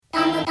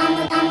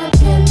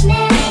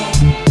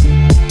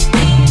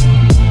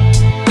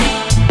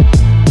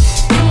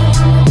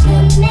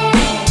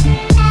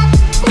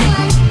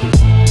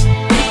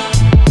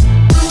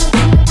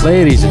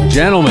Ladies and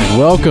gentlemen,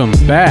 welcome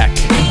back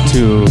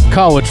to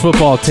College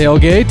Football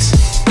Tailgate.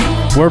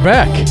 We're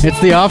back. It's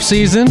the off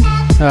season.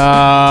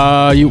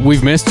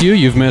 We've missed you.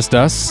 You've missed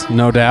us,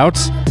 no doubt.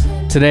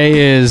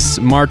 Today is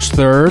March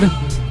 3rd,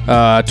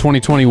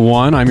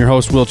 2021. I'm your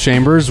host, Will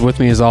Chambers. With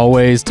me, as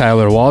always,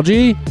 Tyler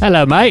Walgie.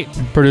 Hello, mate.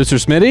 Producer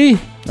Smitty.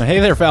 Hey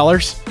there,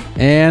 fellers.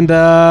 And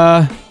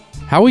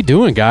how we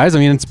doing, guys? I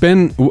mean, it's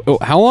been...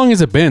 How long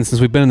has it been since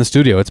we've been in the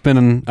studio? It's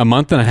been a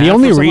month and a half. The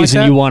only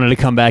reason you wanted to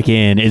come back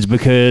in is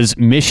because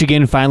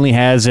Michigan finally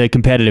has a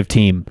competitive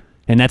team,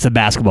 and that's a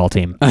basketball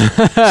team.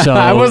 So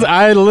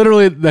I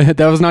literally,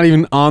 that was not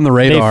even on the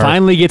radar. They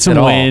finally get some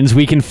wins.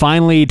 We can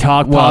finally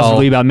talk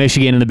positively about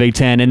Michigan and the Big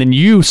Ten, and then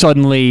you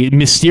suddenly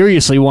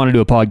mysteriously want to do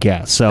a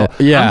podcast. So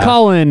I'm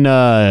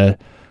calling...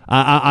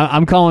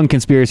 I'm calling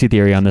conspiracy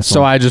theory on this one.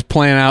 So I just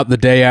plan out the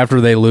day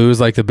after they lose,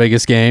 like the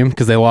biggest game,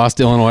 because they lost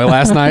to Illinois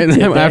last night.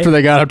 After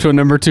they got up to a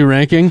number 2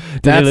 ranking,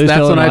 that's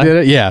when I did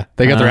it. Yeah,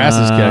 they got their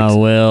asses kicked.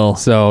 Will.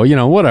 So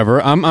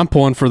whatever. I'm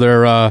pulling for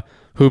their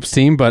hoops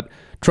team, but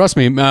trust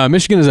me,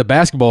 Michigan is a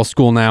basketball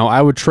school now.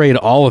 I would trade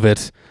all of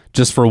it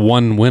just for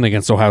one win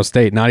against Ohio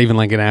State, not even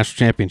like a national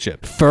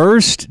championship.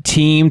 First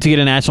team to get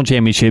a national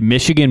championship,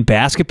 Michigan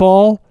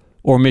basketball.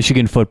 Or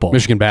Michigan football?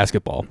 Michigan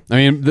basketball. I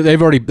mean,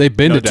 they've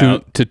been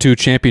to two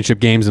championship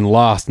games and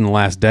lost in the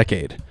last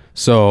decade.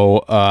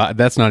 So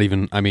that's not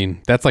even. I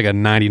mean, that's like a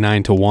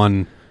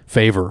 99-1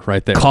 favor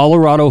right there.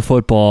 Colorado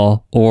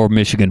football or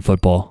Michigan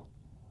football?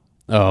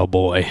 Oh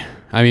boy.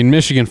 I mean,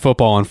 Michigan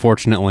football,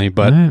 unfortunately,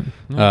 but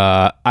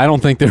I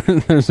don't think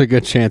there's a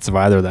good chance of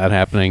either of that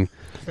happening.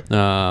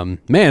 Man,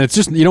 it's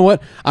just, you know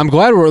what? I'm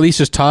glad we're at least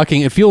just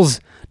talking. It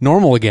feels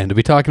normal again to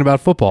be talking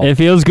about football. It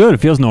feels good. It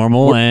feels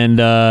normal, and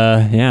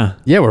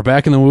yeah, we're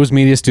back in the Woos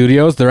Media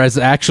Studios. There was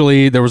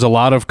a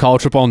lot of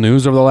college football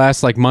news over the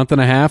last month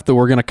and a half that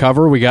we're going to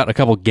cover. We got a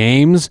couple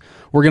games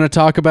we're going to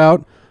talk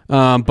about,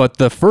 but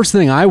the first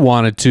thing I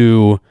wanted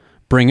to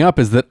bring up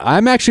is that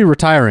I'm actually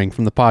retiring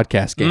from the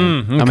podcast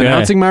game. Okay. I'm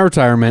announcing my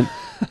retirement,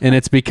 and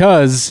it's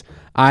because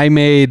I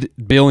made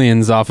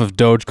billions off of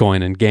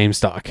Dogecoin and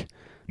GameStop.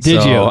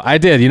 Did you? I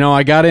did.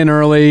 I got in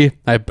early.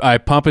 I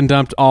pump and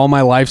dumped all my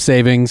life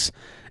savings,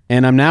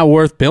 and I'm now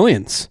worth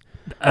billions.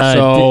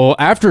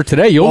 After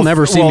today, you'll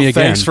never see me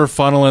again. Thanks for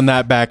funneling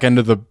that back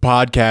into the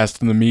podcast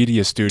and the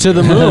media studio. To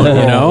the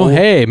moon,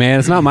 Hey, man,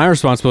 it's not my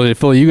responsibility to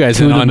fill you guys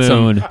in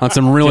on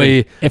some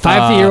really Dude, if I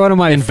have to hear one of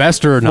my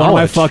investor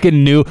knowledge.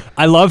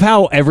 I love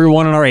how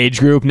everyone in our age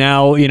group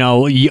now,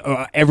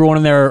 everyone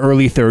in their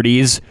early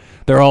 30s,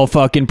 they're all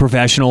fucking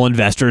professional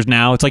investors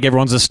now. It's like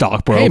everyone's a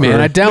stockbroker. Hey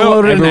man, I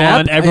downloaded an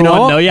app.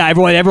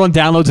 Everyone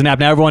downloads an app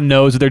now. Everyone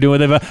knows what they're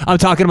doing. I'm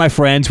talking to my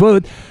friends who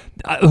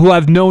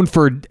I've known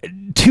for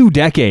 2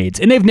 decades,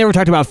 and they've never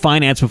talked about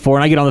finance before.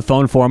 And I get on the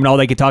phone for them, and all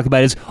they can talk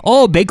about is,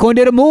 Bitcoin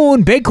did a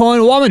moon.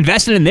 Bitcoin. Well, I'm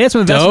invested in this.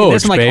 I'm investing in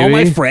this. I'm like, all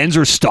my friends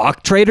are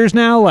stock traders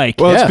now.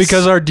 It's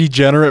because our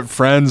degenerate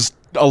friends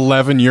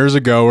 11 years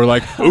ago were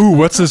like, ooh,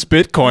 what's this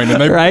Bitcoin?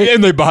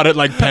 And they bought it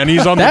like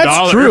pennies on the dollar.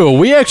 That's true.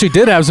 We actually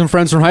did have some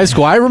friends from high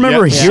school. I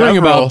remember hearing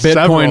about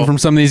Bitcoin from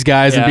some of these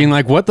guys and being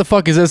like, what the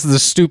fuck is this? This is the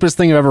stupidest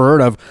thing I've ever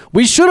heard of.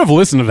 We should have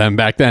listened to them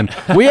back then.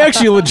 We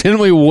actually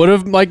legitimately would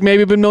have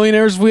maybe been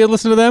millionaires if we had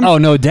listened to them. Oh,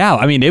 no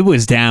doubt. I mean, it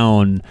was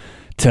down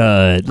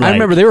to I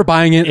remember they were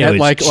buying it at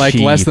like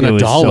less than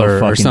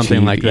 $1 or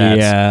something cheap. Like that.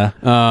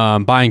 Yeah.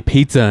 Buying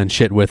pizza and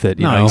shit with it.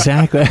 You know?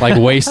 Exactly. Like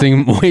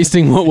wasting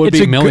what would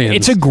be millions.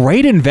 It's a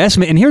great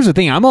investment. And here's the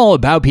thing: I'm all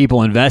about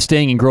people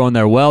investing and growing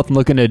their wealth and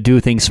looking to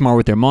do things smart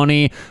with their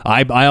money.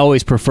 I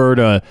always prefer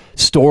to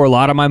store a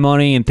lot of my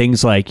money in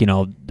things like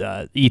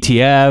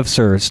ETFs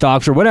or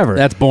stocks or whatever.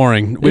 That's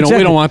boring. We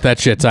don't want that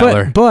shit,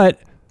 Tyler.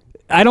 But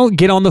I don't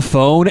get on the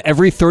phone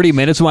every 30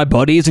 minutes with my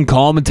buddies and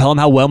call them and tell them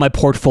how well my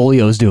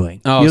portfolio is doing.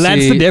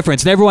 That's the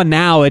difference. And everyone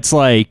now, it's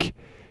like,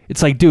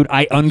 dude,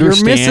 I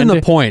understand. You're missing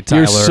the point,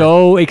 Tyler. You're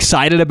so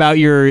excited about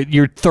your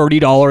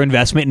 $30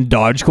 investment in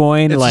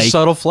Dogecoin. It's a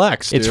subtle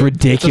flex, dude. It's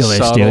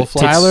ridiculous, dude.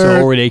 Tyler, it's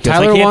so ridiculous.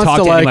 Tyler I can't wants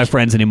talk to any of my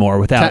friends anymore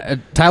without...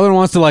 Tyler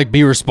wants to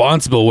be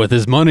responsible with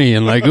his money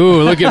and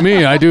ooh, look at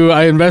me.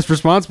 I invest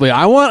responsibly.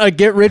 I want a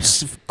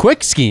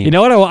get-rich-quick scheme. You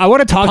know what? I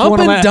want to talk to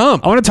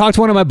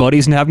one of my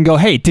buddies and have him go,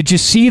 hey, did you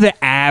see the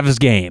Avs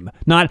game?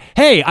 Not,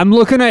 hey, I'm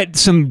looking at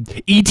some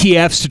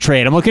ETFs to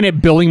trade. I'm looking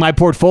at building my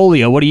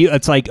portfolio. What do you...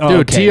 It's like, dude,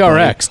 okay,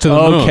 TRX to the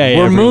moon. Okay,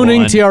 we're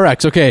mooning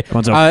TRX. Okay.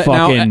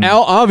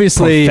 Now,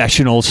 obviously,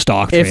 professional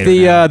stock trader.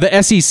 If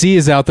the SEC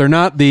is out there,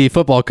 not the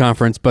football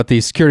conference, but the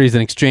Securities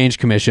and Exchange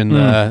Commission,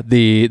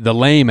 the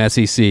lame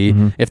SEC,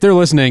 if they're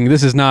listening,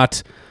 this is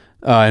not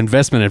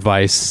investment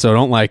advice, so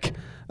don't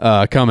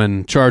come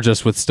and charge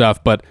us with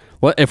stuff. But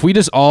if we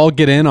just all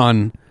get in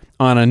on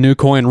a new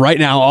coin right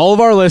now, all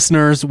of our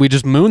listeners, we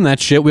just moon that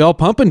shit. We all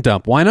pump and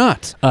dump. Why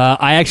not?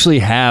 I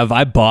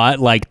bought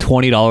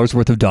 $20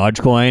 worth of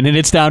Dogecoin, and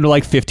it's down to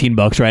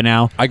 $15 right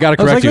now. I gotta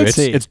correct you. It's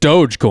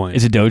Dogecoin.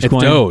 Is it Dogecoin?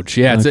 It's Doge.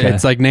 Yeah,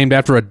 it's named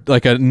after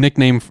a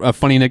nickname, a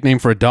funny nickname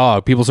for a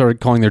dog. People started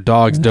calling their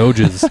dogs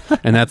Doges,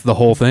 and that's the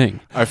whole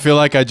thing. I feel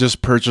like I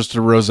just purchased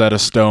a Rosetta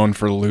Stone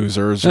for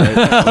losers right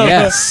now.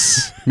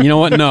 Yes. You know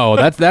what? No,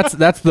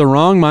 that's the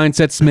wrong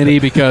mindset,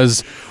 Smitty,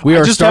 because we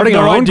are starting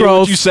our own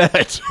growth. What you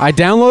said. I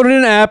downloaded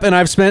an app and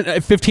I've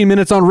spent 15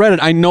 minutes on Reddit.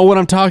 I know what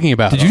I'm talking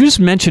about. Did you just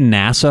mention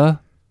NASA?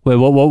 Wait,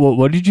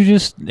 what did you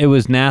just? It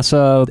was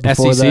NASA.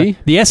 Before SEC?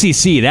 that? The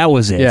SEC. That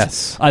was it.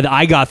 Yes.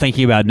 I got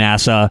thinking about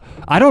NASA.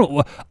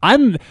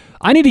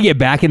 I need to get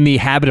back in the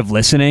habit of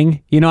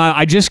listening. You know,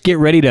 I just get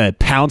ready to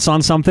pounce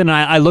on something. And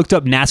I looked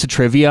up NASA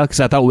trivia because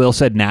I thought Will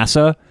said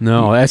NASA.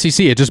 No,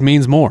 SEC. It just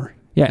means more.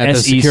 Yeah, at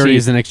the SEC.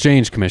 Securities and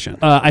Exchange Commission.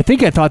 I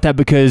think I thought that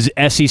because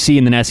SEC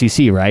and then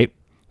SEC, right?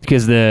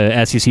 Because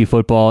the SEC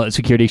Football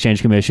Security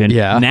Exchange Commission.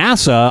 Yeah.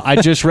 NASA, I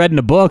just read in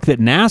a book that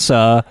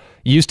NASA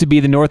used to be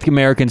the North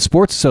American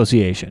Sports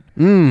Association.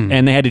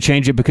 And they had to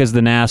change it because of the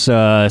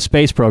NASA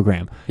space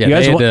program. Yeah,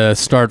 they had to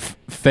start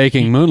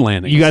faking moon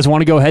landings. You guys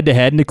want to go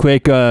head-to-head in a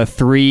quick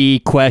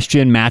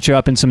 3-question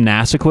matchup and some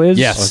NASA quiz?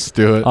 Yes. Let's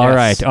do it. All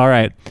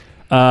right.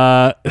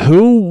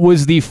 Who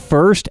was the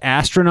first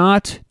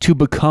astronaut to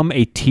become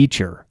a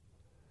teacher?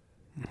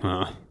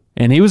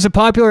 And he was a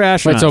popular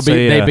astronaut. Wait, so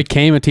they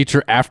became a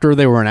teacher after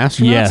they were an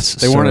astronaut? Yes,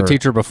 They weren't a sir.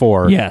 teacher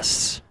before.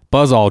 Yes.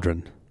 Buzz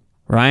Aldrin.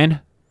 Ryan?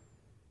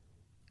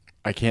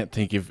 I can't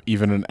think of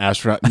even an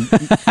astronaut.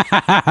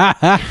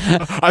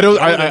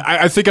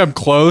 I think I'm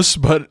close,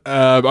 but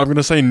I'm going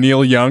to say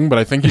Neil Young, but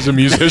I think he's a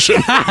musician.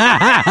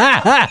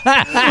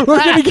 We're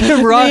going to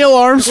give Ryan... Neil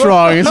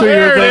Armstrong is who you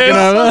were thinking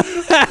of.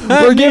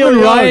 We're giving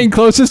Ryan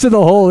closest to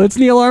the hole. It's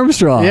Neil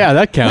Armstrong. Yeah,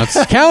 that counts.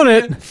 Count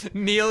it.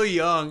 Neil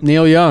Young.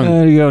 Neil Young.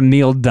 There you go,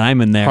 Neil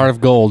Diamond there. Heart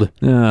of gold.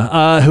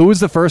 Who was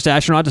the first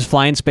astronaut to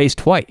fly in space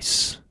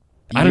twice?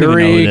 I don't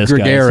Yuri even know who this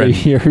Gagarin. guy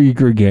is. Yuri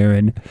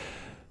Gagarin.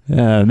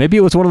 Maybe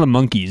it was one of the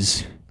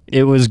monkeys.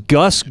 It was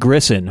Gus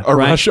Grissom. A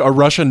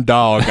Russian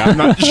dog. I'm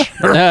not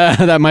sure.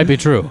 That might be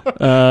true.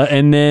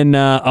 And then,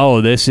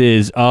 this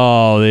is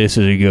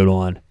a good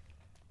one.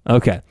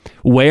 Okay.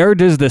 Where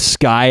does the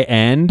sky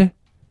end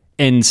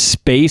and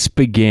space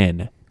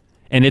begin?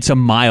 And it's a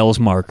miles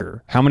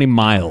marker. How many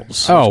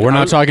miles? Oh, we're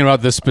not talking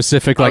about the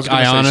specific I was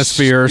gonna say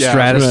ionosphere, yeah,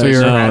 stratosphere.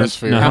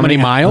 stratosphere. How many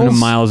miles? How many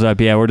miles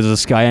up? Yeah, where does the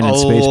sky end and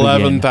space begin?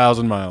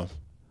 11,000 miles.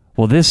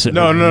 Well, this...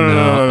 No.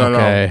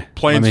 Okay. Let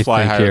Planes me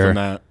fly think higher here. than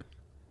that.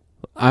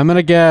 I'm going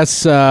to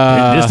guess...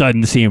 this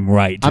doesn't seem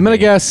right. I'm going to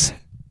guess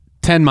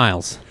 10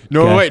 miles.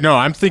 No, Okay. wait, no,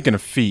 I'm thinking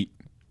of feet.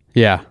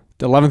 Yeah.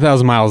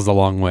 11,000 miles is a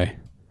long way.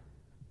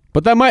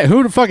 But that might...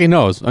 Who the fucking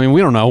knows? I mean,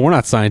 we don't know. We're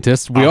not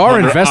scientists. We are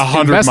 100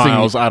 investing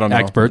miles, I don't know.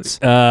 experts.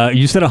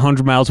 You said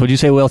 100 miles. What'd you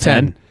say, Will?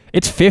 10.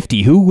 It's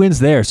 50. Who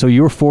wins there? So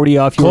you were 40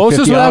 off. You Closest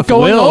were 50 without off.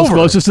 going Will's over.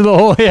 Closest to the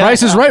hole. Yeah.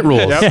 Price is Right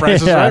rules. Yeah,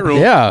 Price is Yeah. Right rule.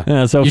 Yeah.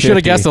 Yeah, so you should have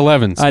 50. guessed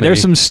 11. There's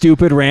Smitty. some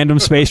stupid random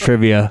space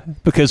trivia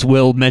because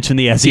Will mentioned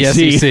the SEC.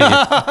 The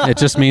SEC. It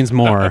just means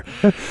more.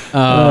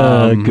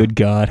 Good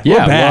God. Yeah,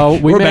 We're back. well,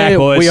 we're back,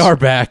 boys. We are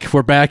back.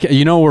 We're back.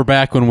 You know, we're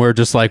back when we're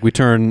just like we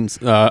turn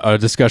a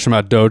discussion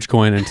about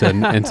Dogecoin into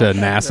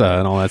NASA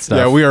and all that stuff.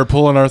 Yeah, we are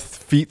pulling our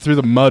feet through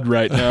the mud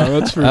right now.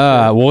 That's for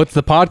sure. Well, it's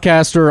the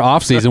podcaster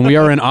off season. We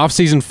are in off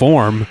season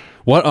form.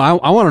 What I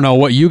want to know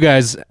what you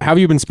guys how have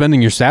you been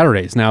spending your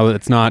Saturdays now that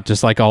it's not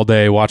just like all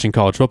day watching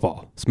college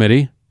football,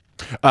 Smitty?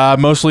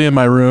 Mostly in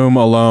my room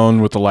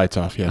alone with the lights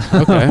off, yes.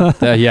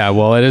 Okay. Yeah.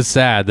 Well, it is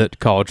sad that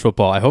college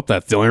football. I hope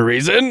that's the only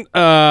reason.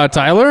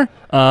 Tyler.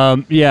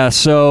 Yeah,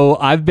 so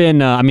I've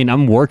been,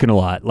 I'm working a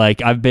lot.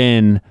 Like, I've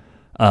been,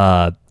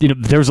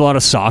 there's a lot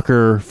of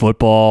soccer,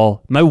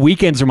 football. My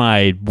weekends are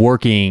my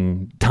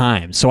working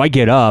times. So I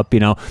get up,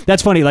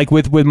 That's funny. Like,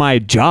 with my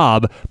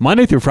job,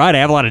 Monday through Friday,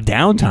 I have a lot of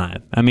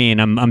downtime. I mean,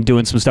 I'm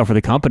doing some stuff for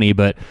the company,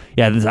 but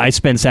yeah, I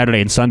spend Saturday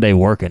and Sunday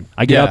working.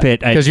 I get up at...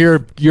 Because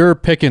you're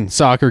picking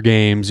soccer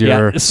games.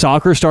 Yeah,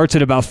 soccer starts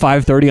at about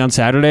 5:30 on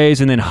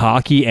Saturdays, and then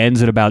hockey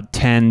ends at about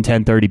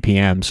 10:30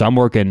 p.m. So I'm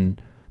working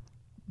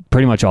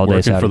pretty much all day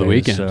Working Saturdays. for the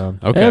weekend. So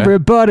Okay.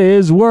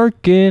 Everybody's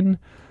working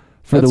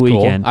for That's the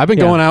cool. weekend. I've been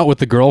Yeah. going out with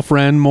the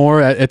girlfriend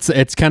more. It's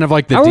kind of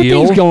like the How are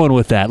deal. things going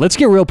with that? Let's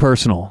get real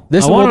personal.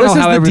 This I wanna know is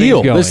how the everything's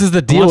deal. going. This is the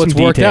I deal. want It's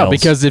some worked out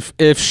details.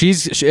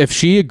 because if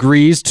she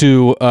agrees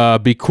to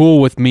be cool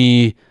with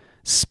me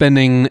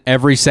spending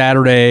every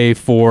Saturday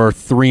for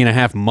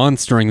 3.5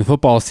 months during the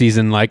football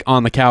season, like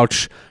on the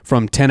couch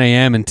from 10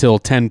 a.m. until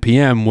 10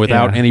 p.m.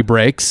 without Yeah. any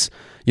breaks,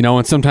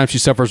 and sometimes she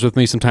suffers with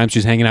me, sometimes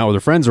she's hanging out with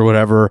her friends or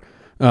whatever.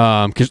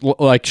 Because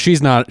like she's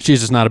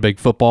just not a big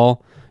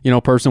football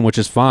person, which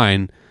is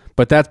fine.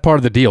 But that's part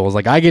of the deal. Is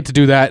like I get to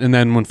do that, and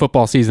then when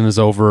football season is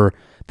over,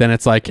 then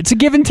it's like It's a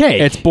give and take.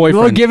 It's a little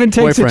boyfriend- give and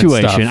take boyfriend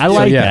situation. stuff. I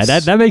like So, yes.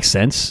 that. That makes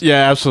sense.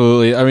 Yeah,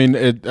 absolutely. I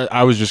mean,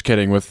 I was just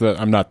kidding with the,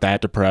 I'm not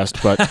that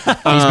depressed, but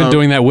he's been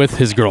doing that with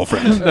his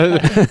girlfriend.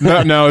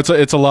 no,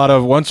 it's a lot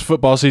of once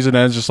football season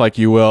ends, just like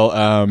you will.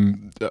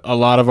 A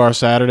lot of our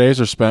Saturdays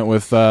are spent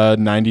with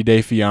 90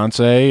 Day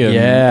Fiance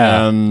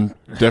and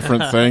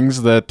different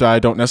things that I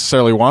don't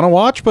necessarily want to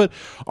watch, but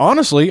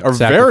honestly are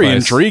very Sacrifice.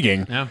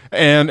 intriguing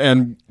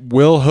and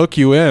will hook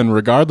you in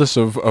regardless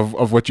of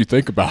what you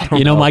think about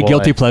them. My boy.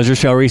 guilty pleasure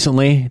show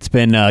recently, it's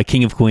been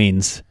King of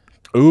Queens.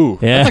 Ooh.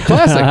 Yeah.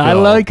 Classic. I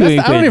though. like King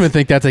of I don't Queens. even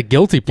think that's a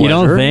guilty pleasure.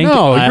 You don't think?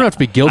 No, you don't have to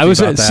be guilty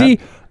about that. See,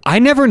 I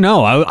never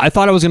know. I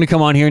thought I was going to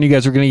come on here and you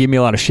guys were going to give me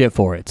a lot of shit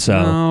for it. So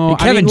No, and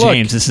Kevin look,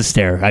 James is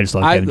hysterical. I just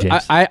love Kevin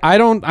James.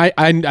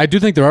 I do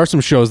think there are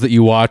some shows that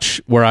you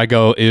watch where I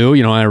go, ew,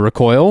 I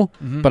recoil.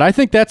 But I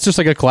think that's just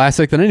like a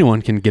classic that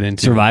anyone can get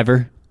into.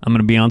 Survivor. I'm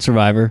going to be on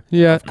Survivor.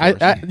 Yeah, I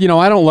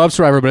don't love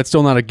Survivor, but it's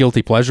still not a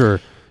guilty pleasure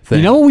thing.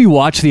 You know what we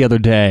watched the other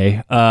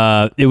day?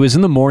 It was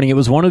in the morning. It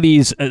was one of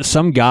these,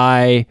 some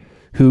guy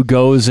who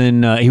goes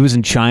in, he was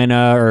in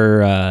China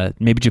or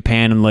maybe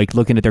Japan and like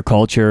looking at their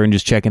culture and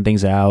just checking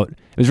things out.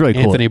 It was really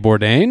cool. Anthony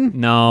Bourdain?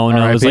 No,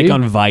 it was like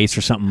on Vice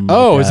or something.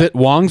 Oh, like is it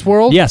Wong's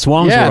World? Yes,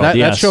 Wong's World.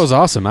 That show's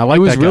awesome. I like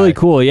that. It was really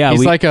cool. Yeah,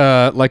 he's like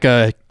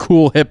a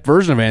cool hip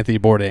version of Anthony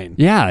Bourdain.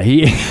 Yeah,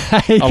 he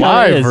a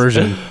live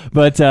version.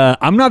 But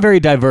I'm not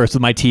very diverse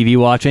with my TV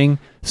watching,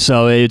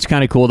 so it's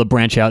kind of cool to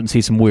branch out and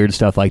see some weird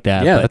stuff like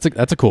that. Yeah, but,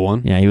 that's a cool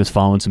one. Yeah, he was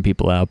following some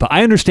people out. But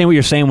I understand what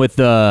you're saying with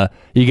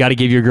you got to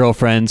give your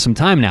girlfriend some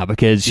time now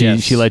because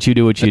she lets you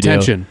do what you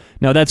Attention. do.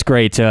 No, that's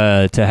great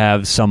to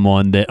have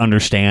someone that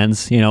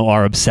understands,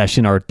 our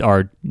obsession, our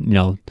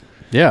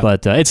Yeah.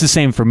 But it's the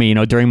same for me,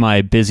 during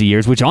my busy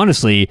years, which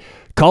honestly,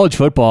 college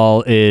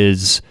football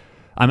is.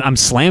 I'm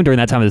slammed during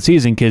that time of the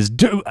season because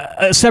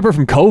separate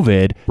from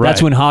COVID,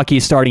 that's when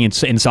hockey's starting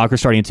and soccer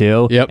starting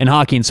too. Yep. And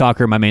hockey and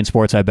soccer are my main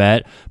sports, I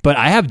bet. But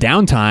I have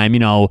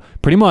downtime,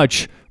 pretty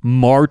much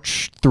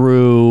March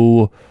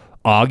through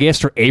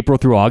August or April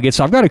through August.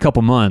 So I've got a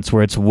couple months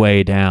where it's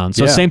way down.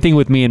 So same thing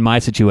with me in my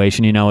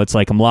situation. It's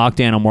like I'm locked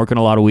in. I'm working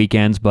a lot of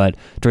weekends, but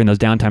during those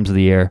downtimes of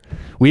the year,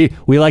 we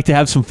like to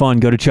have some fun.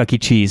 Go to Chuck E.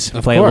 Cheese,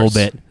 play a little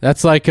bit.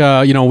 That's like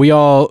we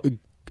all.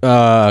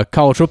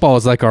 College football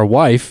is like our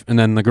wife, and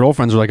then the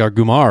girlfriends are like our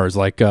Gumars,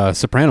 like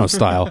Sopranos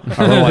style,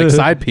 our little like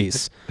side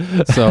piece.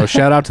 So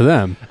shout out to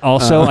them.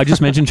 Also, I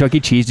just mentioned Chuck E.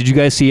 Cheese. Did you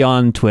guys see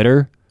on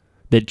Twitter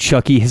that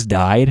Chucky has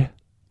died?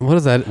 What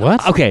is that?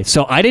 What? Okay,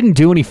 so I didn't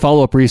do any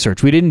follow-up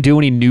research. We didn't do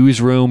any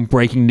newsroom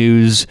breaking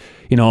news,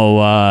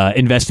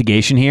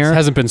 investigation here. It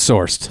hasn't been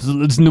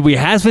sourced. We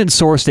haven't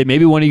sourced it.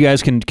 Maybe one of you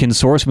guys can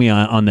source me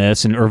on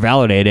this or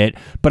validate it.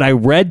 But I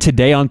read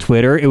today on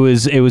Twitter, it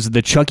was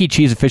the Chuck E.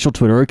 Cheese official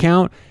Twitter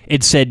account.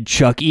 It said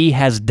Chuck E.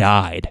 has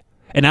died.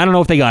 And I don't know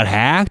if they got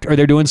hacked or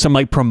they're doing some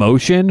like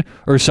promotion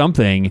or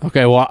something.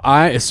 Okay, well,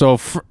 I just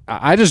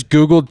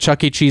Googled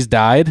Chuck E. Cheese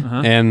died,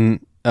 and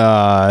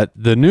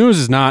the news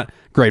is not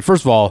great.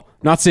 First of all,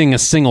 not seeing a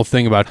single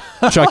thing about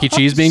Chuck E.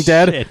 Cheese being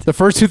dead. The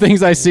first two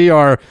things I see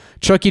are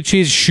Chuck E.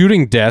 Cheese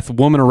shooting death,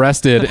 woman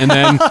arrested, and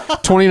then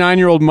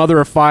 29-year-old mother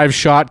of 5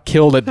 shot,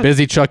 killed at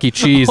busy Chuck E.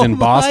 Cheese in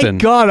Boston. Oh my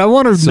God, I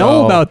want to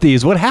know about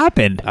these. What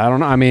happened? I don't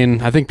know. I mean,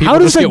 I think people How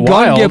does just a get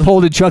gun wild. get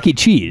pulled at Chuck E.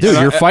 Cheese? Dude,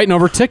 you're fighting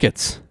over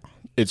tickets.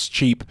 It's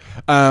cheap.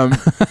 A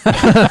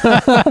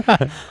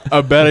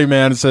betting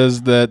man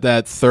says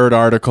that third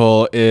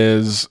article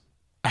is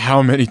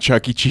how many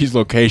Chuck E. Cheese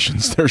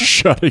locations they're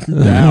shutting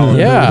down.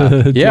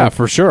 Yeah,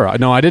 for sure.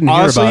 No, I didn't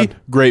Honestly, hear about.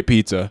 great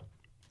pizza.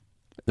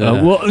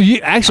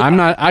 I'm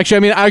not.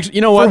 Actually,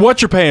 you know what? For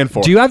what you're paying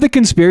for. Do you have the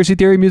conspiracy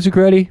theory music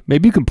ready?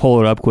 Maybe you can pull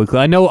it up quickly.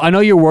 I know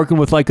you're working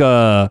with like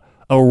a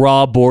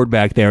raw board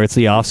back there. It's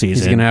the off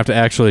season. He's gonna have to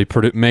actually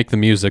make the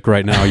music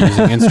right now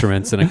using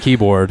instruments and a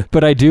keyboard.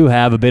 But I do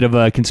have a bit of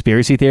a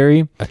conspiracy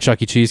theory. A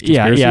Chuck E. Cheese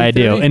conspiracy I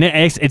theory? do. And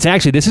it's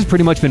actually, this has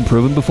pretty much been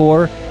proven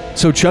before.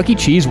 So Chuck E.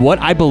 Cheese, what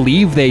I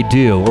believe they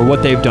do, or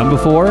what they've done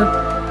before,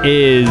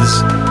 is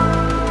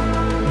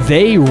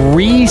they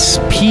repiece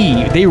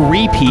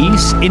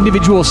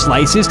individual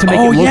slices to make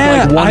it look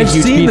like one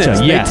huge pizza.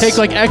 This. Yes. They take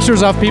like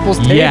extras off people's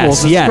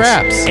tables and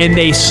scraps. And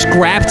they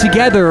scrap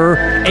together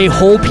a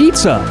whole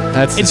pizza.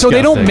 That's so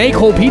they don't disgusting. make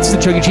whole pizzas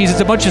at Chuck E. Cheese. It's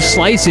a bunch of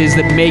slices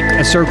that make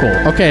a circle.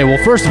 Okay,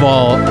 well, first of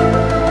all,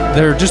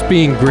 they're just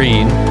being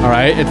green. All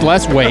right, it's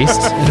less waste,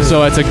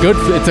 so it's a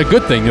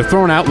good thing. They're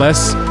throwing out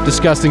less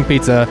disgusting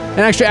pizza.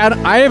 And actually,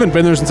 I haven't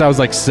been there since I was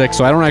like 6,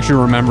 so I don't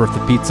actually remember if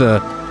the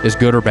pizza is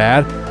good or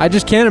bad. I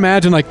just can't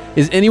imagine, like,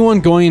 is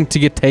anyone going to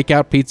get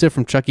takeout pizza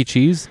from Chuck E.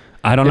 Cheese?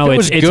 I don't If know. it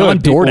was It's good, on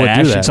people would do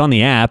DoorDash. that. It's on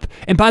the app.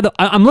 And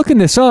I'm looking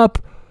this up.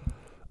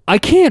 I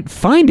can't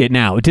find it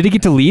now. Did it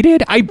get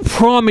deleted? I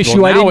promise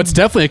you, I Now didn't. it's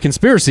definitely a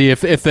conspiracy.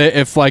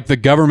 If like the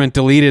government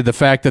deleted the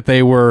fact that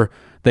they were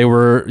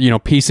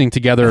piecing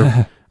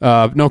together.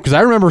 No, because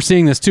I remember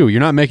seeing this too. You're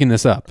not making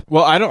this up.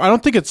 Well, I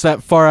don't think it's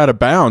that far out of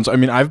bounds. I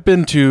mean, I've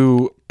been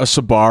to a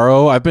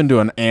Sbarro. I've been to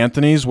an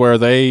Anthony's where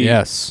they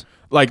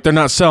like they're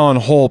not selling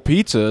whole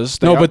pizzas.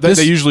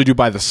 They usually do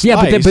by the slice. Yeah,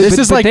 but This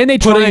is like then they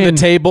try putting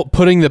and-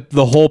 putting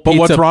the whole pizza. But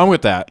what's wrong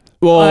with that?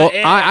 Well,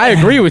 I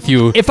agree with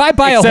you. If I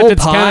buy a except whole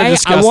it's kinda pie, I want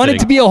disgusting. it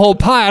to be a whole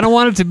pie. I don't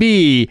want it to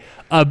be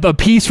a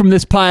piece from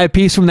this pie, a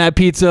piece from that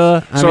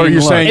pizza. So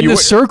you're saying and the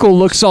circle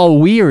looks all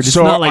weird. It's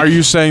So not like are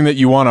you saying that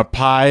you want a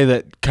pie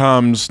that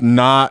comes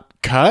not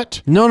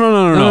cut? No.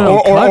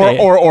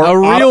 Or a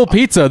real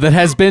pizza that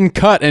has been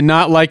cut and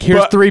not like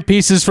here's But- 3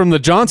 pieces from the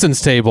Johnson's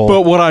table.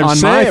 But what I'm on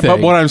saying,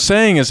 my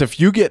thing. is, if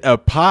you get a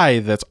pie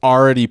that's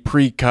already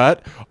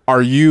pre-cut,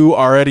 are you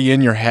already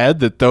in your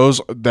head that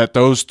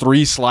those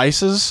 3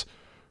 slices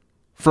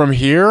from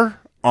here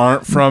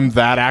aren't from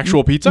that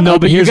actual pizza? No,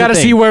 But you here's the got to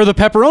thing. see where the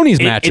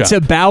pepperonis match It's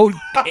up. about.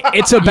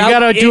 It's about. You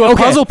got to do a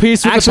puzzle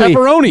piece with Actually, the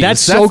pepperonis.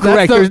 That's so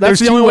correct. That's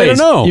the two only way to ways.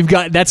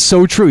 know. That's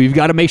so true. You've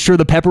got to make sure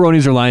the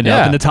pepperonis are lined up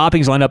Yeah. and the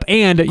toppings lined up,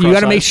 and you got to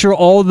Cross-eyed. make sure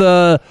all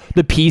the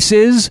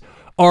pieces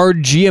are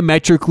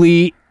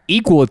geometrically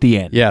equal at the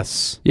end.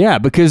 Yes. Yeah,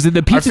 because the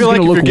I pizza's feel like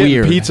going if to you're look getting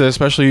weird. pizza,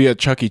 especially at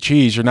Chuck E.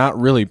 Cheese, you're not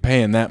really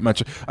paying that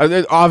much.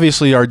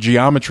 Obviously, our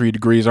geometry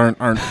degrees aren't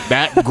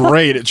that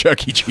great at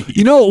Chuck E. Cheese.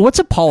 You know what's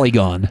a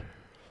polygon?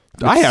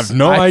 I have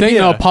no I idea. think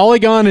no,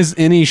 polygon is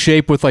any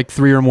shape with like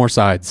 3 or more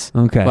sides.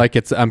 Okay. Like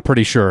I'm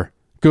pretty sure.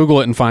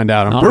 Google it and find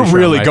out. We're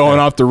really going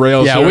off the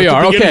rails. Yeah, here we at the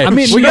are. beginning. Okay. I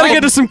mean, we got to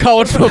get to some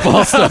college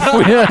football stuff.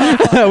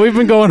 We've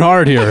been going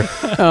hard here.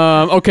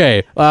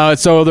 Okay.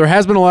 So there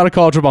has been a lot of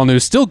college football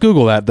news. Still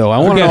Google that, though. I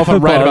want to know if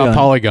I'm right about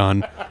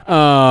Polygon.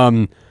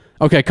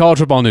 Okay, college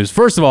football news.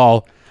 First of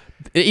all,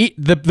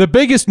 the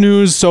biggest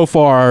news so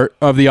far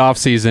of the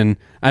offseason,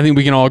 I think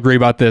we can all agree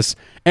about this.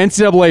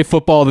 NCAA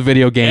football, the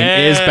video game,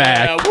 is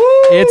back. Woo!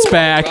 It's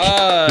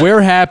back.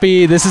 We're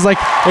happy. This is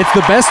it's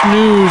the best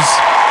news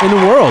in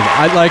the world.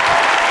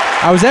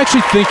 I was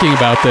actually thinking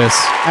about this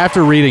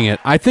after reading it.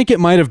 I think it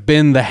might have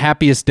been the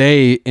happiest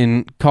day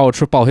in college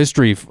football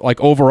history,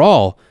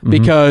 overall,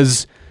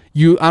 because I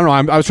don't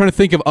know. I was trying to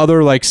think of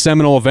other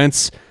seminal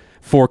events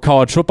for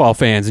college football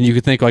fans, and you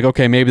could think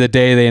okay, maybe the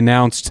day they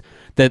announced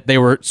that they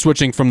were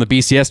switching from the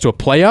BCS to a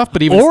playoff,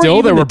 but even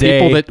there were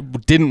people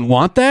that didn't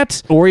want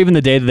that. Or even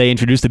the day that they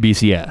introduced the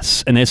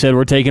BCS and they said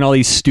we're taking all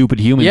these stupid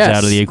humans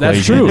out of the equation.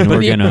 That's true. And But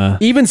we're gonna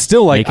even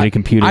still, make it a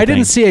computer I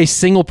didn't thing. see a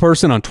single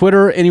person on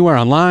Twitter, anywhere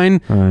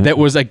online, that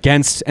was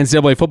against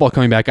NCAA football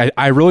coming back.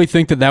 I really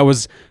think that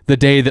was the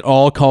day that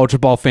all college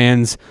football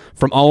fans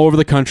from all over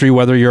the country,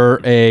 whether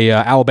you're a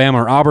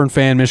Alabama or Auburn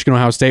fan, Michigan,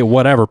 Ohio State,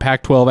 whatever,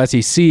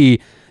 Pac-12,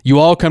 SEC, you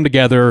all come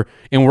together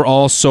and we're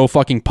all so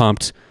fucking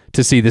pumped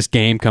to see this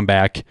game come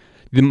back.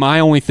 My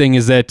only thing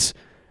is that,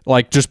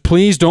 just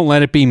please don't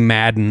let it be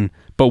Madden,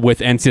 but with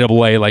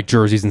NCAA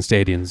jerseys and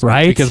stadiums,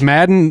 right? Because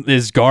Madden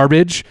is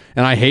garbage,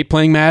 and I hate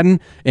playing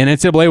Madden. And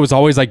NCAA was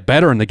always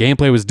better, and the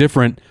gameplay was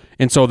different.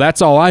 And so that's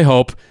all I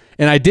hope.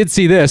 And I did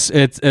see this.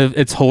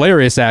 It's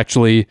hilarious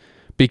actually,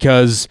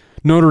 because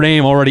Notre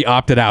Dame already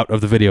opted out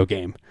of the video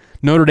game.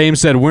 Notre Dame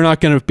said we're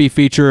not going to be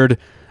featured.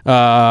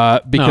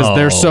 Because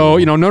they're so,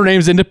 Notre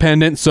Dame's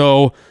independent.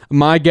 So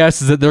my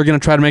guess is that they're going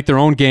to try to make their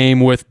own game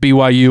with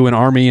BYU and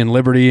Army and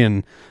Liberty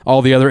and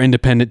all the other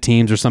independent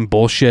teams or some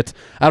bullshit.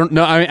 I don't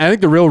know. I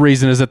think the real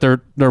reason is that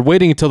they're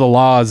waiting until the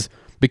laws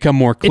become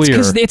more clear.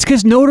 It's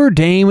because Notre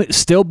Dame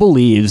still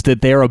believes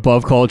that they're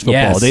above college football.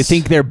 Yes. They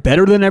think they're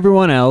better than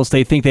everyone else.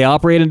 They think they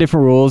operate in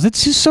different rules.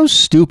 It's just so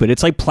stupid.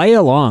 It's play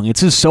along. It's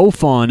just so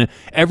fun.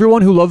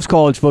 Everyone who loves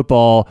college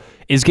football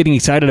is getting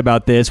excited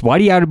about this. Why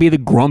do you have to be the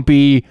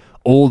grumpy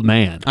old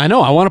man? I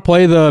know. I want to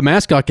play the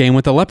mascot game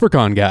with the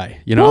leprechaun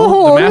guy. The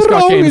Oh,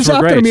 mascot games were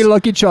great. Me,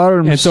 Lucky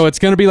Charms. And so it's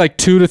going to be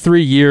 2 to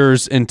 3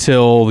 years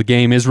until the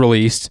game is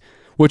released,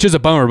 which is a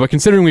bummer. But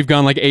considering we've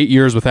gone 8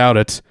 years without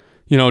it,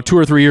 2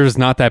 or 3 years is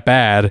not that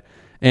bad.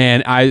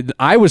 And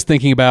I was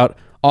thinking about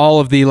all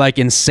of the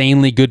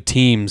insanely good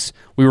teams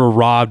we were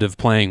robbed of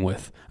playing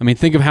with. I mean,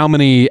 think of how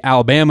many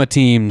Alabama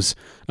teams,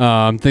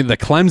 the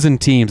Clemson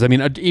teams. I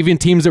mean, even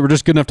teams that were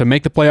just good enough to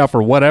make the playoff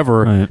or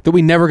whatever that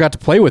we never got to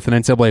play with in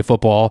NCAA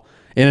football,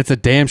 and it's a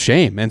damn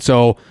shame. And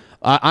so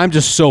I'm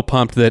just so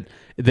pumped that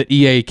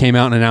EA came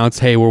out and announced,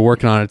 hey, we're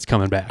working on it. It's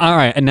coming back. All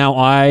right, and now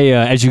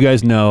as you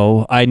guys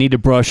know, I need to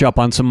brush up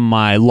on some of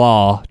my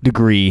law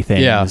degree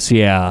things.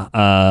 Yeah,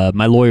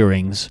 my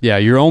lawyerings. Yeah,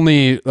 you're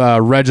only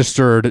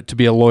registered to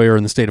be a lawyer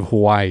in the state of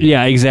Hawaii.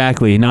 Yeah,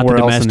 exactly. Not the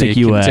Nowhere else in domestic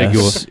the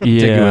U.S.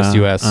 contiguous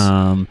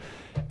U.S.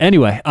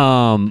 Anyway,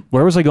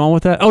 where was I going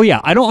with that? Oh,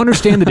 yeah. I don't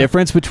understand the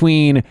difference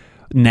between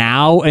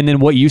now and then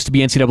what used to be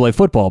NCAA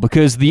football,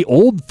 because the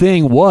old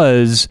thing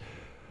was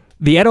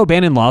the Ed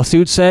O'Bannon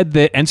lawsuit said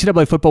that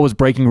NCAA football was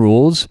breaking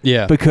rules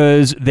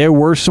because there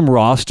were some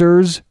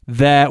rosters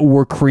that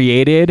were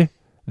created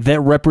that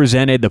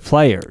represented the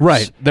players.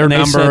 Right. Their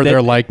number,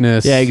 their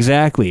likeness. Yeah,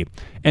 exactly.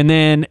 And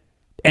then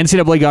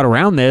NCAA got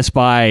around this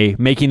by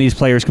making these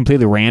players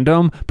completely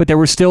random, but there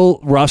were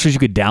still rosters you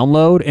could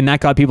download, and that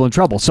got people in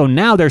trouble. So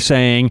now they're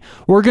saying,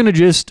 we're going to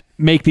just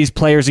make these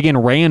players, again,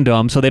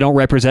 random so they don't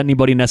represent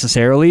anybody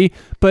necessarily,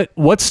 but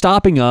what's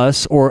stopping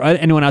us or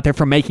anyone out there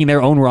from making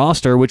their own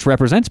roster which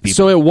represents people?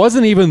 So it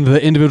wasn't even the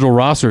individual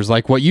rosters.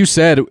 What you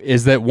said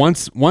is that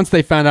once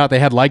they found out they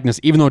had likeness,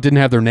 even though it didn't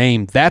have their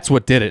name, that's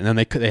what did it, and then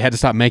they had to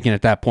stop making it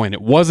at that point.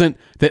 It wasn't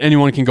that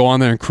anyone can go on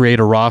there and create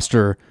a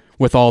roster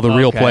with all the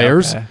real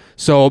players. Okay.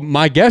 So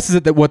my guess is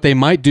that what they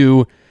might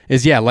do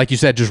is, like you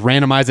said, just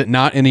randomize it,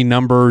 not any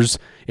numbers.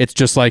 It's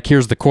just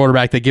here's the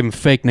quarterback. They give him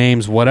fake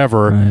names,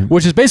 whatever,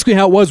 which is basically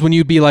how it was when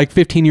you'd be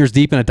 15 years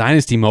deep in a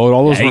dynasty mode.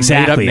 All those were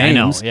exactly. made up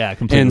names. I know. Yeah,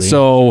 completely. And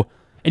so...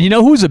 And you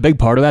know who's a big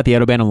part of that, the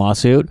Ed O'Bannon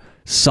lawsuit?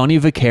 Sonny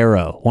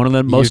Vaccaro, one of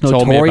the most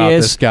told me about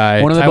notorious, this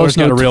guy. one of the Tyler's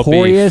most got a real beef.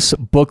 notorious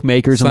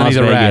bookmakers in Sonny Las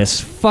the Rat.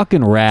 Vegas.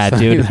 Fucking rad,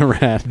 Sonny dude. the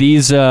Rat.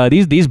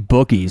 These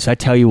bookies, I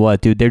tell you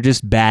what, dude, they're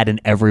just bad in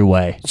every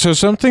way. So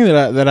something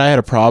that I had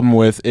a problem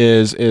with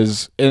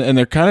is and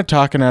they're kind of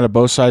talking out of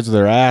both sides of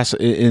their ass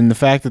in the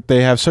fact that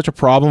they have such a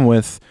problem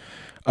with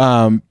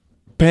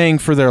paying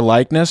for their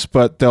likeness,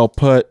 but they'll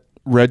put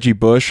Reggie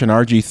Bush and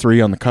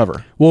RG3 on the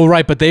cover. Well,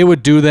 right, but they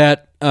would do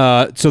that.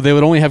 So they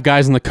would only have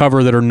guys on the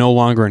cover that are no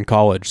longer in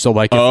college. So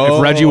like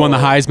if Reggie won the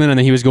Heisman and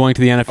then he was going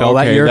to the NFL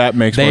that Okay, year, that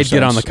makes more they'd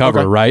get on the sense. cover,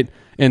 Okay. right?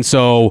 And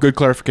so Good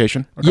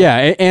clarification. Okay.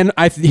 yeah, and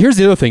here's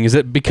the other thing is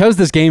that because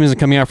this game isn't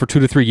coming out for 2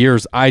 to 3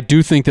 years, I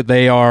do think that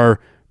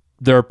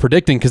they're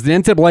predicting, because the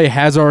NCAA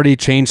has already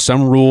changed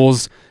some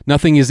rules.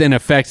 Nothing is in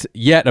effect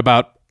yet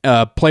about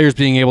players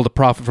being able to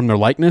profit from their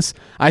likeness.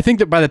 I think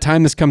that by the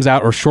time this comes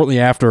out or shortly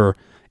after,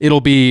 it'll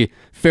be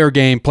fair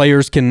game.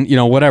 Players can,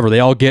 whatever.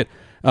 They all get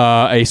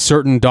a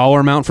certain dollar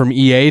amount from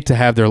EA to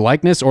have their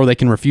likeness, or they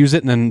can refuse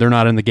it and then they're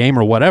not in the game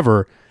or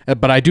whatever.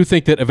 But I do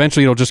think that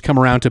eventually it'll just come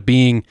around to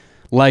being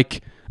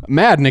like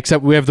Madden,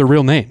 except we have their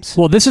real names.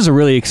 Well, this is a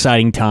really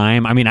exciting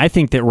time. I mean, I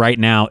think that right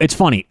now, it's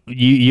funny.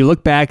 You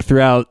look back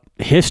throughout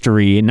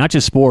history, and not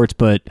just sports,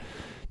 but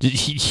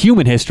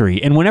human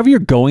history. And whenever you're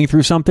going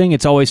through something,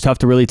 it's always tough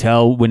to really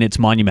tell when it's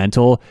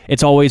monumental.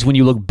 It's always when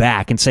you look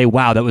back and say,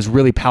 wow, that was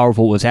really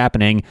powerful what was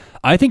happening.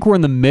 I think we're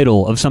in the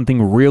middle of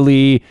something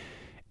really,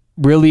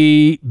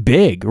 really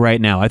big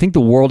right now. I think the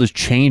world is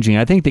changing.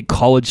 I think that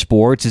college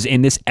sports is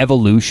in this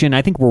evolution.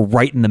 I think we're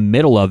right in the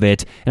middle of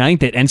it. And I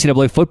think that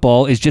NCAA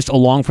football is just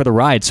along for the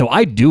ride. So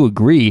I do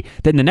agree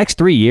that in the next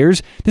 3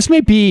 years, this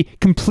may be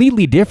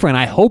completely different.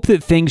 I hope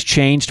that things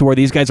change to where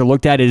these guys are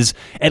looked at as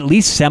at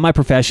least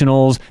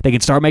semi-professionals. They can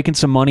start making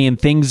some money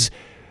and things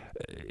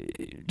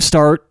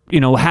start,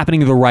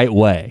 happening the right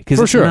way, because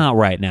it's sure. not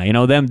right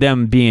now.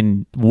 Them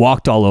being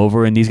walked all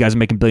over, and these guys are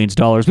making billions of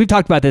dollars. We've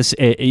talked about this,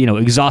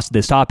 exhausted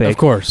this topic, Of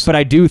course. But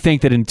I do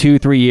think that in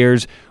 2-3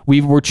 years,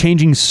 we're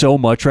changing so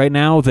much right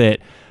now that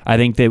I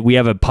think that we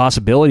have a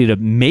possibility to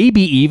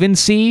maybe even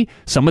see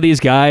some of these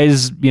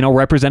guys,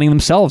 representing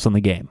themselves on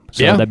the game.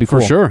 So yeah, that'd be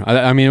cool. for sure.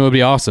 I mean, it would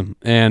be awesome,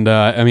 and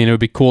it would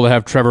be cool to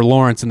have Trevor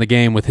Lawrence in the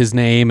game with his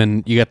name,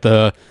 and you got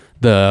the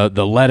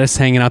lettuce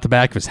hanging out the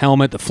back of his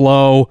helmet, the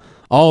flow.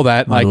 All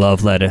that. I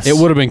love lettuce. It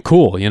would have been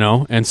cool,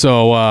 And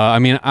so,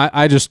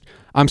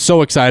 I'm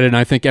so excited, and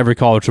I think every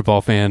college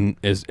football fan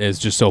is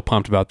just so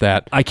pumped about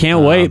that. I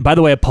can't wait. By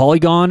the way, a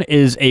polygon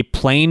is a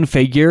plane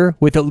figure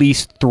with at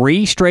least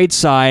 3 straight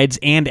sides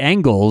and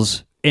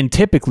angles, and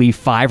typically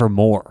 5 or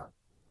more.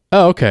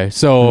 Oh, okay.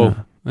 So,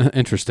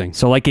 interesting.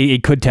 So,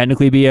 it could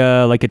technically be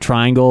a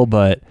triangle,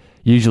 but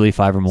usually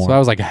 5 or more. So I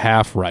was like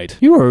half right.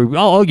 You were.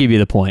 I'll give you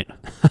the point.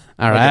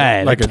 All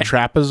right. Like a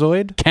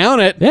trapezoid?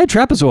 Count it. Yeah,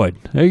 trapezoid.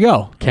 There you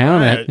go.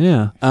 Count it.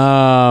 Yeah.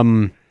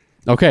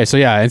 Okay, so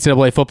yeah,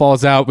 NCAA football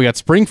is out. We got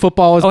spring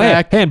football is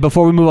back. Hey, and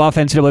before we move off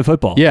NCAA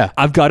football, Yeah.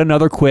 I've got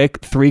another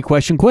quick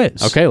 3-question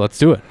quiz. Okay, let's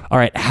do it. All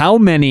right. How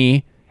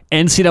many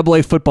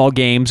NCAA football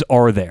games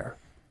are there?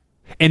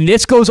 And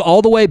this goes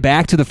all the way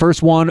back to the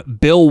first one,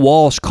 Bill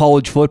Walsh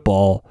college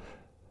football.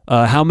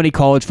 How many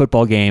college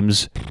football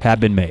games have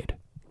been made?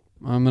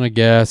 I'm going to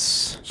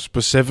guess.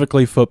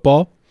 Specifically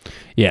football?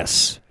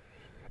 Yes.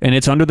 And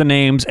it's under the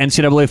names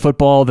NCAA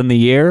football, then the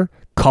year,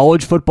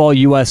 College Football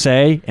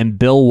USA, and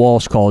Bill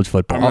Walsh college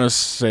football. I'm going to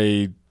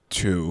say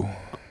 2.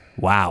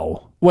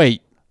 Wow.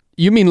 Wait,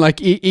 you mean like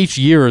each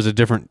year is a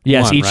different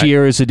Yes, one, each right?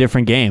 year is a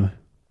different game.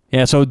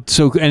 Yeah, so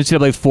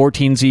NCAA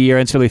 14's a year,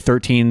 NCAA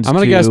 13's I'm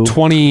going to guess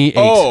 28.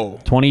 Oh.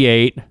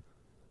 28.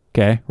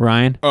 Okay,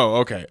 Ryan?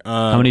 Oh, okay.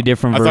 How many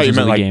different I thought you versions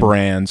meant of the like game?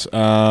 brands.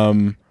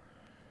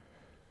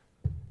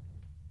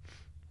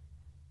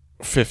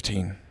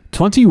 15.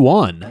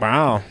 21.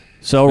 Wow.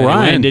 So And he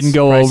Ryan wins. didn't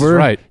go Price is over.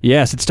 right.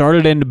 Yes, it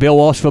started in Bill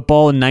Walsh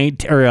football in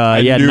 19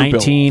 That's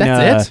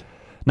it?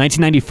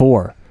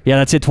 1994. Yeah,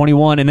 that's it,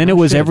 21. And then it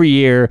was shit. every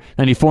year,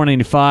 94,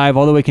 95,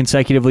 all the way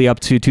consecutively up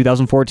to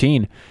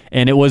 2014.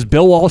 And it was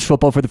Bill Walsh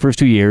football for the first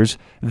 2 years.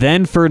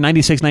 Then for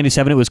 96,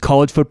 97, it was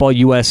College Football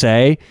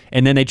USA.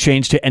 And then they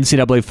changed to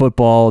NCAA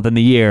football then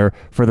the year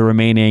for the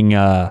remaining,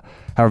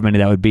 however many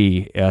that would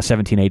be,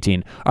 17,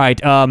 18. All right,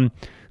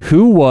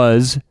 who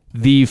was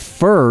the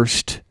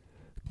first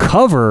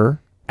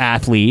cover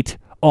athlete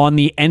on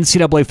the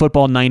NCAA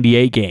football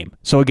 98 game?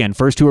 So again,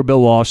 first 2 are Bill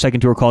Walsh,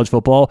 second 2 are college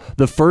football.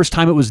 The first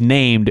time it was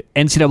named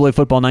NCAA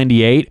football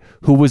 98,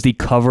 who was the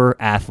cover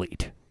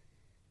athlete?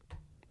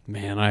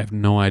 Man, I have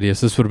no idea.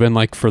 So this would have been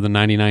like for the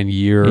 99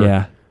 year.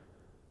 Yeah.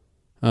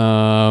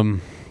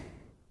 I'm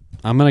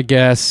going to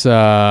guess,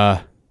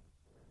 I'm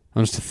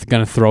just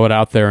going to throw it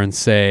out there and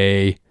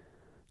say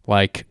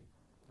like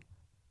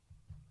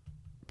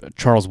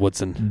Charles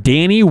Woodson.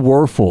 Danny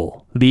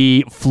Werfel,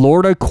 the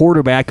Florida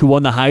quarterback who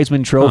won the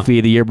Heisman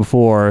Trophy the year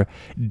before.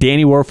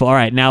 Danny Werfel. All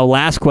right, now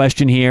last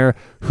question here.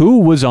 Who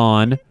was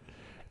on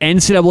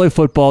NCAA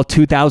football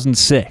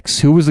 2006?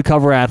 Who was the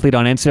cover athlete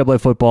on NCAA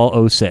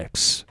football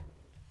 06?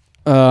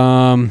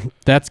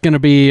 That's going to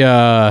be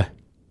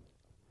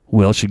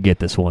Will should get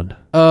this one.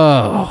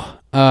 I'm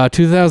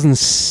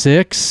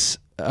 2006.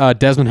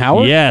 Desmond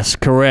Howard. Yes,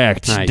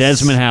 correct. Nice.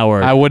 Desmond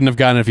Howard. I wouldn't have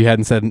gotten it if you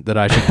hadn't said that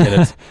I should get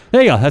it.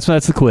 There you go.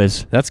 That's the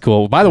quiz. That's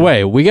cool. By the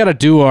way, we got to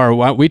do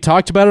we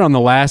talked about it on the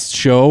last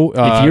show.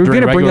 If you're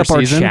going to bring up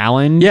our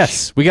challenge,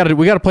 yes, we got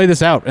to play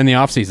this out in the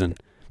off season.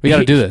 We got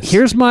to do this.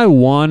 Here's my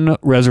one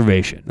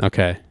reservation.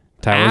 Okay.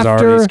 Tyler's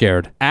already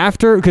scared.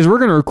 Because we're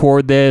going to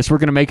record this, we're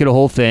going to make it a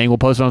whole thing. We'll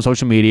post it on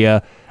social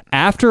media.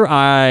 After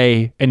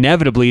I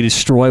inevitably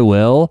destroy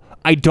Will,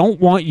 I don't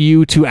want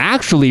you to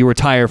actually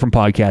retire from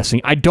podcasting.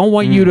 I don't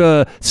want you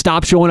to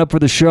stop showing up for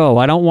the show.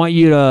 I don't want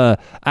you to,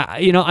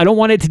 I don't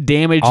want it to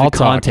damage the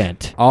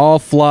content. All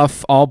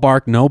fluff, all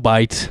bark, no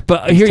bite.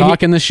 But here,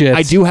 talking the shit.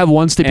 I do have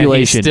one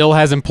stipulation. And he still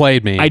hasn't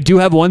played me. I do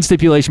have one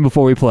stipulation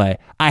before we play.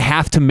 I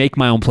have to make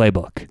my own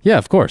playbook. Yeah,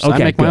 of course. Okay, I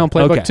make my own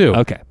playbook too.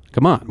 Okay.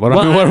 Come on. What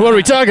are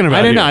we talking about?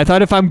 I don't know. I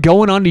thought if I'm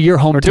going onto your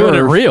home turf, doing it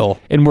real,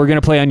 and we're going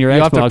to play on your Xbox,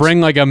 you have to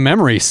bring like a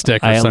memory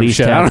stick or some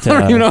shit. I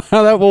don't even know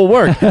how that will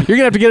work. You're going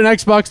to have to get an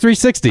Xbox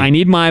 360. I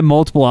need my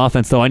multiple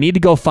offense, though. I need to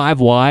go 5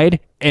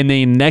 wide, and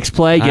then next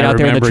play, get out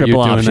there in the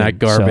triple option. Doing that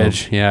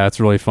garbage. So. Yeah, it's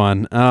really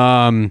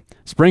fun.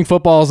 Spring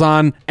football is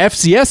on.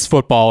 FCS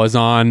football is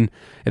on.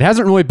 It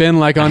hasn't really been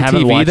like on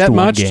TV that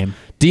much.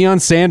 Deion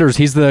Sanders,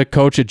 he's the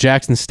coach at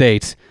Jackson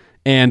State.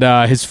 And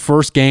his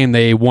first game,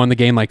 they won the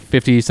game like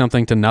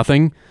 50-something to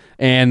nothing.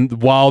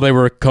 And while they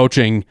were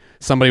coaching,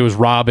 somebody was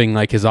robbing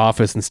like his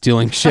office and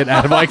stealing shit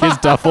out of like his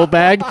duffel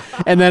bag.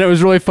 And then it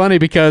was really funny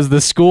because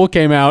the school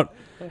came out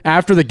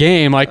after the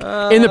game, like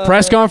in the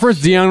press conference,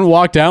 Deion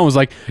walked out and was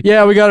like,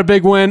 "Yeah, we got a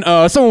big win.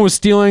 Someone was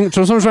trying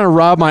to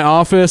rob my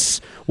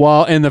office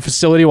while in the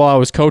facility while I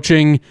was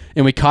coaching,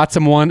 and we caught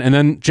someone." And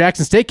then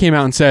Jackson State came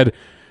out and said,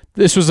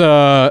 this was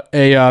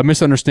a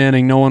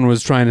misunderstanding. No one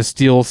was trying to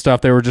steal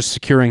stuff. They were just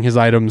securing his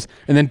items.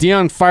 And then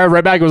Deion fired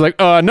right back and was like,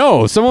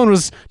 no, someone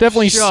was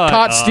definitely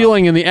caught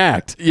stealing in the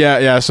act.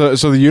 Yeah. So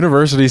the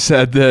university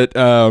said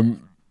that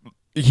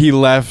he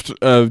left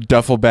a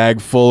duffel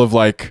bag full of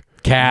like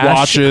cash,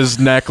 watches,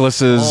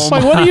 necklaces.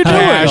 Like, what are you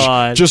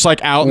doing? Just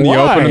like out in the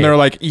open. And they're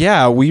like,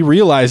 yeah, we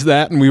realized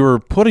that, and we were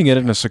putting it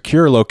in a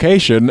secure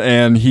location.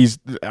 And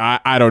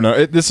I don't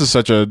know. This is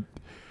such a...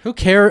 Who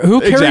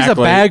carries a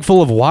bag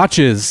full of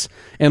watches?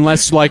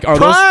 Unless like are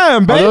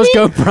those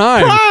go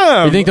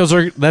prime? You think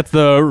that's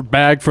the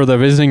bag for the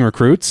visiting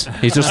recruits?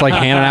 He's just like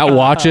handing out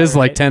watches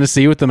like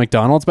Tennessee with the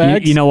McDonald's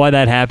bags. You know why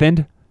that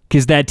happened?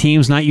 Because that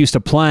team's not used to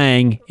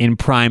playing in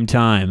prime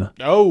time.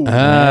 Oh,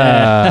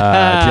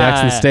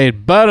 Jackson State.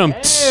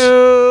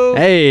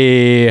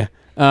 Hey.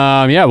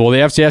 Yeah, well,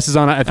 the FCS is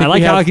on. I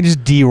like how I can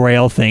just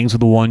derail things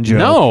with one joke.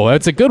 No,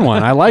 that's a good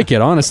one. I like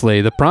it,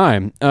 honestly. The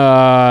prime.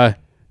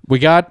 We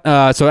got the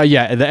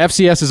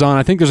FCS is on.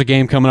 I think there's a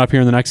game coming up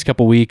here in the next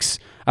couple weeks.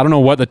 I don't know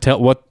what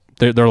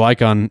they're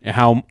like on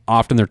how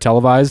often they're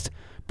televised,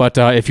 but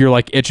if you're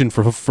like itching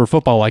for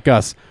football like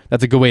us,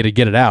 that's a good way to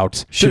get it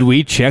out. Should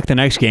we check the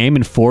next game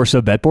and force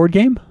a bet board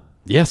game?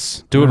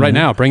 Yes, do it right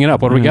now. Bring it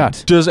up. What do we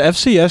got? Does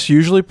FCS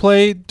usually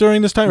play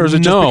during this time, or is it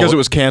just because it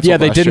was canceled? Yeah,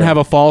 they didn't have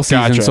a fall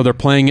season, so they're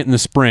playing it in the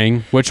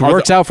spring, which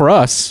works out for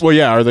us. Well,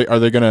 yeah. Are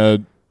they going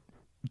to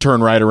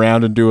turn right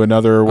around and do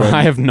another one?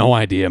 I have no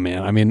idea,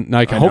 man. I mean,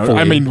 like, hopefully.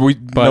 I mean,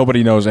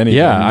 nobody knows anything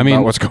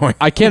about what's going on.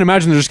 I can't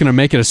imagine they're just going to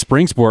make it a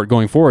spring sport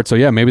going forward. So,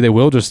 yeah, maybe they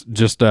will just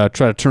try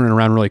to turn it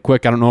around really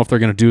quick. I don't know if they're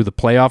going to do the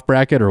playoff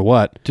bracket or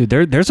what. Dude,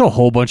 there's a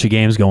whole bunch of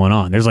games going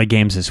on. There's, like,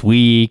 games this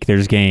week.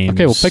 There's games.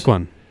 Okay, well, pick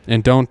one.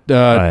 And don't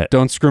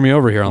screw me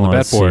over here on the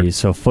bet board. See.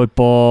 So,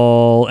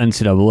 football,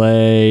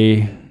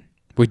 NCAA...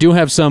 We do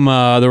have some.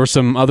 There were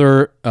some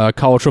other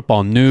college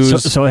football news.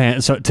 So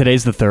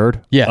today's the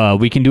 3rd. Yeah,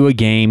 we can do a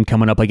game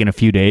coming up like in a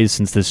few days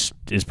since this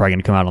is probably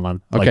going to come out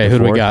on. Okay, who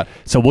do we got?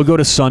 So we'll go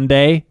to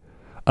Sunday,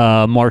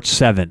 March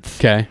 7th.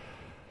 Okay.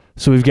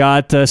 So we've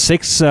got 7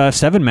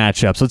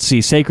 matchups. Let's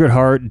see: Sacred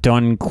Heart,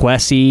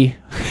 Dunquessie,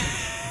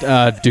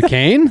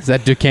 Duquesne. Is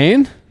that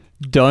Duquesne?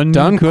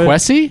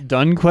 Dunquessie,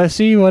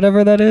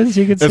 whatever that is.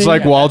 You could say it's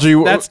like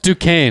Walgie. That's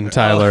Duquesne,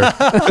 Tyler.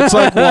 It's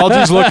like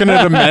Walgie's looking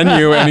at a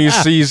menu and he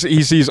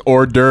sees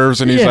hors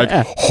d'oeuvres and he's like,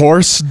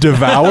 horse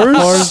devours.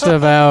 Horse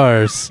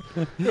devours.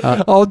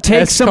 I'll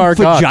take some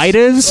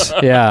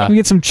fajitas. Yeah, we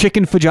get some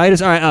chicken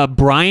fajitas. All right,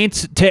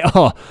 Bryant.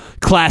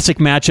 Classic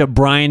matchup.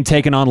 Bryant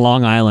taking on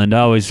Long Island. I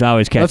always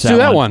catch that. Let's do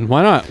that one.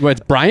 Why not?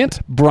 Wait, Bryant.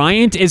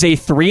 Bryant is a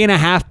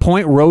 3.5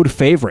 point road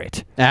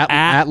favorite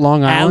at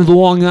Long Island. At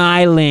Long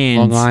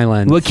Island. Long Island.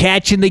 We're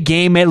catching the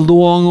game at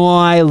Long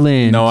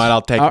Island. No,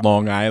 I'll take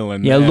Long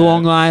Island. Yeah,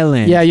 Long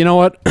Island. Yeah, you know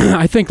what?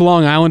 I think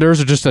Long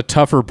Islanders are just a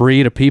tougher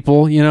breed of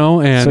people.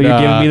 And so you're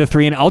giving me the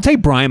 3, and I'll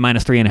take Bryant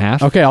minus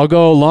 3.5. Okay, I'll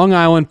go Long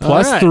Island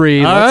plus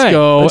 3. Let's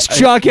go. Let's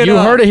chalk it up. You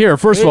heard it here.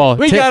 First of all,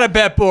 we got a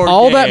bet board.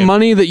 All game. That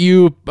money that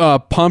you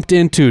pumped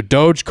into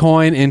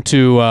Dogecoin,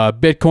 into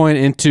Bitcoin,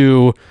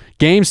 into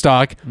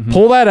GameStop,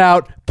 pull that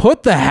out.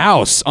 Put the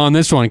house on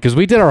this one because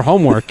we did our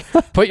homework.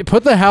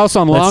 Put the house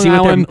on Long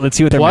Island. Let's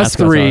see what their plus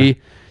 3.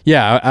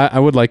 Yeah, I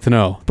would like to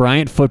know.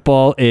 Bryant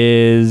football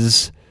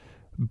is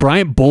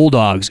Bryant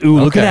Bulldogs. Ooh,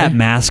 look at that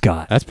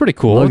mascot. That's pretty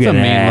cool. Look It's a at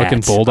that.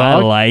 mean-looking bulldog. I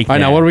like All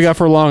right, now that. what do we got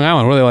for Long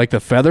Island? What are they, like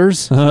the feathers?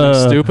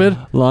 Stupid?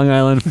 Long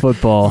Island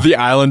football. The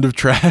island of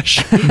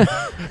trash.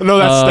 No,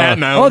 that's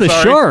Staten Island. Oh, the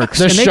sorry. Sharks.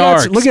 The And they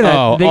Sharks. Got, look at that.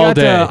 Oh, They all got,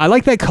 day. I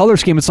like that color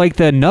scheme. It's like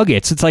the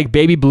Nuggets. It's like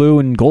baby blue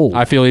and gold.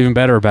 I feel even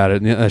better about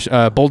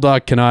it.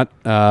 Bulldog cannot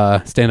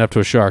stand up to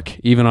a shark,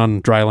 even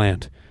on dry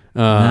land.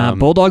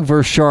 Bulldog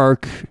versus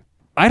Shark.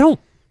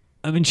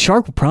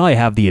 Shark will probably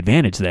have the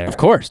advantage there. Of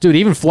course, dude.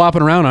 Even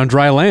flopping around on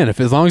dry land,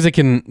 as long as it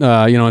can,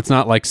 it's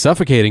not like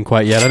suffocating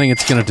quite yet. I think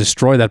it's going to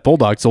destroy that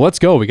bulldog. So let's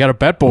go. We got a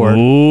bet board.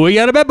 Ooh, we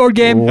got a bet board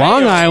game.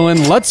 Long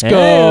Island. Let's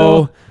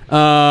go. Come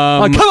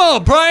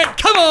on, Bryant.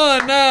 Come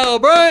on now,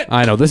 Bryant.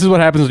 I know this is what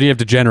happens when you have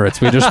degenerates.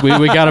 We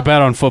got a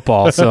bet on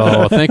football.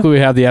 So thankfully we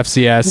have the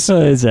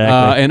FCS.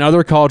 Exactly. In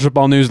other college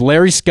football news,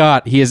 Larry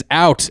Scott, he is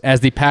out as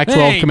the Pac-12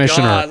 Thank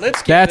commissioner. God. Let's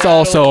give That's that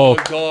also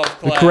a golf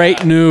clap.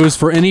 great news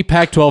for any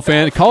Pac-12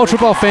 fan, college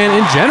football fan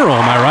in general.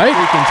 Am I right?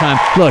 Freaking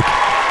time. Look,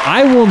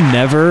 I will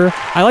never.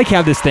 I like to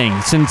have this thing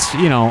since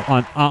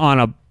on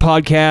a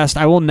podcast.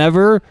 I will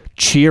never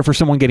cheer for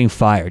someone getting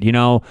fired.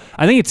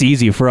 I think it's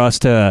easy for us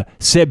to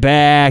sit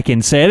back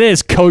and say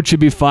this coach should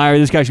be fired,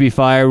 this guy should be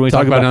fired. When we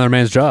Talk about another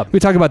man's job. we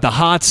talk about the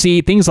hot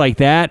seat, things like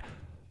that.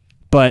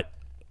 But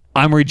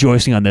I'm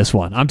rejoicing on this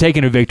one. I'm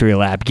taking a victory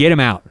lap. Get him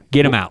out.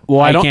 Get him out.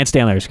 Well, I can't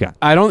stand Larry Scott.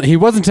 He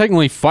wasn't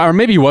technically fired.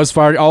 Maybe he was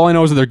fired. All I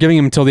know is that they're giving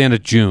him until the end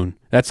of June.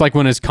 That's like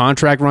when his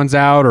contract runs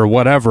out or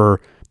whatever.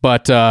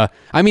 But,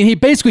 he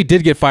basically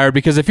did get fired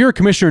because if you're a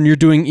commissioner and you're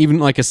doing even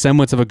like a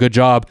semblance of a good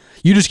job,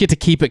 you just get to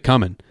keep it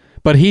coming.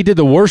 But he did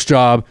the worst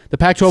job. The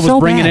Pac-12 was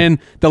bringing in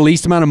the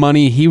least amount of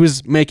money. He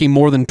was making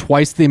more than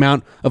twice the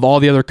amount of all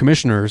the other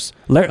commissioners.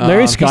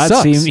 Larry Scott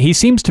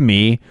seems to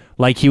me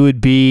like he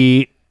would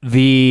be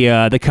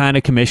the kind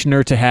of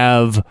commissioner to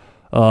have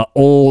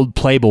old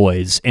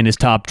Playboys in his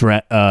top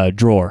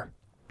drawer.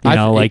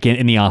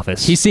 In the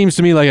office. He seems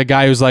to me like a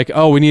guy who's like,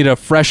 oh, we need a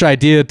fresh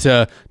idea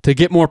to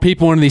get more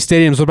people into these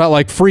stadiums. What about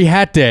like free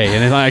hat day?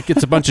 And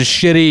it's a bunch of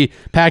shitty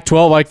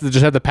Pac-12, like they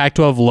just have the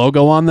Pac-12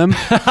 logo on them,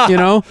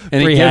 And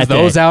Free he gives hat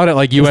those day. out at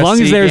like USC As long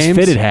as there's games.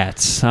 fitted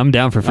hats, I'm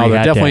down for free They're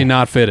hat definitely day.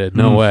 not fitted.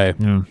 No way.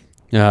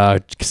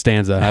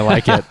 Costanza. I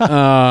like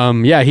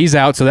it. He's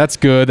out, so that's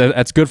good.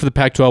 That's good for the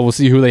Pac-12. We'll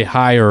see who they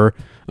hire.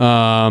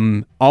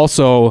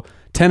 Also,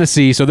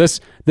 Tennessee. So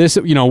this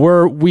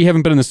we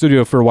haven't been in the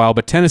studio for a while,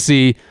 but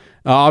Tennessee,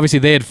 obviously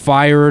they had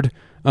fired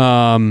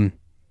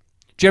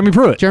Jeremy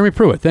Pruitt.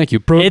 Thank you.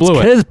 Pruitt It's blew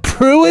it. because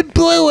Pruitt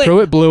blew it.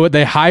 Pruitt blew it.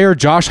 They hired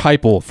Josh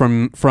Heupel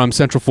from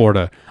Central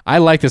Florida. I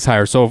like this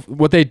hire. So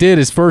what they did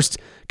is first,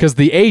 because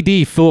the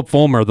AD, Philip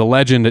Fulmer, the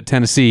legend at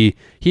Tennessee,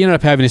 he ended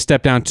up having to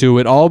step down too.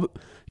 It all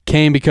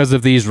came because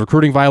of these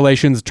recruiting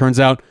violations. It turns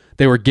out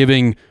they were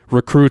giving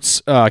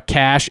recruits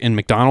cash in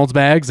McDonald's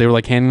bags. They were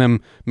like handing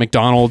them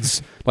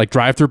McDonald's like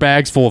drive-through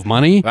bags full of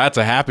money. That's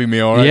a Happy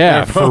Meal, right? Yeah,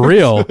 there, for folks.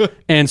 real.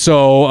 And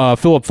so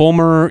Philip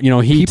Fulmer,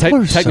 he People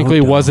are so technically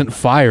dumb. wasn't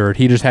fired.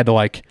 He just had to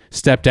like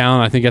step down.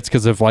 I think that's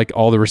because of like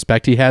all the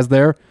respect he has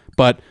there.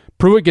 But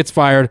Pruitt gets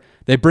fired.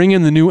 They bring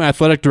in the new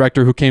athletic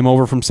director who came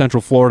over from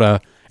Central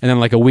Florida, and then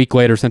like a week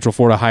later, Central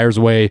Florida hires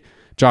away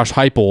Josh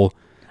Heupel.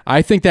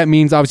 I think that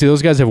means obviously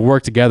those guys have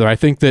worked together. I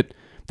think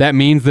that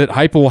means that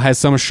Heupel has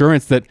some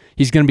assurance that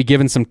he's going to be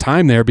given some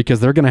time there because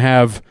they're going to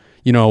have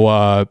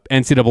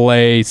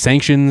NCAA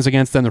sanctions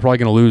against them. They're probably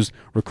going to lose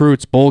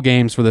recruits, bowl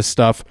games for this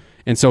stuff.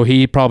 And so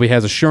he probably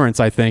has assurance,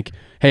 I think,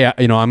 hey,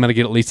 I'm going to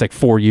get at least like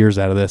 4 years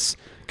out of this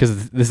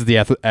because this is the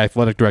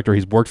athletic director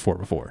he's worked for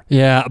before.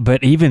 Yeah,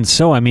 but even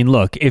so,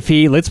 look,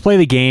 let's play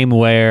the game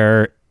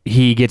where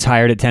he gets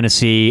hired at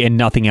Tennessee and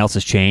nothing else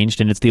has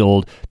changed and it's the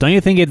old, don't you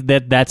think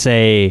that's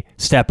a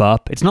step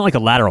up? It's not like a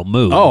lateral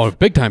move. Oh, a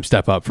big time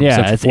step up from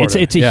Central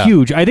Florida. It's a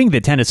huge. I think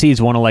that Tennessee is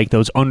one of like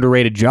those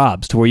underrated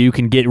jobs to where you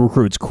can get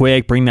recruits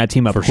quick, bring that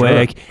team up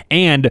quick,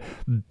 and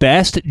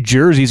best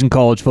jerseys in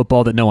college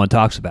football that no one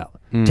talks about.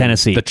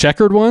 Tennessee, the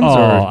checkered ones,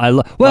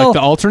 like the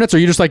alternates, or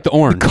you just like the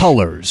orange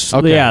colors?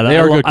 Okay, yeah, they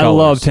are good colors. I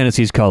love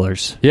Tennessee's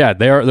colors. Yeah,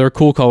 they're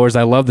cool colors.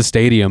 I love the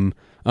stadium.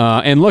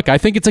 And look, I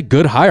think it's a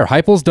good hire.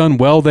 Heupel's done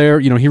well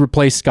there. He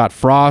replaced Scott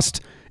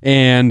Frost,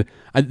 and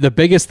the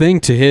biggest thing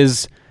to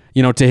his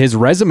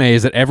resume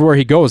is that everywhere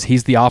he goes,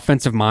 he's the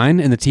offensive mind,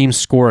 and the teams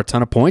score a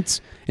ton of points.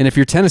 And if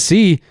you're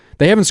Tennessee,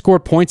 they haven't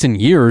scored points in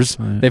years.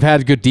 Right. They've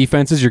had good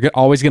defenses. You're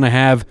always going to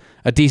have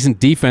a decent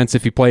defense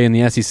if you play in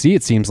the SEC.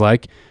 It seems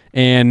like,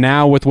 and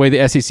now with the way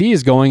the SEC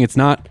is going, it's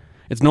no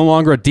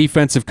longer a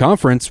defensive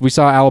conference. We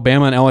saw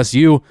Alabama and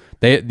LSU.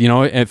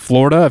 At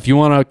Florida, if you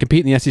want to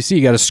compete in the SEC,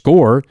 you got to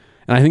score.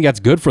 And I think that's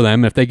good for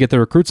them. If they get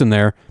their recruits in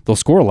there, they'll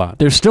score a lot.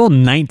 They're still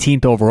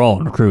 19th overall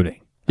in recruiting.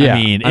 Yeah.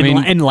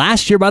 And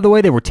last year, by the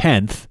way, they were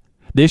 10th.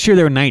 This year,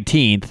 they were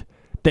 19th.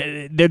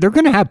 They're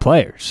going to have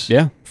players.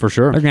 Yeah, for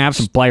sure. They're going to have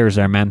some players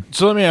there, man.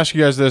 So let me ask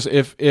you guys this: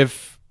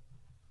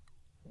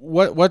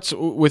 what's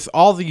with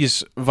all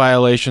these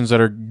violations that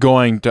are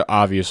going to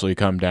obviously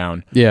come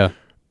down? Yeah.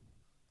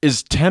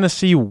 Is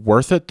Tennessee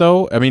worth it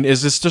though?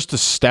 Is this just a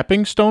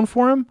stepping stone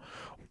for him?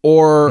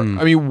 Or,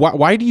 I mean,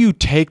 why do you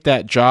take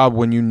that job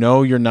when you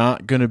know you're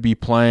not going to be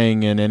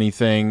playing in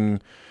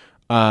anything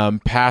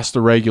past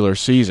the regular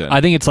season?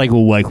 I think it's like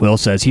Will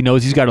says. He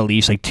knows he's got at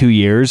least like 2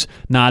 years,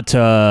 not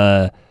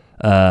to.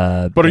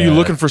 But are you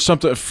looking for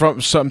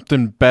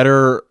something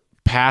better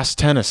past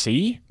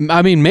Tennessee?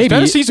 I mean, maybe.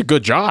 Tennessee's a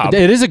good job.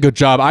 It is a good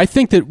job. I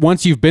think that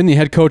once you've been the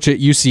head coach at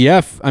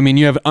UCF, I mean,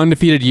 you have an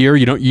undefeated year.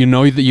 You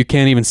know that you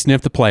can't even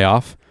sniff the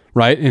playoff,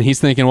 right? And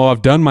he's thinking, well,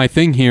 I've done my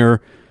thing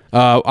here.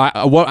 What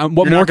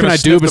more can I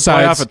do besides the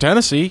playoff at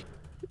Tennessee?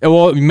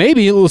 Well,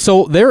 maybe.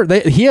 So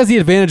he has the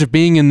advantage of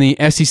being in the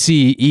SEC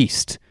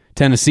East.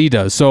 Tennessee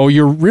does. So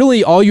you're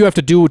really all you have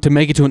to do to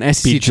make it to an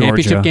SEC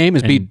championship game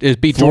is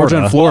beat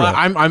Georgia and Florida.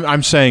 Well,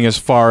 I'm saying as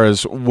far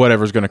as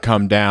whatever's going to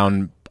come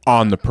down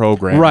on the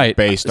program, right?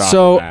 Based off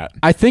so of that.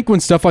 I think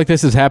when stuff like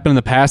this has happened in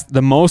the past,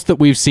 the most that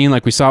we've seen,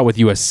 like we saw it with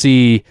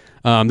USC,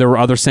 there were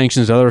other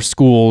sanctions, other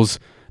schools.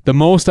 The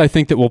most I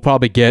think that we'll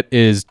probably get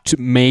is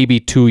maybe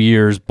 2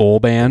 years bowl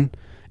ban.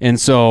 And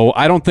so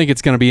I don't think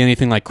it's going to be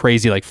anything like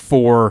crazy, like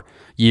 4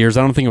 years.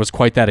 I don't think it was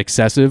quite that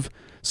excessive.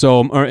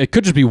 So, or it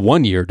could just be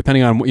 1 year,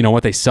 depending on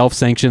what they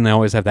self-sanction. They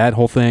always have that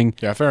whole thing.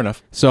 Yeah, fair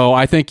enough. So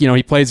I think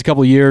he plays a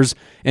couple of years,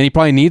 and he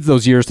probably needs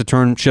those years to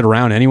turn shit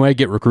around anyway,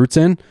 get recruits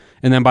in,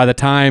 and then by the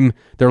time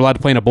they're allowed to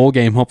play in a bowl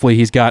game, hopefully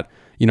he's got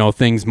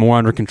things more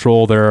under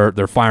control.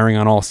 They're firing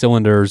on all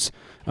cylinders,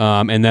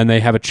 and then they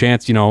have a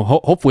chance,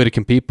 hopefully to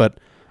compete. But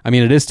I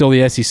mean, it is still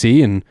the SEC,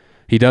 and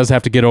he does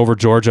have to get over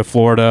Georgia,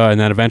 Florida, and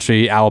then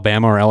eventually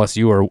Alabama or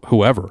LSU or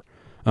whoever.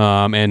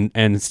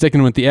 And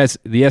sticking with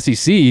the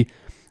SEC.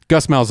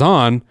 Gus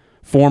Malzahn,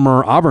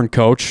 former Auburn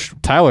coach,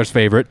 Tyler's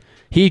favorite,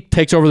 he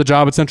takes over the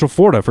job at Central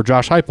Florida for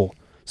Josh Heupel.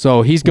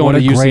 So he's going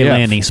to UCF. What a great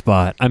landing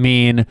spot. I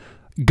mean,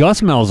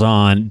 Gus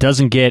Malzahn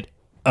doesn't get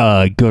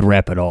a good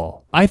rep at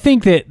all. I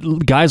think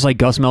that guys like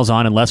Gus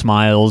Malzahn and Les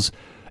Miles,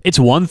 it's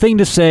one thing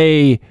to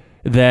say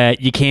that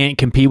you can't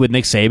compete with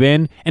Nick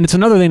Saban, and it's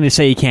another thing to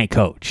say you can't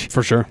coach.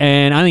 For sure.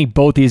 And I think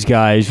both these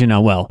guys,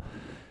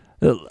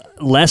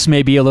 Les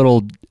may be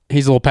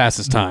he's a little past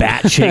his time.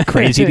 Batshit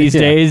crazy these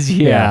days.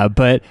 Yeah,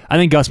 but I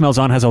think Gus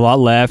Malzahn has a lot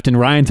left, and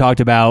Ryan talked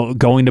about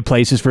going to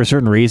places for a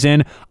certain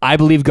reason. I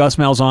believe Gus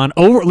Malzahn,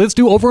 let's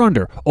do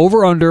over-under.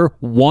 Over-under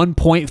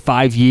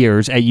 1.5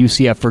 years at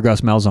UCF for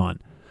Gus Malzahn.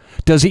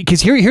 Does he?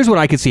 Because here's what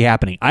I could see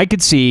happening. I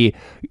could see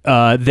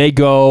they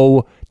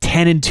go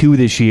 10-2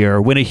 this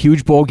year, win a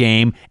huge bowl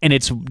game, and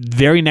it's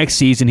very next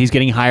season he's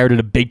getting hired at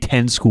a Big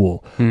Ten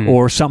school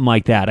or something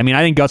like that. I mean,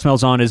 I think Gus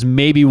Malzahn is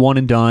maybe 1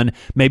 and done,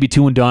 maybe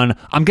 2 and done.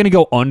 I'm going to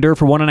go under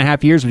for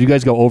 1.5 years. Would you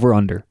guys go over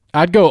under?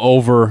 I'd go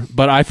over,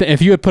 but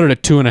if you had put it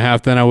at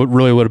 2.5, then I would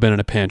have been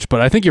in a pinch.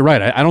 But I think you're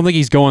right. I don't think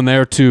he's going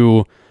there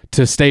to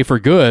stay for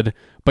good.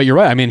 But you're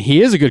right. I mean,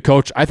 he is a good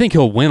coach. I think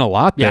he'll win a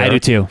lot there. Yeah, I do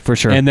too, for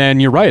sure. And then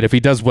you're right. If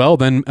he does well,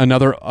 then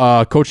another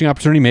coaching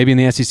opportunity, maybe in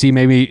the SEC,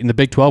 maybe in the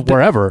Big 12,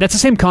 wherever. That's the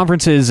same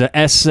conference as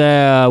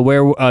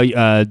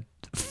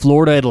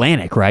Florida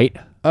Atlantic, right?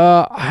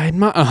 I'm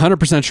not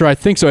 100% sure. I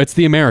think so. It's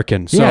the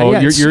American. So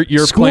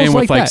you're playing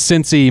with like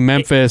Cincy,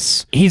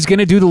 Memphis. He's going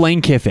to do the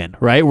Lane Kiffin,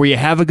 right? Where you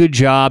have a good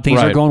job,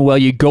 things are going well.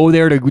 You go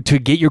there to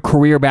get your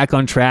career back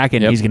on track,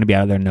 and he's going to be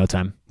out of there in no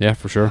time. Yeah,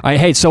 for sure. All right,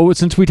 hey, so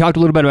since we talked a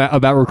little bit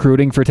about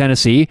recruiting for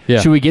Tennessee,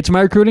 should we get to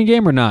my recruiting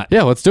game or not?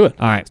 Yeah, let's do it.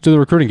 All right. Let's do the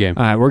recruiting game.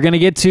 All right, we're going to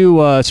get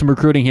to some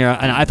recruiting here,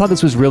 and I thought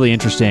this was really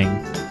interesting.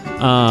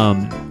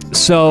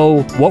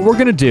 So what we're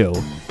going to do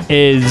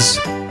is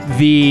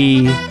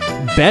the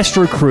best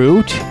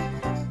recruit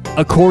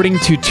according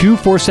to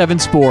 247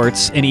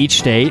 Sports in each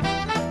state.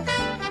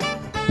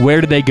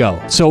 Where did they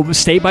go? So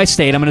state by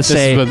state, I'm going to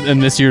say in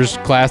this year's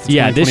class.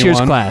 This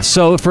year's class.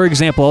 So for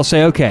example, I'll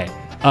say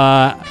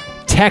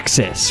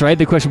Texas, right?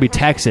 The question would be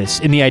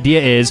Texas, and the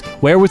idea is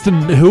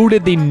who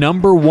did the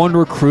number 1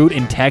 recruit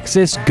in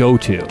Texas go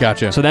to?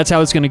 Gotcha. So that's how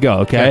it's going to go.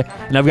 Okay,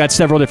 and I've got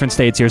several different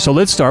states here. So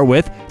let's start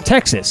with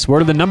Texas. Where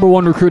did the number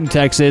 1 recruit in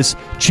Texas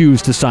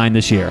choose to sign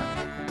this year?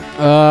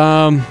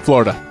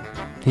 Florida.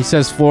 He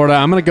says Florida.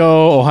 I'm going to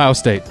go Ohio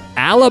State.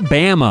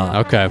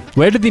 Alabama. Okay.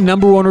 Where did the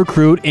number 1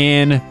 recruit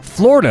in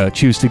Florida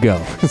choose to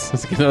go?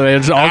 It's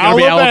all going to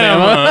be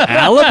Alabama.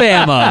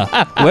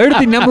 Alabama. Where did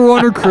the number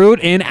 1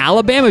 recruit in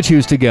Alabama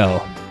choose to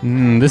go?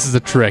 This is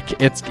a trick.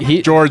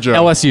 Georgia.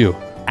 LSU.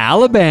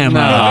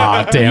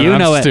 Alabama. No, damn, you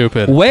know I'm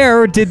stupid.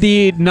 Where did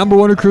the number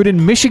 1 recruit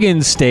in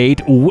Michigan State,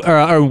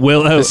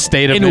 the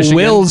state of Michigan?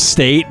 Will's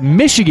State,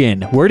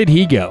 Michigan? Where did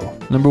he go?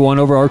 Number 1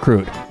 overall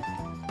recruit.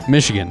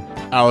 Michigan.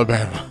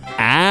 Alabama.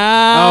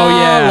 Oh,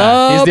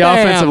 yeah. He's the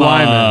offensive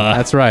lineman.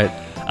 That's right.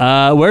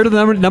 Where did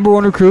the number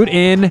 1 recruit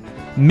in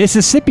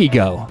Mississippi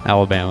go?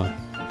 Alabama.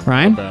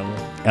 Ryan?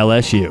 Alabama.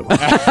 LSU.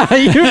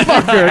 You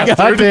fucker.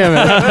 God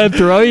damn it.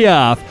 Throw you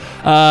off.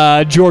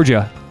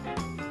 Georgia.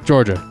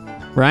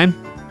 Ryan?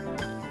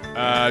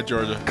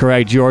 Georgia.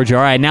 Correct, Georgia.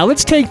 All right, now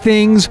let's take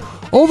things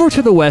over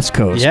to the West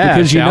Coast. Yeah,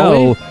 because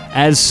shall we?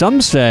 as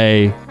some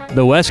say,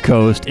 the West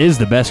Coast is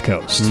the best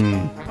coast.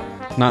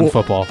 Not in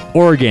football.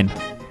 Oregon.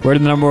 Where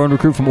did the number 1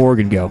 recruit from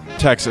Oregon go?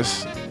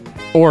 Texas.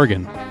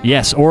 Oregon.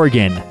 Yes,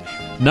 Oregon.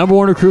 Number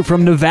 1 recruit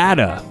from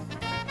Nevada.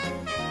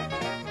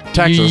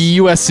 Texas.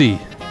 USC.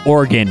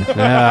 Oregon.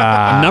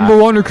 Ah, Number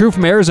 1 recruit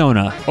from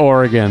Arizona.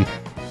 Oregon.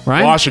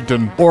 Right?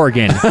 Washington.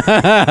 Oregon.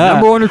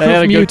 Number 1 recruit They had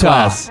a from good Utah.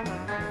 class.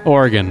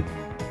 Oregon.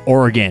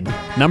 Oregon.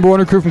 Number 1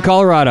 recruit from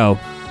Colorado.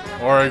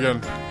 Oregon.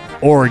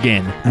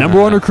 Oregon. Number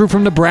 1 recruit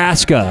from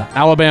Nebraska.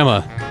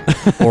 Alabama.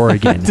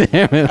 Oregon.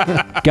 Damn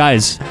it.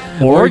 Guys,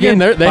 Oregon,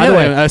 they by had the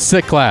way, a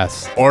sick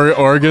class.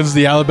 Oregon's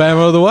the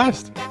Alabama of the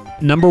West.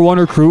 number 1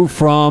 recruit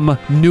from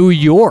New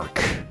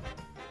York.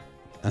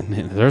 I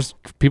mean, there's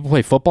people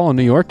play football in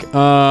New York.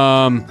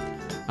 I'm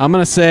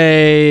gonna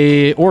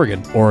say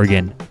Oregon.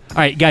 Oregon. All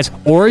right, guys.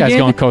 Oregon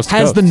going coast to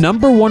has coast. the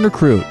number 1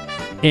 recruit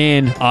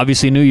in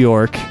obviously New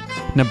York,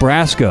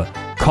 Nebraska,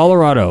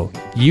 Colorado,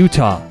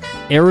 Utah,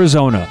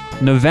 Arizona,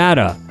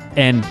 Nevada,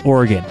 and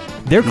Oregon.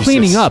 They're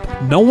cleaning up.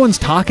 No one's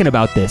talking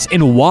about this.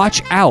 And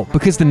watch out,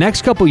 because the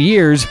next couple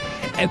years,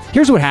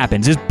 here's what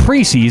happens. Is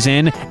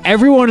preseason,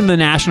 everyone in the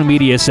national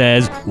media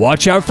says,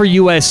 watch out for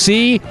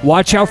USC,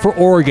 watch out for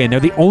Oregon.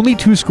 They're the only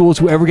 2 schools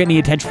who ever get any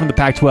attention from the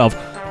Pac-12.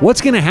 What's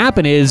going to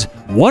happen is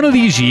one of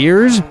these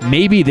years,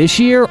 maybe this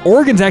year,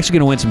 Oregon's actually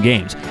going to win some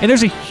games. And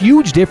there's a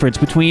huge difference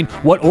between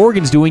what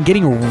Oregon's doing,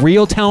 getting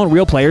real talent,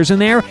 real players in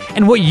there,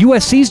 and what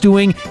USC's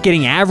doing,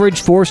 getting average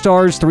 4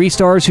 stars, 3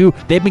 stars, who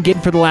they've been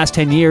getting for the last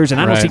 10 years.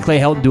 And I don't see Clay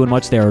Helton doing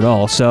much there at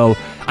all. So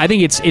I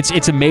think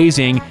it's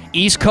amazing.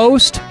 East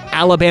Coast,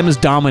 Alabama's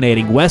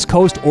dominating. West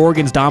Coast,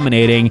 Oregon's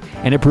dominating,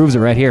 and it proves it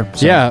right here.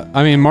 So. Yeah,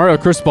 I mean, Mario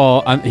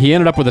Cristobal, he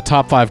ended up with a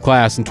top 5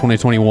 class in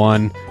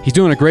 2021. He's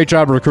doing a great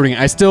job of recruiting.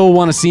 I still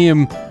want to see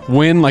him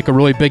win like a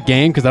really big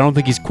game because I don't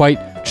think he's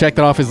quite checked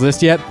that off his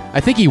list yet.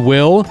 I think he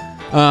will,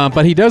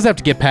 but he does have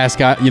to get past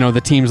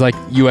the teams like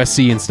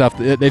USC and stuff.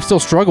 They've still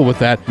struggled with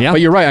that. Yeah.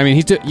 But you're right. I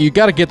mean, you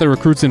got to get the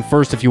recruits in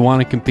first if you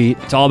want to compete.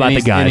 It's all about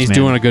the guys, and he's man.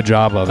 doing a good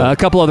job of it. A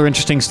couple other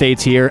interesting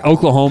states here.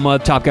 Oklahoma,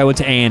 top guy went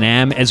to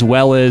A&M, as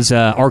well as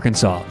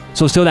Arkansas.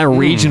 So still that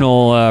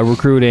regional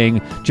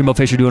recruiting. Jimbo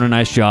Fisher doing a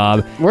nice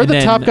job. Where'd the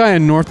top guy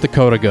in North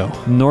Dakota go?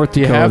 North Dakota. Do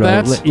you have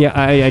that? Yeah,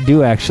 I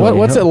do actually.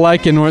 What's it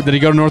like in North? Did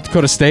he go to North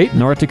Dakota State?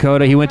 North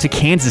Dakota. He went to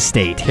Kansas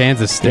State.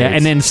 Kansas State. Yeah,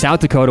 and then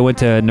South Dakota went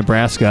to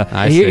Nebraska.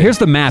 I see. Here's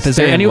the map. Is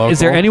there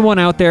anyone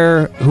out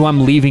there who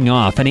I'm leaving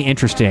off? Any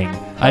interesting?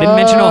 I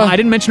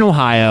didn't mention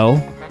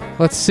Ohio.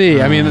 Let's see.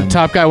 I mean, the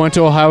top guy went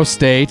to Ohio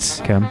State.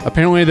 Okay.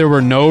 Apparently, there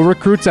were no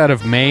recruits out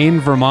of Maine,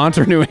 Vermont,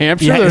 or New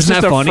Hampshire. Yeah, There's isn't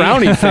just a that funny?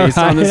 frowny face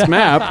on this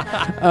map.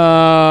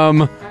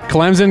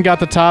 Clemson got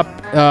the top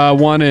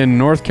one in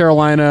North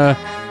Carolina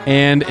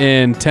and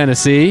in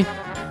Tennessee.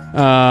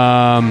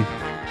 Yeah,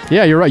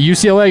 you're right.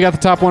 UCLA got the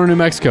top one in New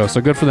Mexico,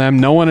 so good for them.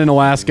 No one in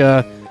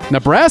Alaska.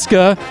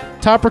 Nebraska,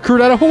 top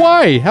recruit out of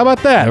Hawaii. How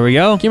about that? There we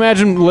go. Can you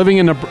imagine living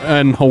in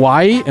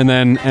Hawaii and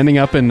then ending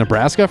up in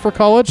Nebraska for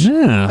college?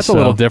 Yeah, That's a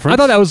little different. I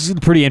thought that was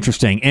pretty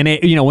interesting. And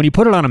when you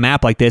put it on a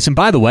map like this, and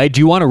by the way, do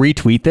you want to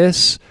retweet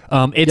this?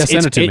 Send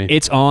it to me.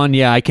 It's on,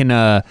 I can,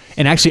 and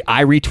actually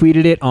I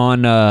retweeted it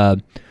on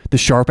the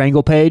Sharp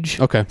Angle page.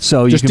 Okay.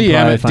 So just you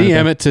can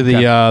DM it to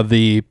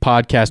the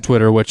podcast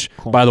Twitter, which,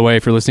 by the way,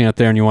 if you're listening out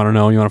there and you want to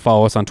know, you want to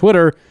follow us on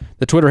Twitter,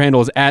 the Twitter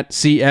handle is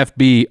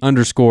 @CFB_pod.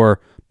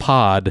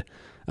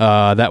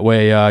 That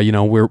way,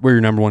 we're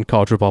your number 1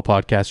 college football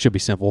podcast. Should be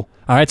simple.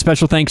 All right,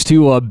 special thanks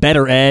to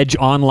Better Edge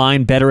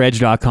online,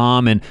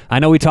 betteredge.com. And I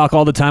know we talk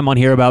all the time on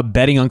here about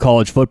betting on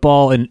college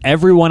football, and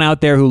everyone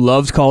out there who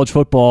loves college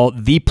football,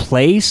 the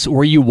place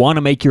where you want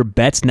to make your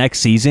bets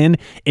next season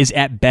is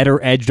at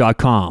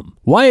betteredge.com.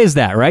 Why is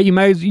that, right? You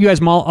guys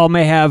all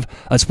may have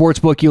a sports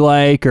book you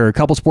like or a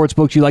couple sports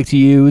books you like to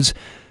use.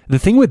 The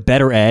thing with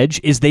Better Edge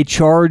is they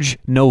charge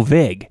no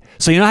vig.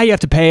 So you know how you have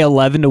to pay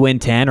 11 to win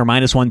 10 or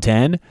minus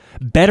 110?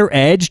 Better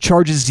Edge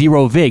charges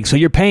 0 vig. So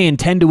you're paying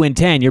 10 to win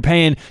 10, you're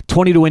paying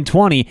 20 to win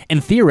 20,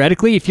 and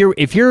theoretically if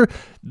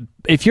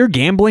you're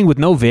gambling with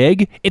no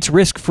vig, it's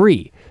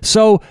risk-free.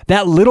 So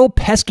that little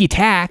pesky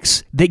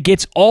tax that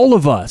gets all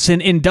of us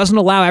and doesn't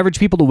allow average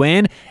people to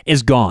win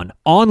is gone.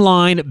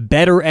 Online,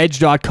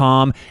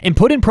 betteredge.com, and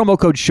put in promo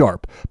code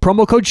SHARP.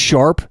 Promo code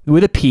SHARP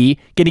with a P,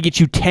 going to get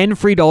you $10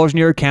 free in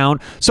your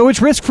account. So it's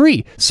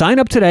risk-free. Sign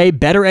up today,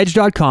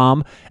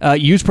 betteredge.com.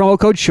 Use promo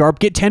code SHARP,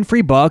 get 10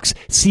 free bucks.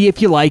 See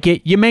if you like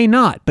it. You may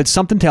not, but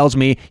something tells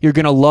me you're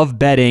going to love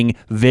betting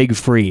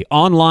VIG-free.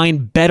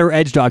 Online,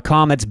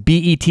 betteredge.com. That's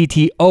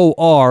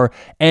BETTOR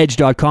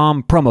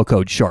edge.com. Promo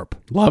code SHARP.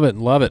 Love it.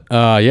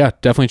 Yeah,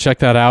 definitely check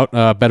that out.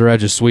 Better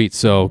Edge is sweet,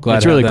 so glad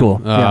it's to have really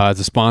them, cool as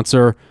a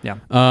sponsor. Yeah.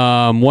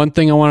 One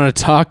thing I wanted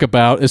to talk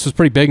about, this was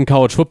pretty big in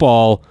college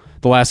football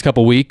the last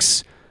couple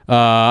weeks.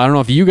 I don't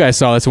know if you guys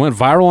saw this. It went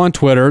viral on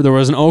Twitter. There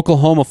was an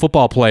Oklahoma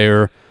football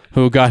player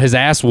who got his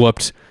ass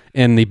whooped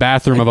in the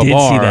bathroom of a bar. I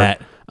did see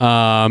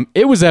that.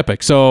 It was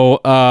epic. So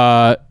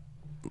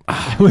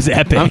it was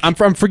epic.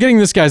 I'm forgetting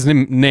this guy's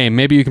name.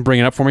 Maybe you can bring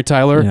it up for me,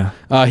 Tyler.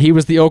 Yeah. He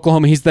was the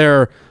Oklahoma. He's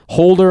their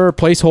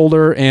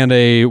placeholder, and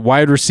a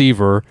wide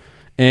receiver.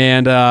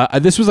 And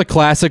this was a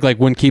classic, like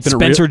when keeping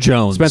Spencer it real.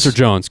 Jones. Spencer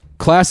Jones.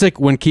 Classic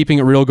when keeping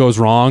it real goes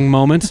wrong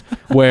moment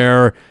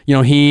where,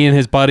 he and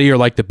his buddy are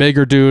like the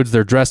bigger dudes.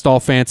 They're dressed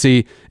all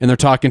fancy, and they're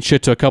talking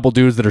shit to a couple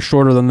dudes that are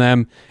shorter than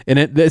them. And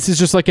this is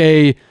just like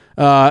a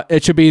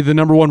it should be the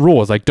number one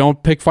rule. Is like,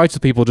 don't pick fights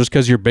with people just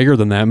because you're bigger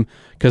than them.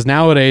 Because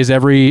nowadays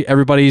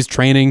everybody's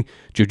training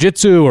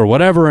jiu-jitsu or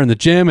whatever in the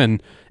gym,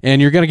 and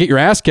you're gonna get your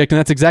ass kicked, and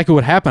that's exactly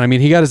what happened. I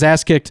mean, he got his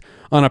ass kicked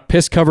on a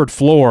piss-covered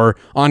floor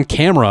on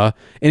camera,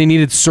 and he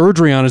needed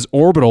surgery on his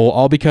orbital,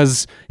 all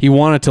because he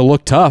wanted to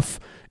look tough.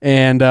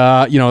 And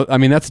I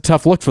mean, that's a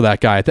tough look for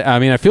that guy. I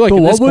mean, I feel like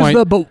at this point,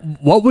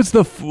 what was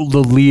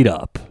the lead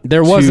up?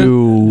 There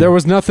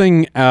was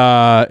nothing.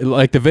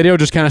 Like the video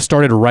just kind of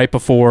started right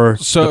before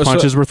the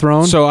punches were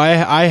thrown. So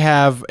I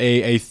have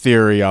a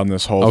theory on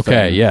this whole thing.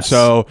 Okay, yes.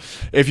 So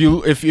if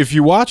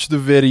you watch the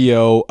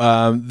video,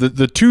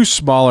 the two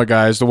smaller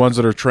guys, the ones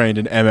that are trained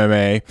in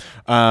MMA,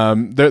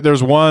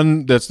 there's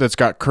one that's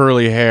got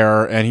curly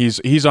hair, and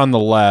he's on the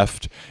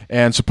left,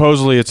 and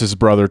supposedly it's his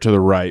brother to the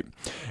right.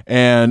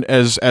 And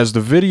as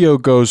the video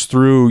goes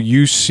through,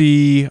 you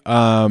see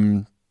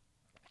him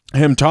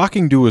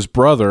talking to his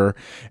brother,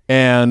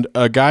 and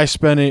a guy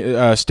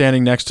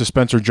standing next to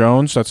Spencer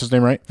Jones, that's his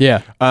name, right?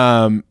 Yeah.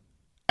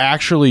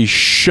 Actually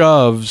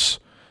shoves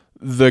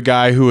the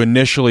guy who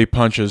initially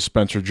punches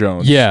Spencer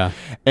Jones. Yeah.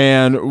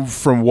 And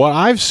from what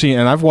I've seen,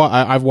 and I've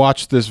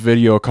watched this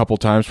video a couple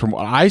times, from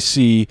what I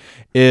see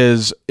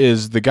is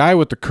the guy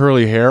with the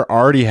curly hair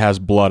already has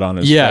blood on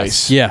his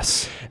face.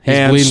 Yes. He's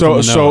and bleeding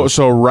from the nose.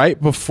 so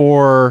right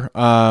before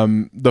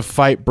the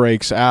fight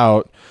breaks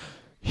out,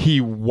 he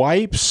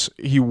wipes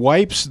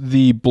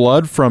the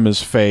blood from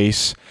his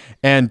face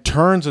and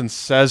turns and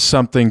says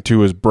something to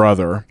his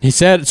brother. He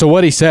said, so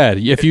what he said,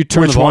 if you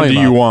turn which the one volume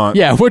do you up. want?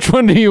 Yeah, which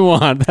one do you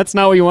want? That's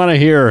not what you want to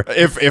hear.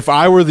 If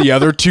I were the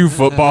other two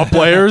football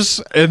players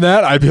in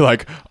that, I'd be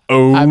like,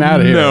 oh, I'm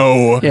out of here.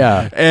 No.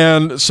 Yeah.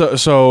 And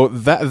so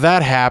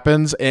that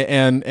happens,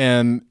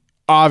 and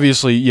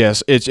obviously,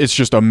 yes, it's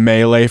just a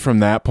melee from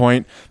that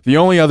point. The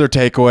only other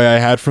takeaway I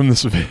had from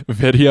this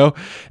video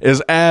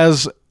is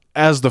as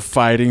the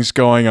fighting's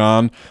going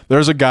on,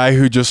 there's a guy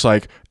who just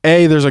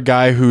there's a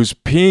guy who's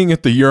peeing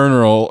at the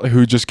urinal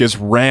who just gets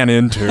ran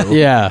into.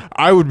 Yeah.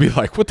 I would be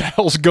like, what the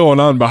hell's going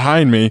on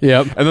behind me?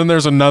 Yep. And then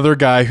there's another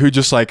guy who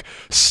just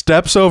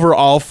steps over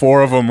all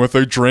four of them with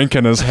a drink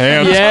in his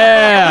hand.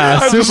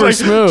 Yeah. Super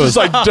smooth.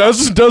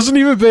 Just doesn't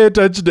even pay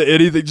attention to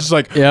anything. Just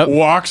Yep.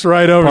 walks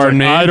right over. Pardon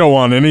me? I don't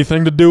want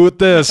anything to do with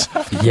this.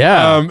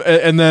 Yeah.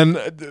 And then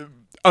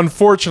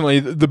unfortunately,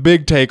 the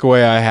big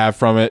takeaway I have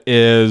from it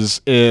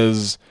is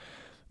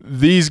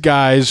these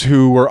guys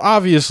who were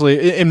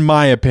obviously, in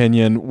my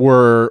opinion,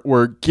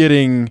 were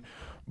getting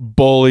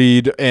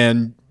bullied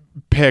and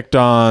picked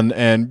on,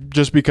 and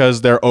just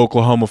because they're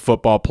Oklahoma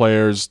football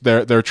players,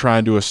 they're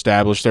trying to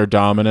establish their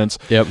dominance.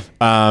 Yep.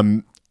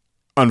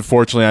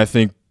 Unfortunately, I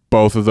think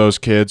both of those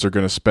kids are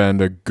going to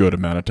spend a good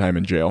amount of time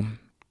in jail.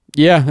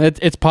 Yeah,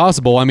 it's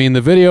possible. I mean,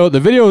 the video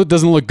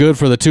doesn't look good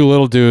for the two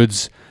little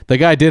dudes. The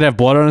guy did have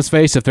blood on his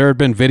face. If there had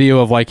been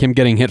video of him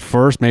getting hit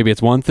first, maybe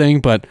it's one thing,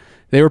 but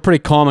they were pretty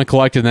calm and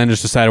collected, and then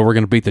just decided we're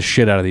going to beat the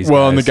shit out of these guys.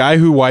 Well, and the guy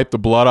who wiped the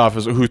blood off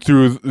who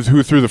threw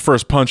the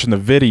first punch in the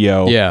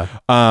video. Yeah.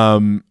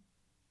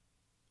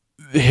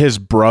 His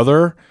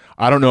brother,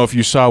 I don't know if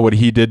you saw what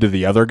he did to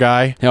the other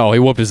guy. Oh, he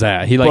whooped his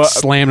ass. He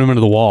slammed him into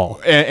the wall.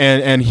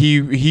 And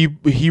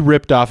he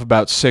ripped off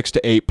about 6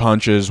 to 8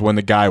 punches when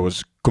the guy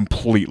was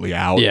completely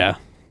out. Yeah.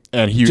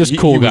 And he just he,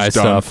 cool he was guy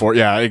done stuff.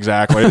 Yeah,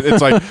 exactly. It's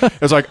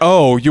like,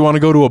 oh, you want to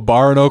go to a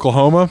bar in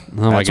Oklahoma?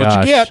 Oh my That's what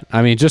gosh. you get.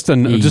 I mean, just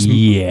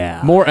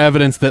more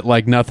evidence that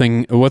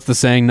nothing. What's the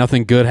saying?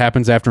 Nothing good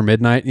happens after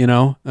midnight. You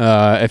know,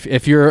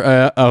 if you're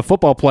a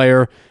football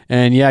player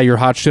and you're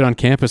hot shit on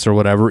campus or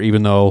whatever,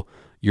 even though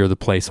you're the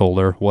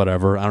placeholder,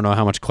 whatever. I don't know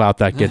how much clout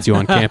that gets you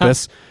on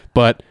campus,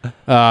 but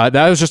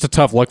that was just a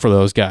tough look for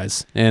those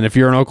guys. And if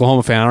you're an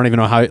Oklahoma fan, I don't even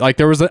know how.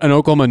 There was an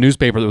Oklahoma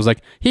newspaper that was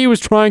like, he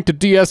was trying to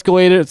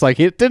de-escalate it. It's like,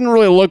 it didn't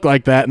really look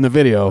like that in the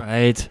video.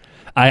 Right.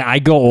 I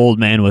go old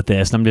man with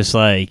this, and I'm just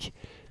like,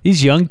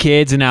 these young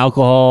kids and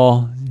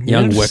alcohol,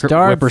 Young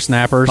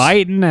whippersnappers.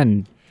 Fighting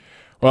and...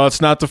 Well,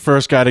 it's not the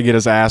first guy to get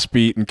his ass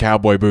beat in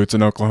cowboy boots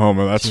in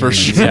Oklahoma. That's for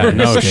sure. Yeah,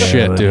 no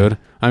shit, dude.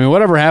 I mean,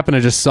 whatever happened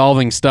to just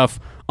solving stuff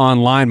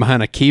online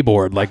behind a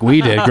keyboard like we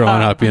did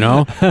growing up, you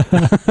know?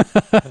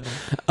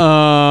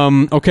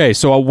 Okay,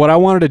 so what I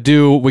wanted to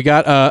do, we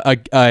got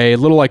a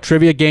little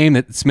trivia game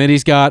that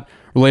Smitty's got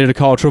related to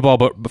college football,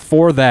 but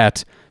before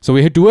that, so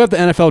we do have the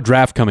NFL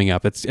draft coming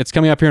up. It's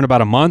coming up here in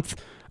about a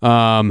month,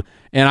 and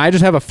I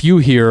just have a few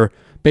here,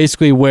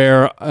 basically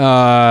where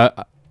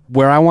I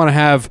want to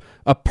have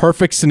a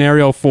perfect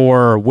scenario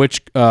for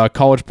which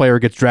college player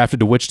gets drafted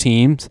to which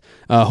teams,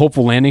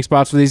 hopeful landing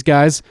spots for these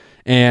guys,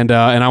 and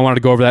I wanted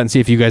to go over that and see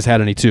if you guys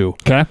had any too.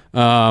 Okay.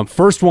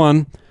 First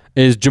one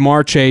is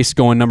Jamar Chase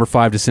going number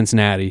 5 to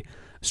Cincinnati,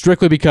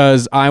 strictly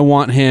because I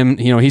want him.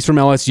 You know, he's from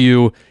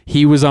LSU.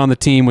 He was on the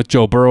team with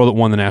Joe Burrow that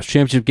won the national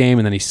championship game,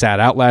 and then he sat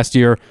out last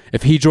year.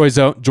 If he joins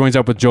up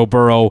with Joe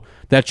Burrow,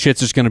 that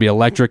shit's just going to be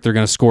electric. They're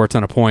going to score a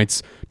ton of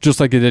points, just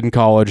like they did in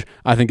college.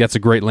 I think that's a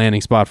great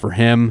landing spot for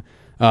him.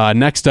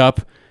 Next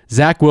up,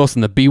 Zach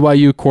Wilson, the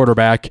BYU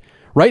quarterback,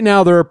 right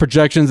now there are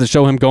projections that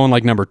show him going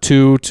like number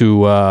 2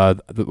 to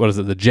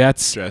the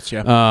Jets. Jets,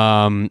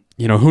 yeah.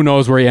 Who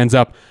knows where he ends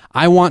up.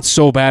 I want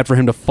so bad for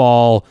him to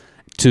fall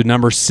to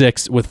number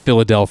 6 with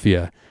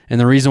Philadelphia. And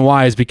the reason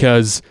why is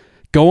because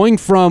going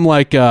from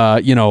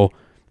BYU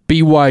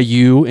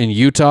in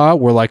Utah,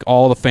 where like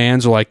all the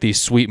fans are like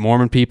these sweet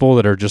Mormon people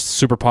that are just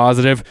super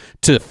positive,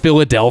 to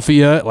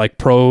Philadelphia, like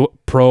pro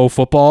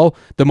football,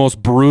 the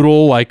most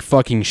brutal like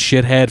fucking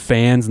shithead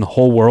fans in the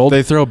whole world.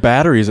 They throw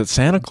batteries at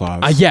Santa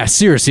Claus. Yeah,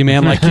 seriously,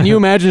 man. Like, can you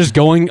imagine just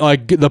going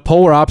like the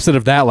polar opposite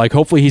of that? Like,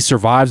 hopefully he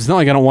survives. It's not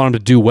like I don't want him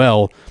to do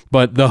well,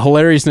 but the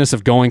hilariousness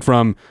of going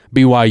from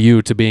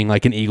BYU to being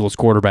like an Eagles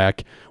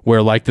quarterback,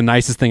 where like the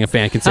nicest thing a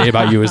fan can say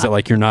about you is that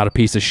like you're not a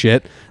piece of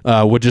shit,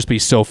 would just be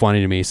so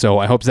funny to me. So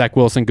I hope Zach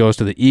Wilson goes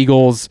to the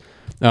Eagles.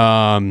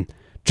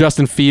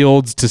 Justin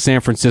Fields to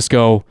San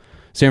Francisco.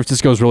 San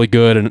Francisco is really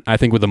good, and I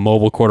think with a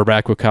mobile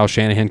quarterback, what Kyle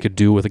Shanahan could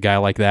do with a guy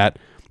like that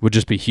would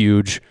just be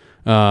huge.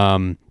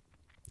 And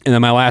then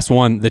my last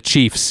one, the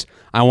Chiefs.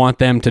 I want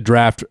them to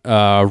draft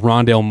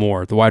Rondale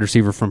Moore, the wide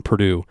receiver from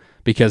Purdue,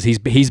 because he's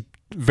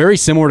very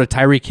similar to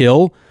Tyreek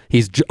Hill.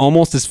 He's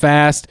almost as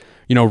fast,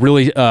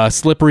 really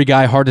slippery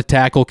guy, hard to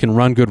tackle, can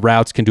run good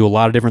routes, can do a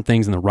lot of different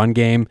things in the run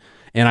game.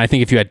 And I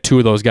think if you had 2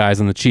 of those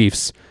guys on the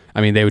Chiefs, I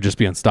mean, they would just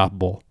be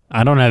unstoppable.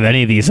 I don't have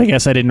any of these. I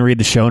guess I didn't read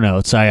the show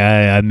notes.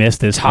 I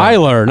missed this.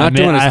 Tyler, not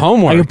doing his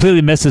homework. I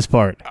completely missed this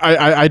part.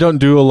 I don't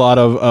do a lot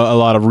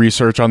of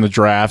research on the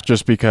draft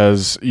just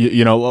because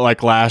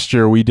like last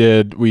year we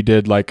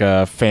did like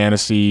a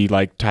fantasy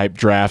like type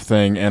draft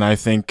thing, and I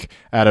think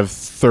out of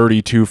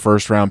 32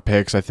 first round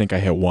picks, I think I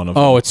hit one of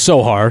them. Oh, it's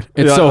so hard.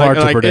 It's so hard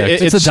to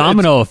predict. It's a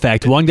domino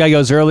effect. One guy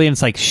goes early, and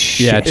it's like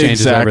shit. Yeah, it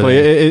changes exactly.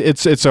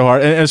 everything. It's so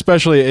hard, and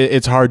especially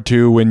it's hard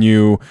too when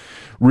you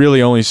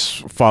really only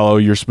follow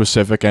your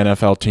specific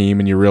NFL team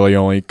and you really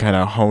only kind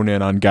of hone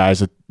in on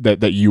guys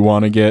that you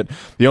want to get.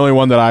 The only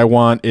one that I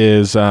want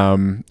is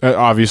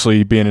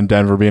obviously being in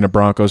Denver, being a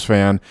Broncos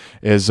fan,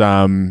 is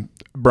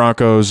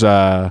Broncos.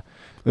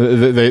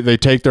 They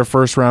take their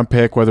first round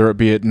pick, whether it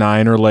be at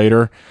 9 or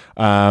later.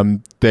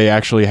 They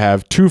actually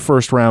have 2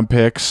 first round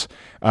picks.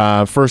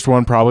 First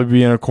one probably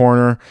being a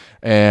corner,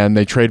 and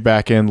they trade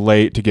back in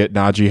late to get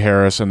Najee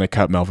Harris, and they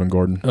cut Melvin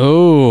Gordon.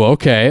 Oh,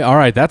 okay. All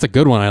right. That's a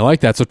good one. I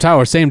like that. So,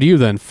 Tyler, same to you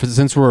then.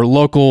 Since we're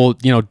local,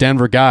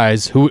 Denver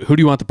guys, who do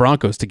you want the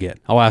Broncos to get?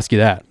 I'll ask you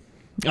that.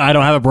 I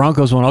don't have a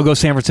Broncos one. I'll go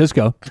San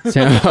Francisco.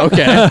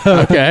 Okay.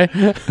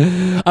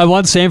 I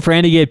want San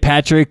Fran to get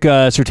Patrick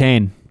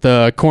Surtain.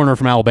 The corner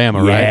from Alabama,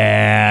 right?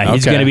 Yeah,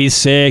 he's going to be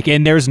sick.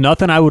 And there's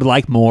nothing I would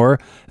like more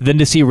than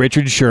to see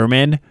Richard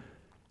Sherman,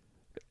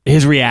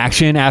 his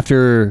reaction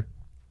after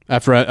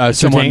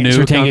someone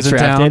new comes in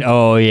town.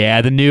 Oh,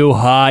 yeah, the new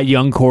hot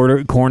young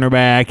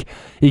cornerback.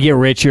 You get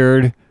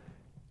Richard,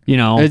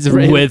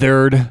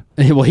 withered.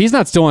 Well, he's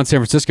not still on San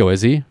Francisco,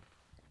 is he?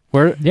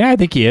 Where? Yeah, I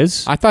think he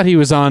is. I thought he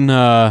was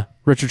on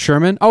Richard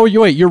Sherman. Oh,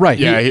 wait, you're right.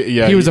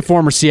 He was a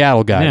former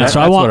Seattle guy. Yeah,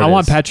 so I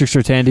want Patrick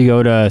Surtain to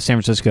go to San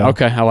Francisco.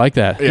 Okay, I like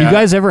that. Yeah. You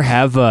guys ever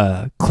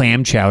have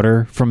clam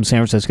chowder from San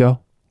Francisco?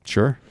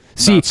 Sure.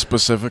 Not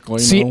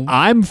specifically. No.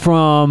 I'm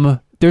from.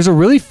 There's a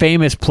really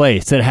famous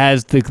place that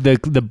has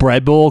the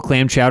bread bowl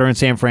clam chowder in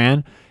San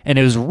Fran, and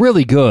it was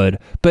really good.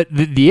 But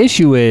the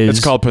issue is...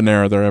 It's called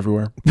Panera. They're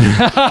everywhere.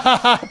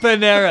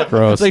 Panera.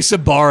 Gross. It's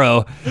like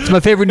Sbarro. It's my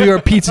favorite New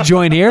York pizza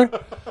joint here.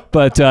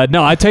 But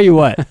no, I tell you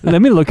what.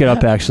 Let me look it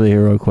up actually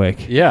here real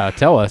quick. Yeah,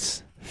 tell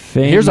us.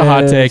 Here's a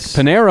hot take.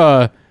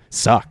 Panera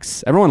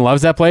sucks. Everyone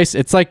loves that place.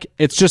 It's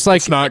just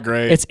like it's not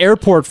great. It's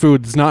airport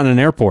food. It's not in an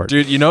airport.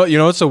 Dude, you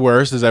know what's the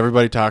worst is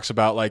everybody talks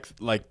about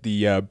like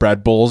the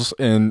bread bowls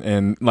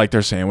and like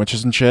their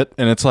sandwiches and shit,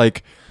 and it's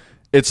like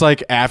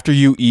after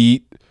you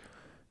eat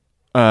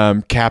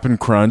Cap'n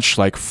Crunch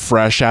like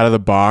fresh out of the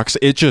box,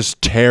 it just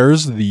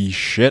tears the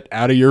shit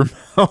out of your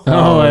mouth.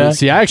 Oh, yeah.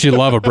 See, I actually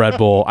love a bread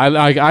bowl.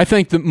 I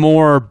think that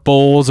more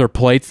bowls or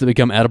plates that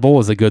become edible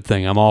is a good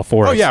thing. I'm all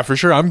for it. Oh yeah, for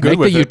sure. I'm good Make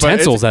with the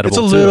utensils it. It's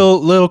edible a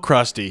little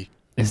crusty.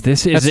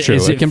 That's true.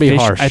 It can be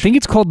harsh. I think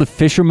it's called the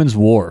Fisherman's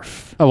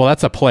Wharf. Oh, well,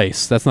 that's a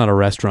place. That's not a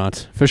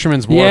restaurant.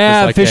 Fisherman's Wharf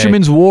is like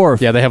Fisherman's Wharf.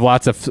 Yeah, they have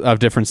lots of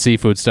different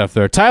seafood stuff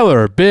there.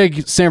 Tyler,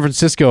 big San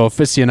Francisco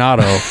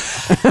aficionado.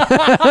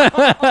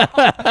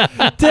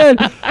 Dude,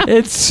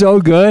 it's so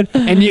good.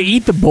 And you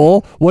eat the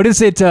bowl. What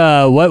is it?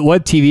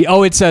 What TV?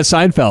 Oh, it's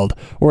Seinfeld,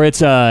 where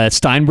it's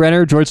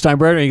Steinbrenner, George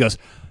Steinbrenner, and he goes,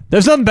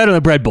 "There's nothing better than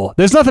a bread bowl.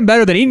 There's nothing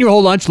better than eating your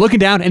whole lunch, looking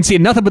down, and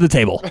seeing nothing but the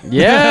table."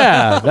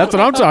 Yeah, that's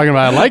what I'm talking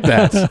about. I like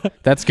that.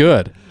 That's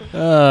good.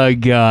 Oh,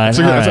 God.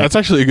 That's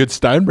actually a good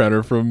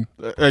Steinbrenner from,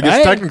 I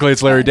guess technically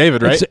it's Larry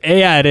David, right?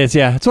 Yeah, it is.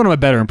 Yeah, it's one of my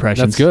better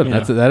impressions. That's good.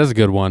 Yeah. That is a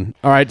good one.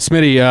 All right,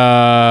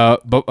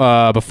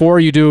 Smitty, before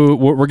you do,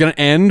 we're going to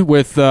end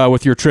with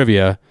your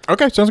trivia.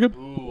 Okay, sounds good.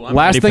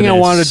 Last thing I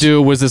wanted to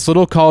do was this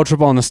little college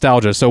football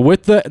nostalgia. So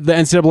with the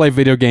NCAA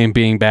video game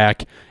being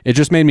back, it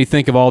just made me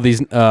think of all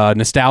these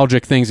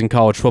nostalgic things in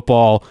college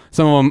football.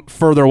 Some of them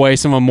further away,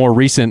 some of them more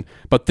recent,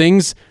 but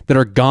things that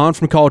are gone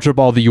from college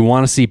football that you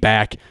want to see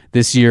back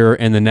this year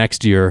and the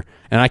next year.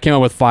 And I came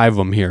up with 5 of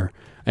them here.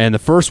 And the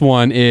first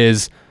one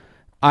is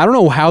I don't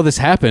know how this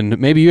happened.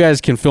 Maybe you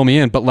guys can fill me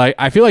in, but like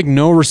I feel like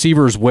no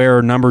receivers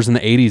wear numbers in the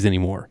 80s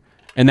anymore.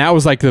 And that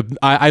was like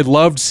I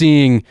loved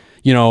seeing,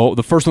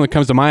 the first one that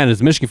comes to mind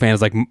as a Michigan fan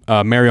is like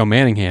Mario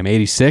Manningham,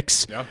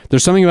 86. Yeah.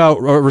 There's something about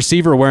a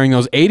receiver wearing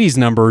those 80s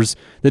numbers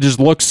that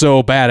just looks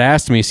so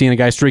badass to me, seeing a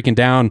guy streaking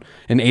down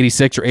in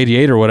 86 or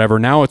 88 or whatever.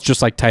 Now it's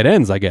just like tight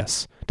ends, I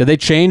guess. Did they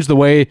change the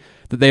way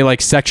that they like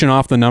section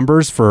off the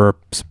numbers for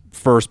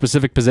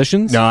specific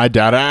positions? No, I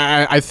doubt it.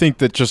 I think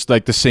that just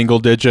like the single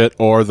digit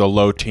or the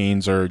low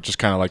teens are just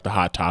kind of like the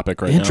hot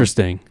topic right now.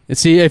 Interesting.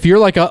 See, if you're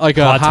like a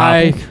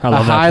high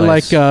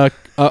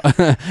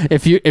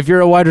if you're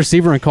a wide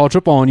receiver in college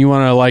football and you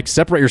want to like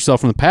separate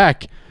yourself from the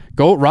pack,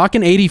 go rock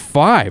an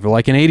 85 or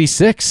like an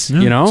 86.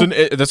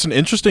 That's an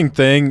interesting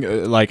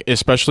thing, like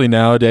especially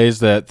nowadays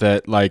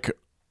that like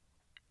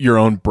your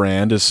own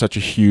brand is such a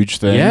huge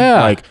thing.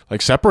 Yeah.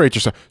 Like separate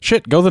yourself.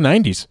 Shit, go the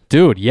 90s.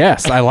 Dude,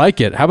 yes, I like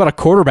it. How about a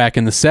quarterback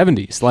in the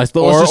 70s? Let's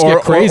just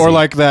get crazy. Or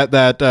like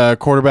that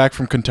quarterback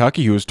from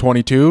Kentucky who was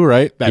 22 ,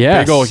 right? That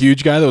big old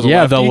huge guy that was a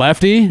lefty. The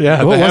lefty.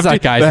 Yeah, what was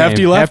that guy's the name?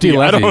 Hefty lefty.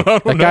 I don't know.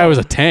 That guy was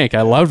a tank.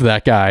 I loved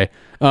that guy.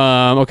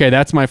 Okay,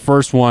 that's my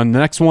first one. The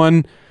next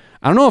one,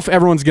 I don't know if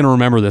everyone's going to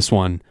remember this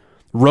one.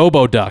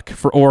 RoboDuck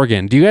for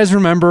Oregon. Do you guys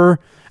remember?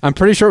 I'm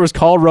pretty sure it was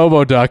called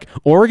RoboDuck.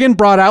 Oregon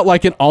brought out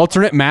like an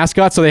alternate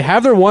mascot. So they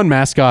have their one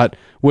mascot,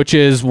 which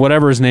is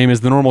whatever his name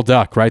is, the normal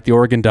duck, right? The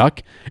Oregon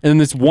Duck. And then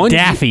this one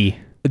Daffy.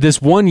 This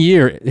 1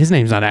 year, his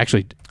name's not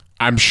actually.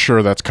 I'm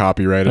sure that's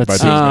copyrighted by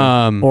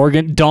Disney.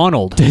 Oregon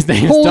Donald. His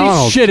name's Holy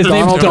Donald. shit, his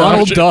name's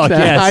Donald Duck.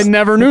 Yes. I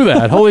never knew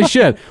that. Holy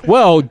shit.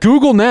 Well,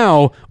 Google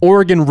now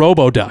Oregon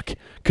RoboDuck.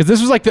 Because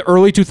this was like the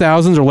early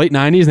 2000s or late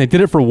 90s, and they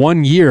did it for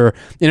 1 year,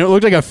 and it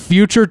looked like a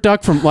future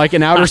duck from like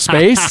in outer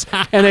space,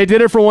 and they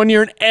did it for 1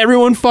 year, and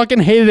everyone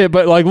fucking hated it.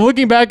 But like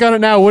looking back on it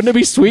now, wouldn't it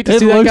be sweet to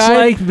see that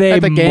guy? It looks like they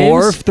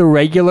morphed the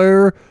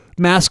regular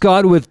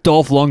mascot with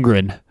Dolph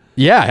Lundgren.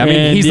 Yeah, I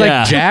mean, he's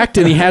like jacked,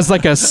 and he has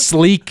like a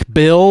sleek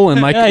bill,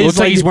 and like it looks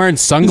like he's wearing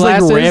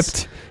sunglasses. He's like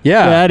ripped.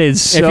 Yeah, that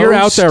is so if you're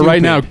out there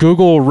right stupid. now,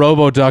 Google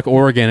RoboDuck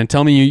Oregon and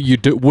tell me you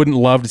wouldn't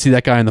love to see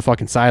that guy on the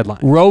fucking sideline.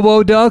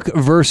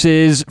 RoboDuck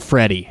versus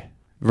Freddy.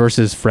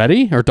 Versus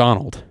Freddy or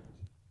Donald?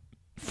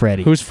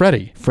 Freddy. Who's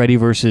Freddy? Freddy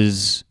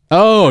versus...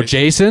 Oh,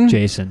 Jason?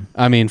 Jason.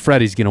 I mean,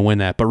 Freddy's going to win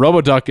that, but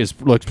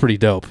RoboDuck looks pretty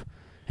dope.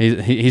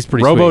 He's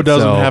pretty Robo sweet,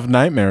 doesn't have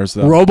nightmares,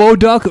 though.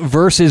 RoboDuck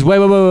versus... Wait.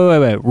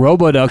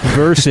 RoboDuck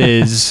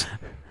versus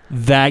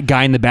that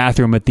guy in the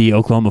bathroom at the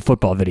Oklahoma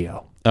football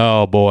video.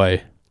 Oh,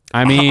 boy.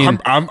 I mean...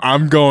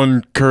 I'm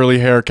going curly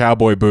hair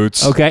cowboy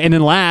boots. Okay, and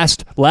then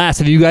last,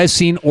 have you guys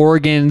seen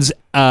Oregon's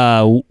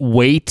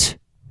weight...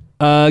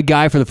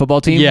 guy for the football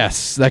team?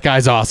 Yes, that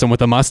guy's awesome with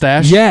the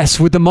mustache.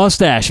 Yes, with the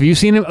mustache. Have you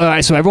seen him?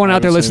 So everyone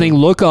out there listening,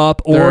 look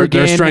up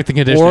Oregon strength and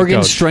conditioning Oregon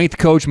coach. strength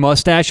coach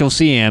mustache. You'll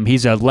see him.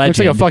 He's a legend. Looks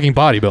like a fucking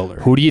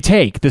bodybuilder. Who do you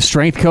take, the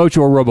strength coach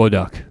or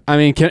RoboDuck? I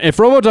mean, if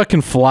RoboDuck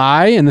can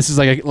fly and this is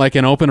like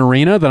an open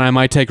arena, then I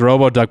might take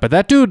RoboDuck. But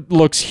that dude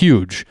looks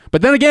huge.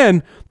 But then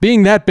again,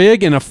 being that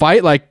big in a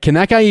fight, like, can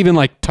that guy even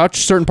like touch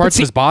certain parts of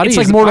his body? It's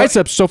like his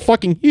biceps so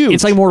fucking huge.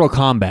 It's like Mortal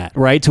Kombat,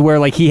 right? To where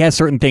like he has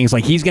certain things,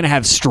 like he's gonna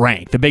have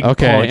strength, the big punch,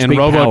 and big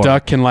RoboDuck power.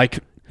 can like.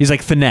 He's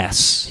like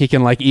finesse. He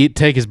can like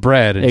take his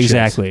bread and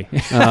exactly.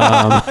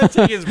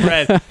 Take his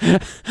bread.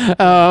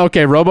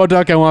 Okay,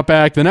 RoboDuck I want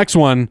back. The next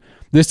one,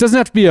 this doesn't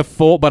have to be a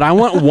full, but I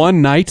want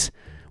one night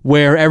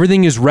where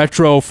everything is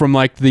retro from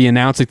like the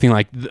announcing thing,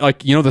 like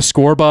the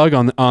score bug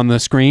on the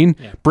screen.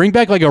 Yeah. Bring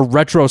back like a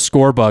retro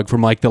score bug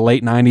from like the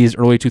late 90s,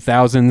 early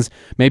 2000s.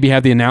 Maybe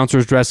have the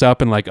announcers dress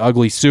up in like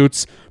ugly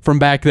suits from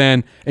back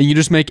then, and you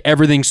just make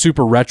everything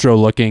super retro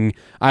looking.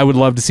 I would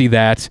love to see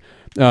that.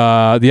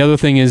 The other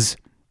thing is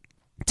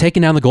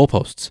taking down the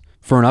goalposts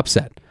for an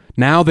upset.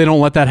 Now they don't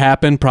let that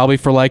happen, probably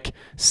for like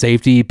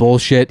safety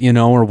bullshit,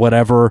 or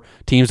whatever.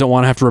 Teams don't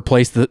want to have to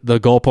replace the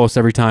goalposts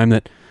every time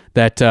that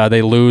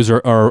they lose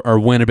or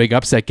win a big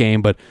upset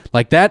game. But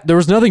like that, there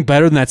was nothing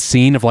better than that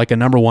scene of like a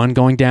number one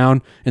going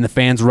down and the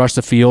fans rush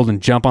the field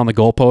and jump on the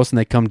goalpost and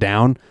they come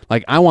down.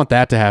 Like, I want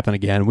that to happen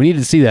again. We need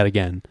to see that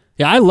again.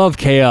 Yeah, I love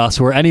chaos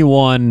where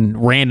anyone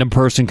random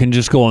person can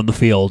just go on the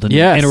field and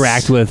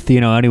interact with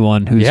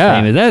anyone who's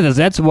famous.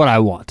 That's what I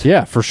want.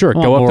 Yeah, for sure.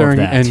 Go up there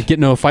and get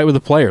into a fight with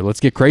a player. Let's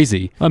get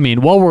crazy. I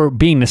mean, while we're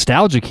being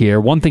nostalgic here,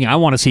 one thing I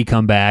want to see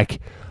come back.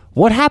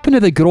 What happened to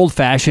the good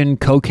old-fashioned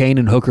cocaine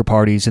and hooker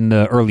parties in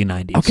the early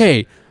 90s?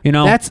 Okay.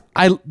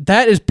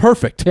 That is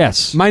perfect.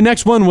 Yes. My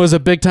next one was a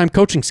big-time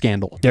coaching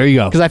scandal. There you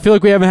go. Because I feel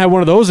like we haven't had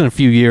one of those in a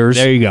few years.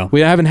 There you go. We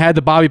haven't had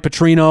the Bobby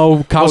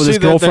Petrino caught with his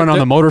girlfriend on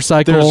the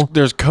motorcycle.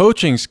 There's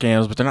coaching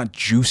scandals, but they're not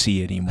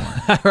juicy anymore.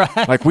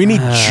 Right. Like, we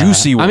need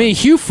juicy ones. I mean,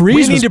 Hugh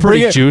Freeze was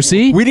pretty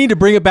juicy. We need to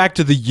bring it back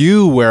to the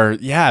U where,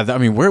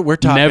 we're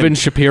talking... Nevin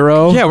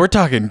Shapiro. Yeah, we're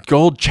talking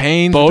gold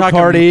chains. Boat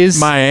parties.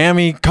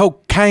 Miami,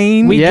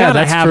 cocaine. We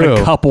gotta have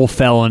a couple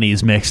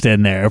felonies mixed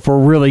in there if we're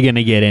really going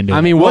to get into it.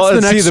 I mean, what's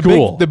the next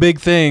school? The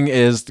big thing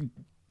is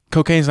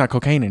cocaine's not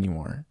cocaine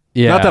anymore.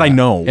 Yeah. Not that I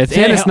know.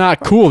 It's not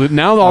cool.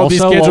 Now all these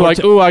kids are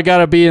like, ooh, I got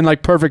to be in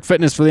like perfect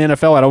fitness for the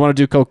NFL. I don't want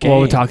to do cocaine. Well,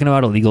 we're talking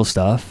about illegal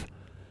stuff.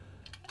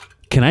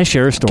 Can I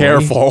share a story?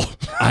 Careful.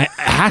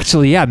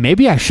 Yeah,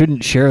 maybe I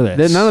shouldn't share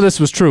this. None of this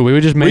was true. We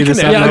just made this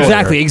up.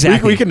 Yeah,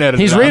 exactly. We can edit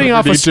He's it out reading if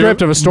off we a need to.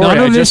 script of a story None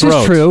I of this just is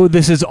wrote. true.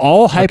 This is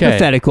all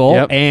hypothetical,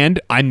 Yep. and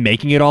I'm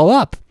making it all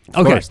up.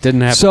 Of course,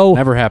 didn't happen. So,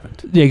 Never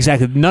happened. Yeah,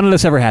 exactly. None of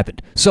this ever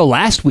happened. So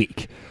last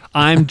week,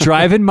 I'm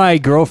driving my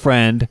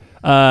girlfriend.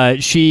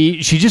 She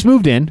just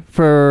moved in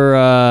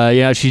for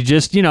she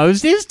just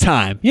it's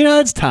time.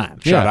 It's time.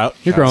 Shout out.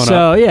 You're growing up.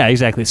 So yeah,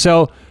 exactly.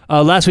 So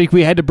last week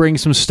we had to bring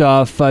some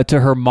stuff to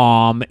her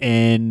mom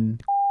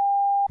and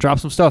drop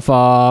some stuff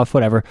off,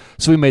 whatever.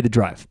 So we made the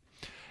drive,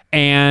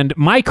 and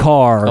my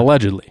car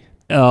Allegedly.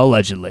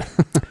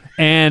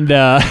 and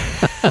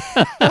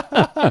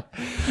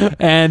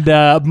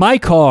my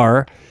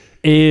car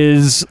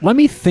is, let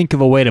me think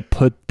of a way to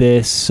put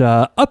this,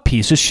 a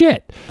piece of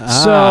shit.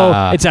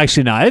 So it's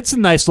actually not. It's a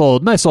nice little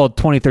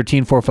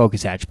 2013 Ford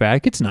Focus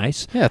hatchback. It's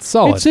nice. Yeah, it's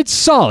solid. It's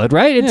solid,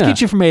 right? It Yeah.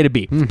 gets you from A to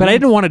B. But I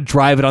didn't want to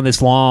drive it on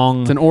this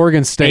long. It's an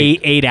Oregon State.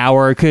 8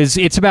 hour, because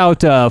it's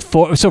about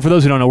 4. So for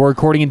those who don't know, we're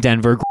recording in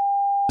Denver,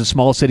 a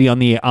small city on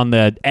the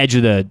edge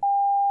of the.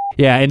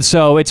 Yeah, and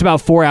so it's about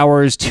 4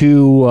 hours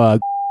to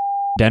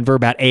Denver,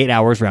 about 8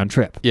 hours round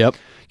trip. Yep.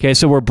 Okay,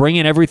 so we're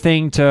bringing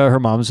everything to her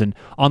mom's, and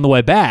on the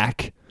way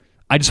back,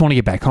 I just want to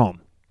get back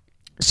home.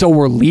 So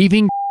we're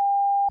leaving,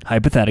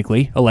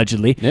 hypothetically,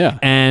 allegedly. Yeah.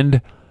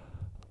 And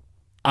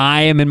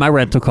I am in my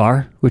rental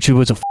car, which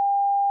was a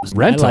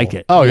Rental? I like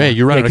it. Oh, yeah,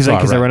 you rented a car,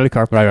 Because I right. rented a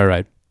car.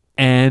 Right.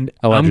 And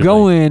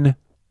Allegedly.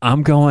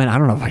 I'm going, I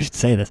don't know if I should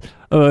say this.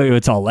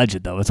 It's all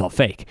alleged, though. It's all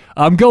fake.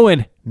 I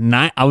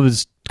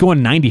was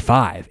going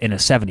 95 in a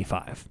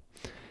 75.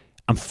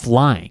 I'm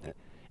flying.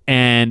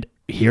 And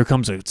here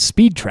comes a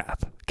speed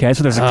trap. Okay,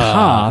 so there's a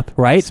cop,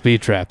 right?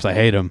 Speed traps. I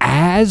hate them.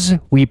 As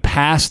we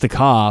pass the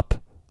cop,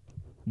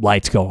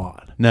 lights go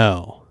on.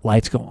 No.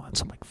 Lights go on.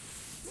 So I'm like,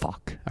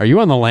 fuck. Are you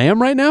on the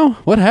lam right now?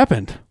 What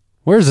happened?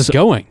 Where is this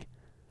going?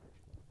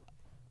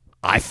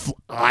 I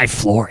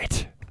floor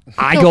it.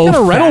 I What go kind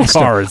of rental faster.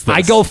 car is this?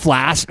 I go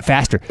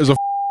faster. There's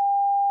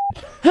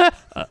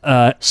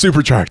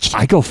supercharged.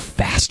 I go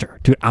faster,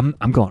 dude. I'm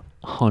going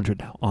 100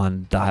 now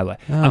on the highway.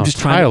 I'm just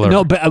trying. Tyler.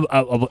 No,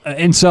 but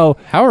and so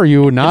How are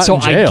you not so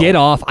in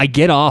jail? I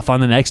get off on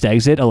the next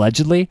exit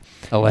allegedly,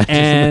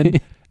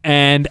 Allegedly.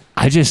 and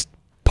I just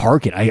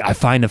park it. I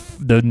find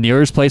the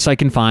nearest place I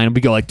can find.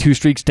 We go like 2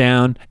 streets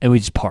down, and we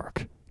just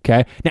park.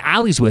 Okay. Now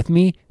Allie's with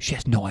me. She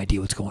has no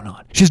idea what's going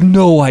on. She has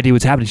no idea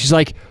what's happening. She's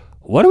like,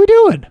 "What are we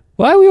doing?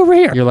 Why are we over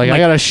here?" You're like, I'm I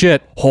got a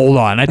shit. hold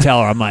on. I tell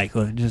her, I'm like,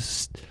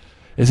 this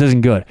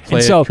isn't good. Play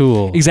and so, it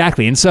cool.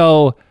 Exactly. And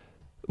so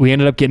we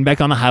ended up getting back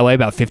on the highway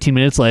about 15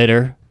 minutes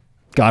later,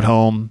 got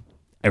home,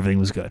 everything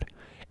was good.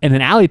 And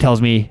then Allie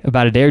tells me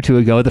about a day or two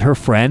ago that her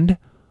friend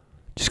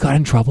just got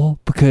in trouble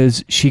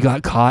because she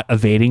got caught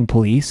evading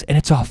police, and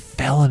it's a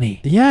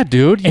felony. Yeah,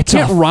 dude. You It's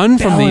can't a run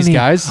from these felony.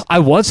 guys. I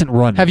wasn't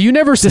running. Have you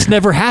never This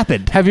never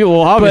happened. Have you?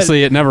 Well,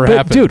 obviously it never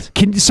happened.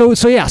 Dude, so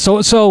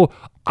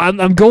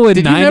I'm going.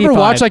 Did you 95. never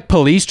watch like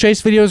police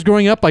chase videos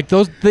growing up? Like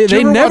those, they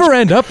ever never watch-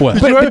 end up well.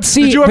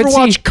 Did you ever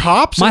watch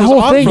Cops? My It was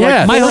whole on thing, for like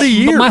yeah, 40 but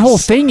years. my whole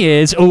thing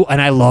is,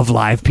 and I love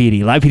Live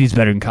PD. Live PD is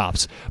better than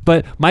Cops.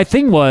 But my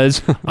thing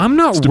was, I'm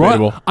not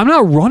debatable. I'm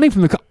not running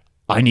from the.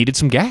 I needed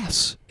some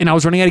gas, and I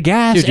was running out of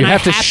gas. Dude, you and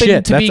have I to happened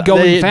shit. to be That's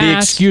going the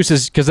fast. excuse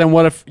is because then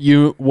what if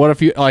you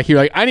like you're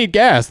like I need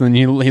gas, and then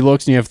he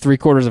looks and you have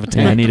 3/4 of a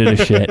Yeah, I tank. needed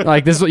a shit.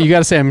 Like this is what you got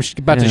to say. I'm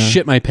about to Yeah.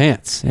 shit my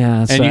pants. Yeah,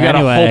 and so you got to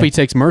anyway, hope he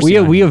takes mercy.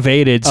 on We you.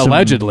 evaded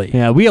Allegedly.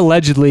 We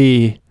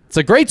allegedly. It's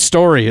a great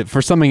story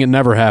for something that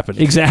never happened.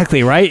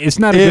 Exactly right. It's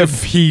not a good.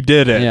 If he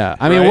did it. Yeah,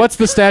 I mean, right? what's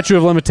the statute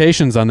of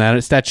limitations on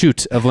that?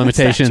 Statute of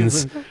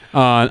limitations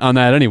on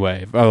that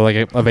anyway?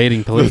 Like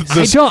evading police.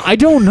 I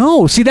don't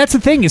know. See, that's the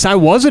thing is I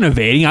wasn't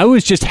evading. I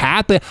was just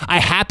happy. I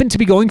happened to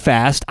be going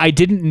fast. I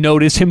didn't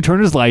notice him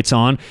turn his lights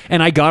on,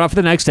 and I got off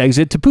the next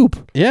exit to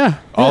poop. Yeah.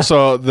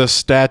 Also, the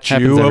statue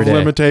Happens every of day.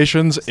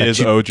 limitations is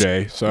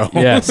OJ. So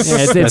Yes,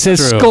 It that's says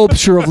true.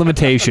 sculpture of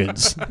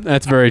limitations.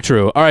 That's very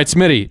true. All right,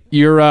 Smitty,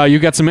 you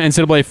got some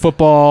NCAA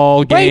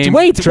football game.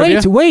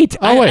 trivia? Wait.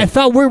 Oh, wait. I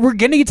thought we're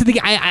getting into the.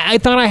 I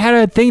thought I had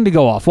a thing to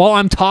go off while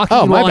I'm talking.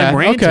 Oh, my while bad. I'm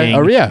ranting. Okay.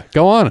 Oh, yeah.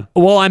 Go on.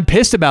 Well, I'm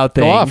pissed about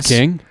things. Go off,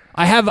 King.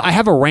 I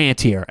have a rant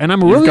here, and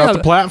I'm you've really got the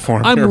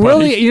platform. I'm here,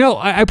 really, buddy.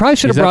 I probably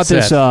should have He's brought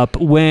this upset. up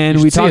when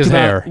You we should see talked his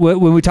about hair.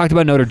 when we talked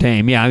about Notre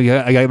Dame. Yeah,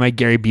 I got my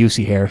Gary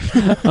Busey hair.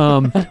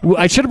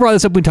 I should have brought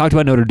this up when we talked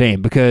about Notre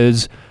Dame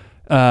because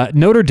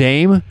Notre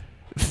Dame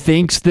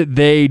thinks that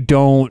they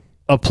don't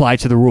apply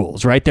to the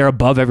rules, right? They're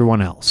above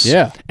everyone else.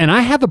 Yeah. And I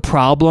have a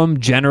problem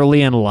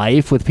generally in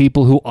life with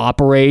people who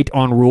operate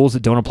on rules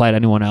that don't apply to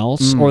anyone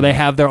else, or they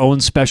have their own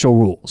special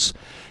rules.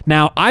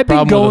 Now, I've been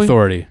Problem with going.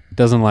 authority.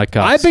 Doesn't like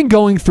cops. I've been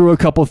going through a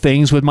couple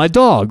things with my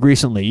dog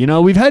recently. You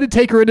know, we've had to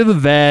take her into the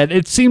vet.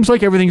 It seems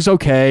like everything's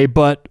okay,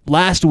 but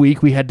last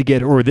week we had to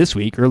get, or this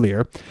week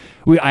earlier,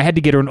 I had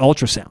to get her an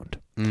ultrasound.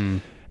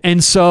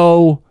 And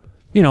so,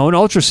 you know, an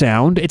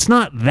ultrasound, it's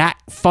not that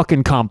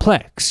fucking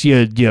complex.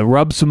 You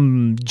rub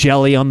some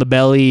jelly on the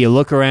belly, you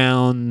look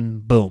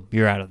around, boom,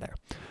 you're out of there.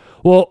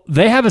 Well,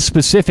 they have a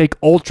specific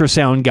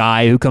ultrasound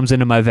guy who comes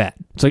into my vet.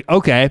 It's like,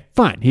 okay,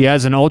 fine. He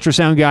has an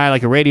ultrasound guy,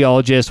 like a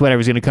radiologist, whatever.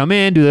 He's going to come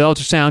in, do the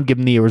ultrasound, give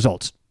him the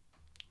results.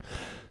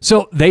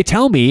 So they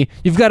tell me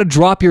you've got to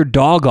drop your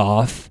dog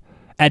off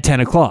at 10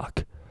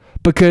 o'clock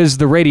because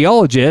the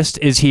radiologist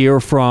is here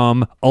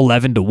from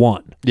 11 to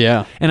 1.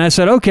 Yeah. And I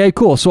said, okay,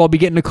 cool. So I'll be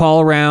getting a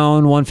call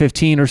around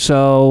 1:15 or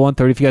so,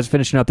 1:30 if you guys are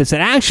finishing up. They said,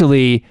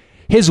 actually,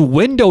 his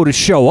window to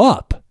show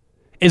up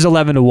is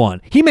 11 to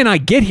 1. He may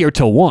not get here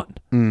till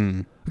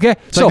 1. Okay,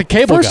 so like the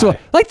cable first guy. of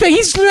all,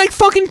 he's like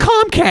fucking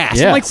Comcast.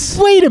 Yes. I'm like,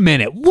 wait a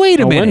minute.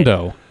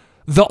 Window.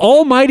 The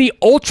almighty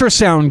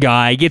ultrasound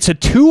guy gets a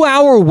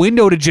 2-hour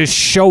window to just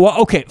show up.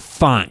 Okay,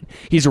 fine.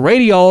 He's a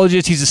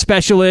radiologist. He's a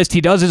specialist.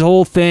 He does his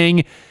whole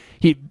thing.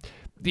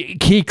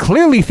 He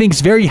clearly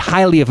thinks very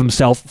highly of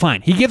himself.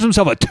 Fine. He gives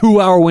himself a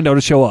 2-hour window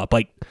to show up,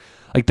 like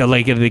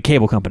the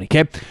cable company.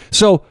 Okay,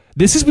 so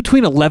this is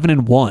between 11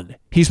 and 1.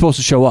 He's supposed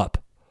to show up.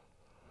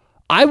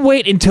 I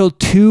wait until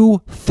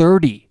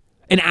 2:30.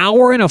 An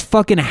hour and a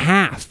fucking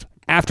half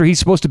after he's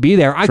supposed to be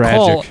there. I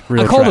call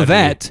the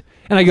vet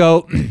and I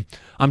go,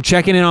 I'm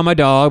checking in on my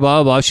dog, blah,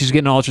 blah, blah. She's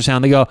getting an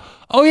ultrasound. They go,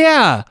 oh,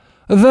 yeah,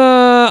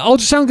 the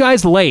ultrasound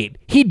guy's late.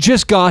 He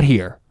just got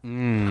here.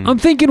 I'm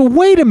thinking,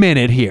 wait a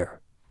minute here.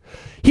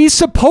 He's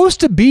supposed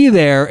to be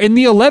there in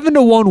the 11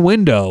 to 1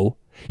 window.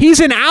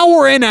 He's an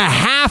hour and a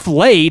half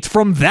late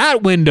from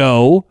that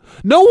window.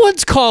 No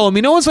one's calling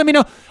me. No one's letting me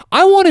know.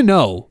 I want to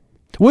know.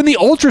 When the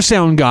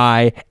ultrasound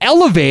guy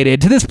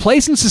elevated to this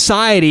place in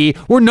society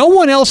where no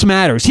one else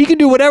matters, he can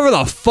do whatever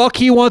the fuck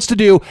he wants to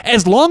do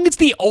as long as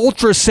the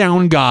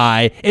ultrasound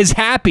guy is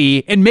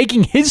happy and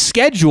making his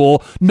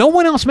schedule, no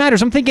one else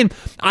matters. I'm thinking,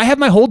 I have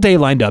my whole day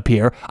lined up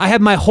here. I have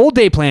my whole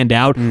day planned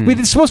out.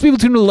 It's supposed to be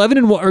between 11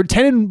 and 1, or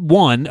 10 and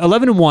 1,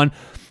 11 and 1,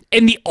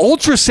 and the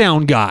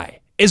ultrasound guy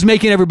is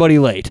making everybody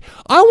late.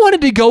 I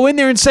wanted to go in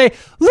there and say,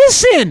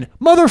 listen,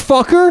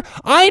 motherfucker,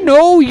 I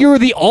know you're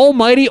the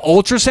almighty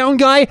ultrasound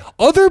guy.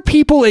 Other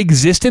people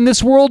exist in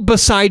this world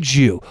besides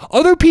you.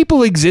 Other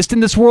people exist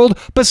in this world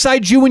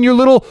besides you and your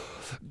little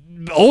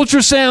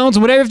ultrasounds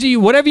and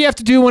whatever you have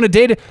to do on a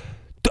day.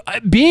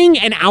 Being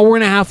an hour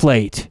and a half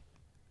late,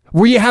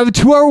 where you have a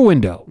 2-hour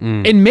window,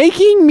 and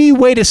making me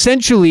wait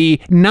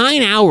essentially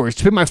 9 hours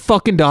to pick my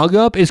fucking dog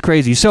up is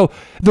crazy. So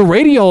the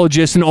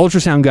radiologists and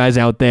ultrasound guys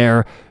out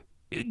there,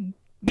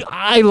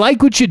 I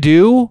like what you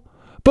do,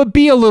 but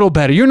be a little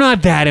better. You're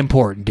not that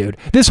important, dude.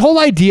 This whole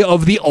idea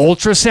of the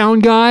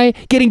ultrasound guy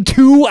getting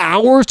 2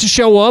 hours to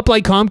show up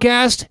like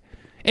Comcast,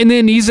 and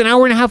then he's an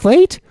hour and a half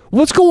late?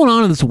 What's going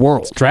on in this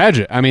world? It's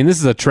tragic. I mean,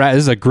 this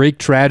is a Greek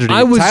tragedy.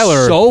 I was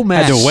Tyler so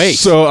mad. had to wait.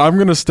 So I'm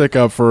going to stick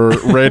up for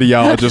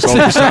radiologist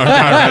ultrasound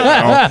guy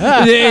right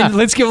now. And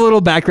let's give a little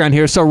background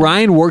here. So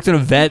Ryan worked in a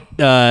vet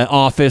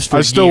office for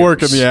I still years.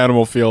 work in the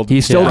animal field. He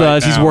still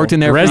does. He's worked in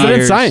there for Resident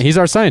years. scientist. He's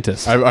our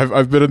scientist.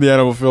 I've been in the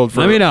animal field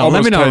for Let me know.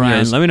 almost Let me know, 10 Ryan.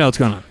 years. Let me know what's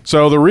going on.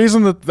 So the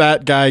reason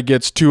that guy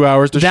gets 2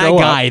 hours to That show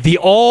guy, up. the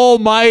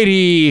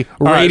almighty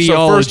All right, radiologist.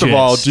 so first of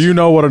all, do you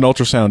know what an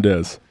ultrasound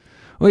is?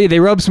 Well, yeah,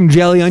 they rub some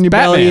jelly on your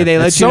belly. Batman. They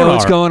let It's you know sonar.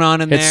 what's going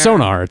on in there. It's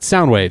sonar. It's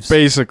sound waves.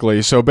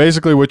 Basically,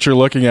 what you're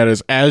looking at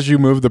is as you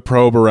move the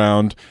probe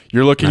around,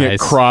 you're looking at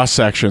Nice. cross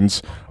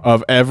sections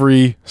of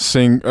every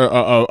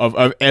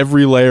of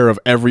every layer of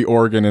every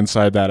organ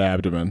inside that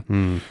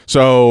abdomen.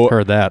 So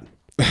Heard that.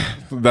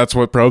 that's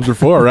what probes are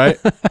for, right?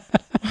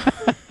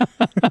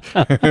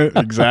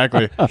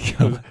 Exactly.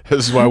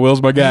 This is why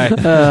Will's my guy.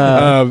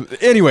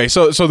 Anyway,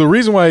 so the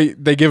reason why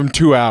they give him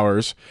 2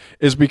 hours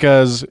is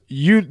because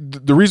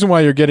the reason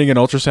why you're getting an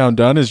ultrasound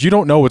done is you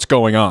don't know what's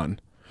going on.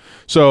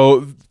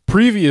 So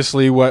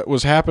previously, what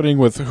was happening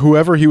with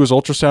whoever he was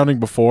ultrasounding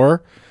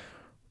before,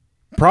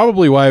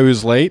 probably why he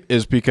was late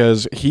is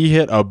because he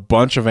hit a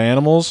bunch of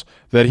animals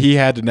that he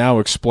had to now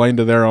explain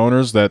to their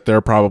owners that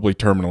they're probably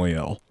terminally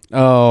ill.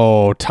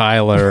 Oh,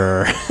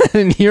 Tyler.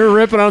 And you're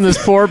ripping on this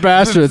poor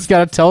bastard that's got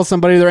to tell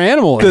somebody their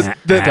animal is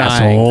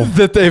dying.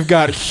 That they've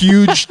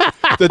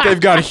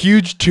got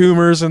huge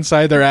tumors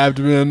inside their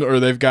abdomen,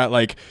 or they've got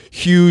like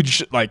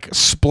huge like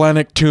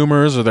splenic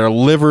tumors, or their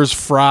liver's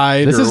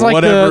fried. This or is like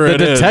whatever the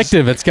it is.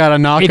 detective. It's got to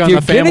knock If on you're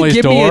the going to family's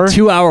give door. me a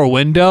 2-hour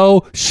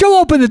window, show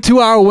up in the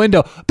 2-hour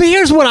window. But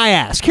here's what I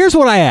ask.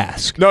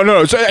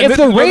 No. So, If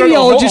the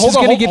radiologist is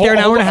gonna get there an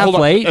hour and a half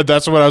late,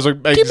 that's what I was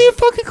like. give me a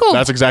fucking call.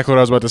 That's exactly what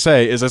I was about to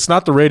say. Is it's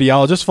not the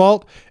radiologist's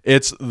fault.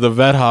 It's the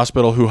vet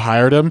hospital who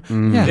hired him.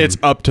 Yeah. It's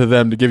up to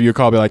them to give you a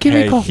call. Be like, Give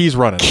me a hey, call. he's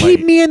running Keep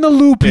late. me in the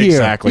loop here.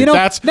 Exactly. You know,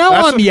 That's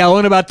I'm what-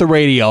 yelling about the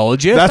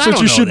radiologist. That's I what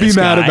don't you know should be this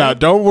mad guy. about.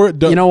 Don't worry.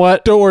 You know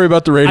what? Don't worry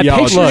about the I picture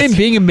radiologist. him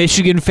being a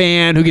Michigan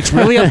fan who gets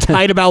really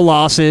uptight about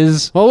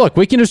losses. Well, look,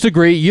 we can just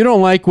agree. You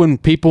don't like when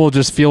people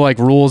just feel like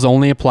rules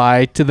only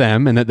apply to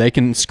them and that they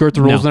can skirt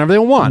the rules No. whenever they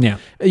want. Yeah.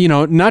 You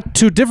know, not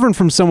too different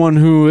from someone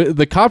who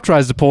the cop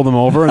tries to pull them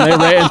over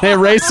and they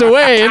race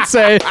away and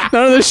say,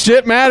 none of this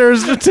shit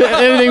matters to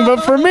anything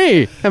but for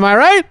me. Am I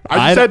right?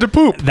 I just had to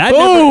poop. That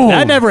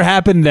Boom. never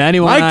happened to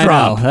anyone Mic I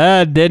drop. know.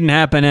 That didn't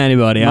happen to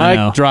anybody. I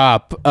now.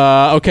 drop.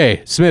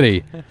 Okay,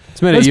 Smitty.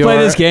 Let's play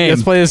this game.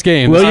 Let's play this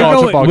game. Will, This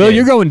college football game.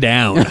 you're going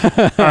down.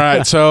 All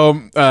right,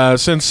 so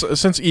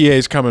since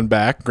EA's coming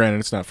back, granted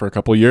it's not for a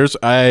couple years,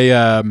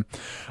 I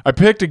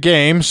picked a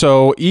game.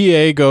 So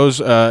EA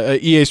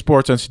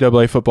Sports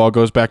NCAA football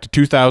goes back to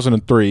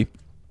 2003,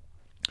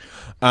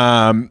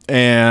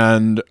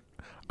 and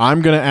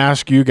I'm going to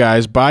ask you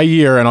guys by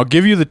year, and I'll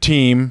give you the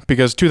team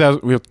because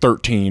we have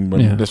 13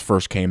 when this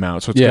first came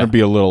out, so it's going to be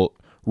a little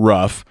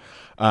rough.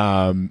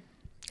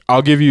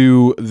 I'll give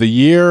you the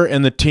year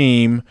and the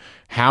team,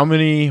 how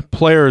many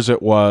players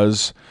it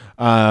was,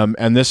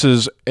 and this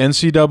is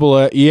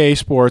EA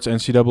Sports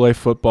NCAA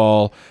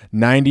football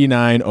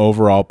 99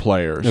 overall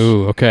players.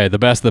 Ooh, okay, the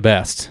best of the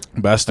best.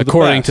 Best of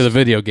according the best. to the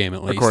video game,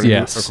 at least.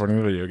 According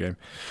to the video game.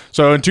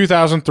 So in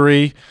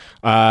 2003,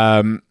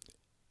 and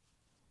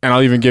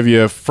I'll even give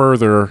you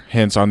further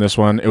hints on this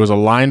one. It was a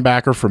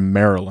linebacker from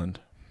Maryland,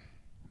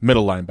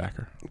 middle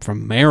linebacker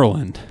from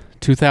Maryland,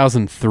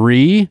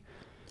 2003.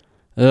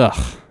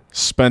 Ugh.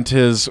 Spent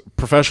his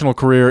professional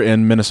career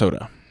in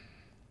Minnesota.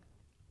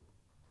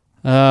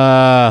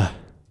 I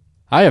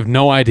have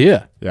no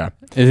idea. Yeah.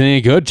 Is it any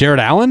good? Jared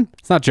Allen?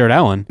 It's not Jared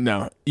Allen.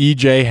 No.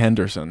 E.J.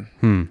 Henderson.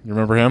 You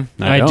remember him?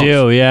 I don't.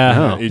 do, yeah.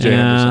 No. E.J.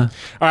 Henderson.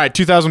 All right,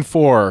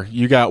 2004.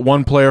 You got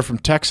one player from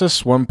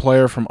Texas, one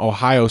player from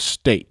Ohio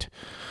State.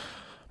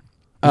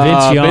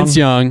 Vince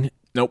Young.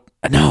 Nope.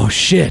 No,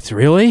 shit.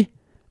 Really?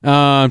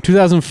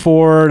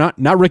 2004.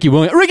 Not Ricky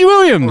Williams. Ricky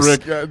Williams.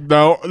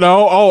 No.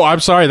 Oh,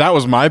 I'm sorry. That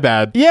was my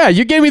bad. Yeah,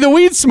 you gave me the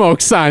weed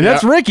smoke sign.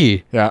 That's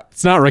Ricky. Yeah.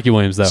 It's not Ricky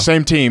Williams, though.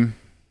 Same team.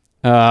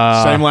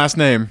 Same last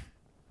name.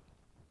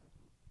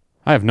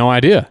 I have no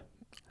idea.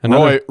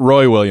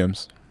 Roy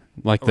Williams.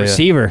 Like the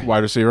Receiver. Wide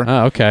receiver.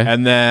 Oh, okay.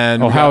 And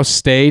then Ohio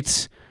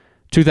State,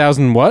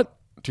 2000 what?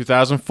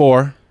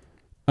 2004.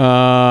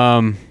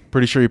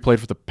 Pretty sure he played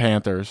for the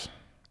Panthers.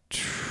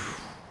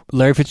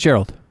 Larry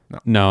Fitzgerald.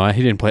 No,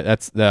 he didn't play.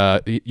 That's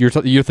you're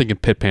thinking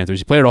Pitt Panthers.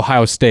 He played at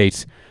Ohio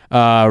State.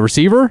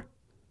 Receiver,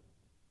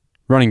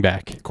 running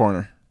back,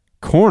 corner.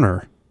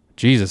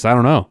 Jesus, I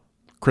don't know.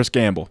 Chris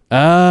Gamble. Oh,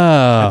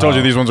 I told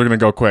you these ones are going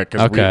to go quick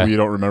because Okay. we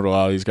don't remember a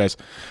lot of these guys.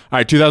 All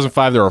right,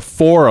 2005. There are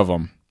 4 of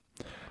them.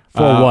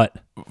 For what?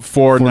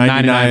 For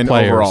 99 99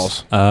 players.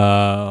 overalls.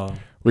 Oh.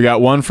 We got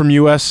one from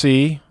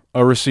USC,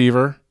 a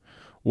receiver.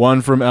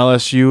 One from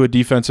LSU, a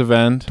defensive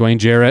end. Dwayne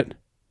Jarrett.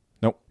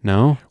 Nope.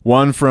 No.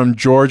 One from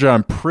Georgia.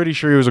 I'm pretty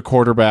sure he was a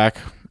quarterback.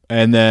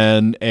 And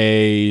then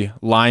a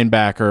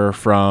linebacker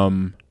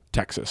from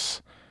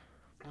Texas.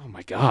 Oh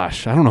my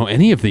gosh, I don't know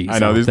any of these. I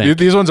know don't these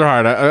think. ones are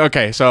hard.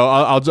 Okay, so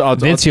I'll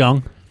Vince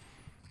Young.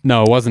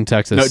 No, it wasn't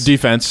Texas. No,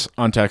 defense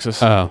on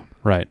Texas. Oh,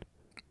 right.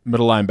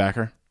 Middle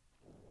linebacker.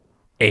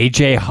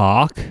 AJ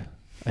Hawk.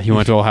 He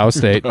went to Ohio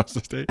State. Ohio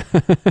State.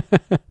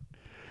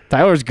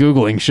 Tyler's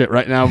Googling shit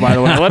right now, by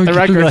the way. Let the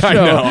record show.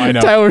 I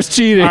know. Tyler's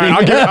cheating. All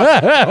right,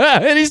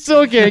 and he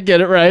still can't get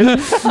it right.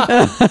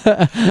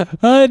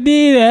 I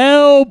need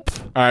help.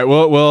 All right,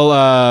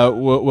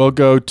 we'll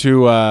go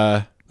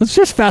to Let's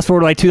just fast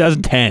forward to like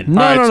 2010.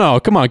 No.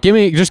 Come on.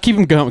 Just keep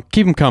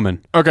him coming.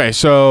 okay,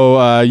 so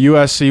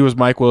USC was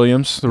Mike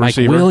Williams, the Mike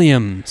receiver.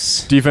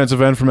 Williams.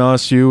 Defensive end from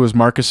LSU was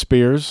Marcus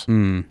Spears.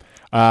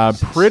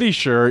 Pretty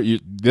sure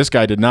this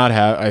guy did not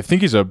have. I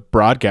think he's a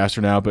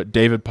broadcaster now, but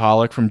David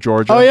Pollock from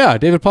Georgia. Oh yeah,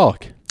 David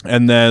Pollock.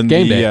 And then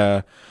Game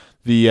day.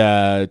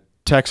 the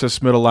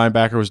Texas middle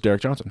linebacker was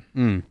Derek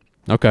Johnson.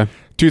 Okay.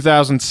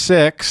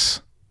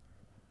 2006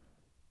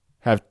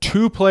 have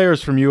 2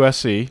 players from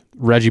USC.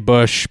 Reggie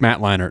Bush, Matt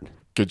Leinart.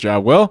 Good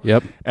job, Will.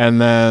 Yep. And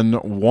then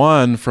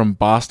one from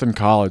Boston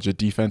College, a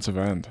defensive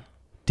end.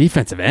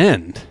 Defensive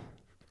end.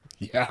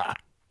 Yeah.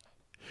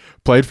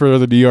 Played for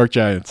the New York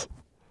Giants.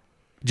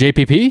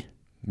 JPP?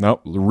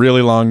 Nope.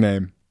 Really long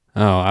name.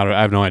 Oh,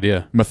 I have no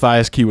idea.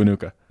 Matthias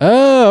Kiwanuka.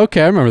 Oh,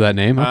 okay. I remember that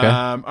name. Okay.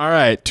 All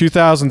right.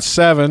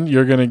 2007,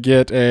 you're going to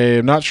get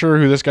I'm not sure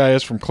who this guy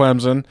is from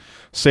Clemson,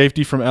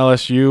 safety from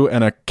LSU,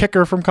 and a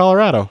kicker from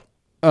Colorado.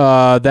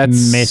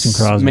 That's Mason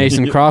Crosby.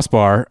 Mason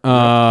Crossbar.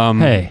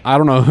 Hey. I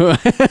don't know who.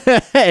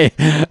 Hey,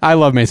 I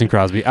love Mason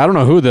Crosby. I don't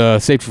know who the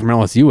safety from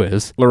LSU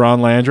is.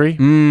 LaRon Landry.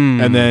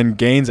 And then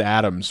Gaines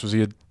Adams. Was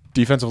he a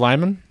defensive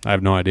lineman? I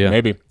have no idea.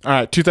 Maybe. All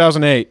right.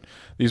 2008.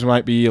 These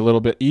might be a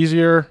little bit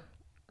easier,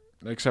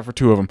 except for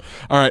 2 of them.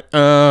 All right.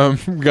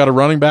 We got a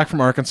running back from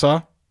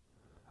Arkansas.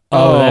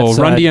 Oh,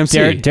 Run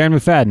DMC. Darren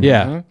McFadden.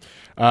 Yeah.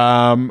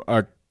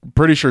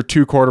 Pretty sure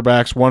 2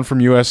 quarterbacks, one from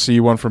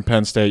USC, one from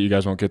Penn State. You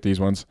guys won't get these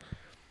ones.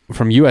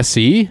 From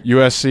USC?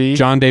 USC,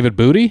 John David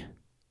Booty?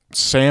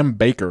 Sam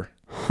Baker.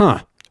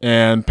 Huh.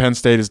 And Penn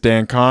State is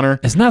Dan Connor.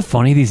 Isn't that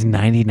funny, these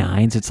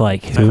 99s? It's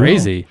like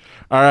Crazy.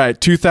 All right,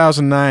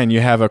 2009,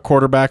 you have a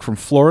quarterback from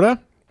Florida.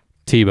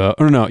 Tebow.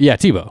 Or no, yeah,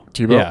 Tebow.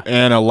 Yeah.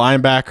 And a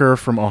linebacker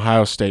from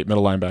Ohio State,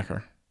 middle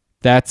linebacker.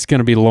 That's going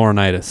to be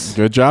Laurinaitis.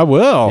 Good job,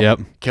 Will.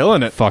 Yep.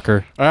 Killing it.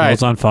 Fucker. All right,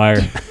 Will's on fire.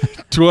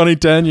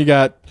 2010, you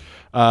got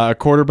a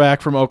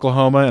quarterback from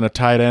Oklahoma and a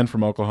tight end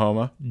from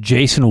Oklahoma.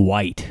 Jason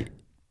White.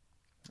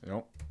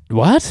 Nope.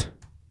 What?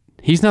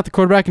 He's not the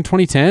quarterback in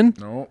 2010?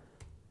 No.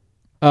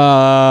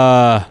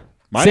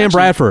 Sam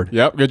Bradford.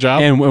 Yep, good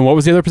job. And what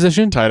was the other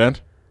position? Tight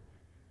end.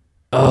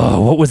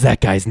 Oh, what was that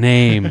guy's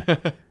name?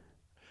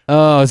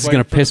 Oh, this is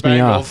going to piss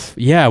me off.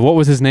 Yeah, what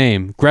was his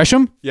name?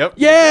 Gresham? Yep.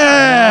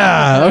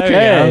 Yeah!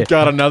 Okay.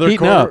 Got another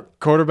Heating up.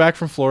 quarterback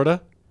from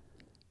Florida.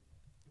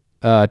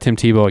 Tim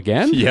Tebow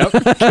again? Yep.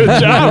 Good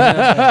job.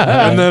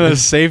 And then a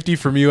safety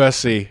from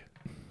USC.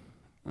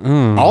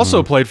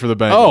 Also played for the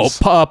Oh,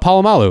 Bengals.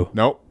 Palomalu.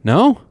 Nope.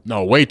 No?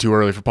 No, way too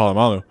early for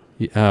Palomalu.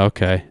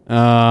 Okay.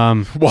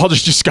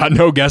 Walter's just got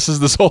no guesses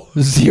this whole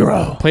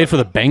 0. Played for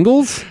the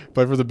Bengals?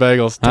 Played for the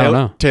Bengals. I don't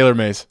know. Taylor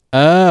Mays.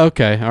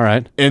 Okay. All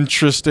right.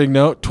 Interesting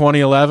note,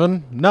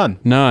 2011, none.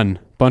 None.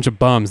 Bunch of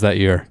bums that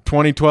year.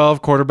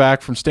 2012,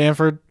 quarterback from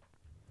Stanford.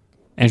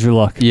 Andrew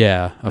Luck.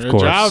 Yeah, of Good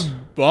course. job.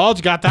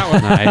 Balge got that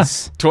one.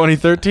 Nice.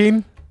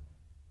 2013,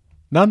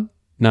 none.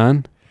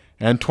 None.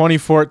 And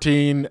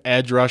 2014,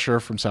 edge rusher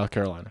from South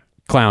Carolina.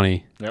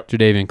 Clowney. Yep.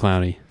 Jadeveon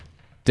Clowney.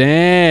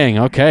 Dang.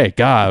 Okay.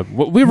 God.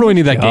 We really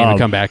need that game to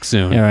come back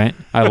soon. Yeah, right.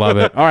 I love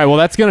it. All right. Well,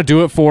 that's going to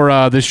do it for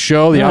this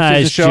show, the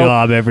Nice offseason show.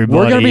 job, everybody.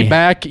 We're going to be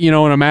back, in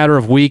a matter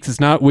of weeks. It's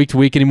not week to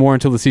week anymore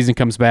until the season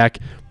comes back.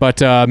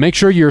 But make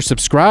sure you're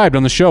subscribed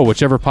on the show,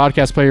 whichever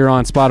podcast player you're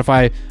on,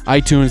 Spotify,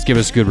 iTunes. Give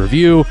us a good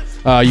review.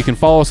 You can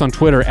follow us on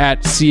Twitter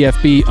at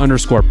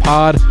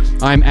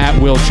CFB_pod. I'm at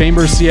Will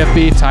Chambers,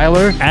 CFB.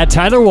 Tyler. At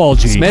Tyler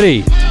Walgie.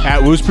 Smitty.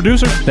 At Woo's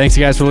Producer. Thanks,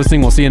 you guys, for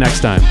listening. We'll see you next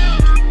time.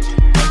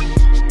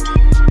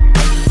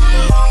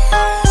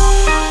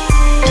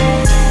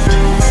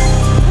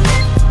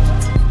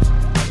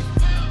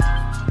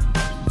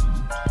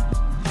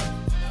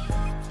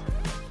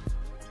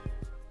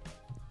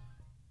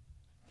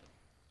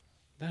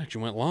 That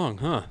actually went long,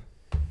 huh?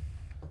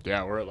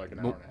 Yeah, we're at like an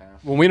hour and a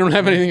half. When we don't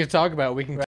have anything to talk about, we can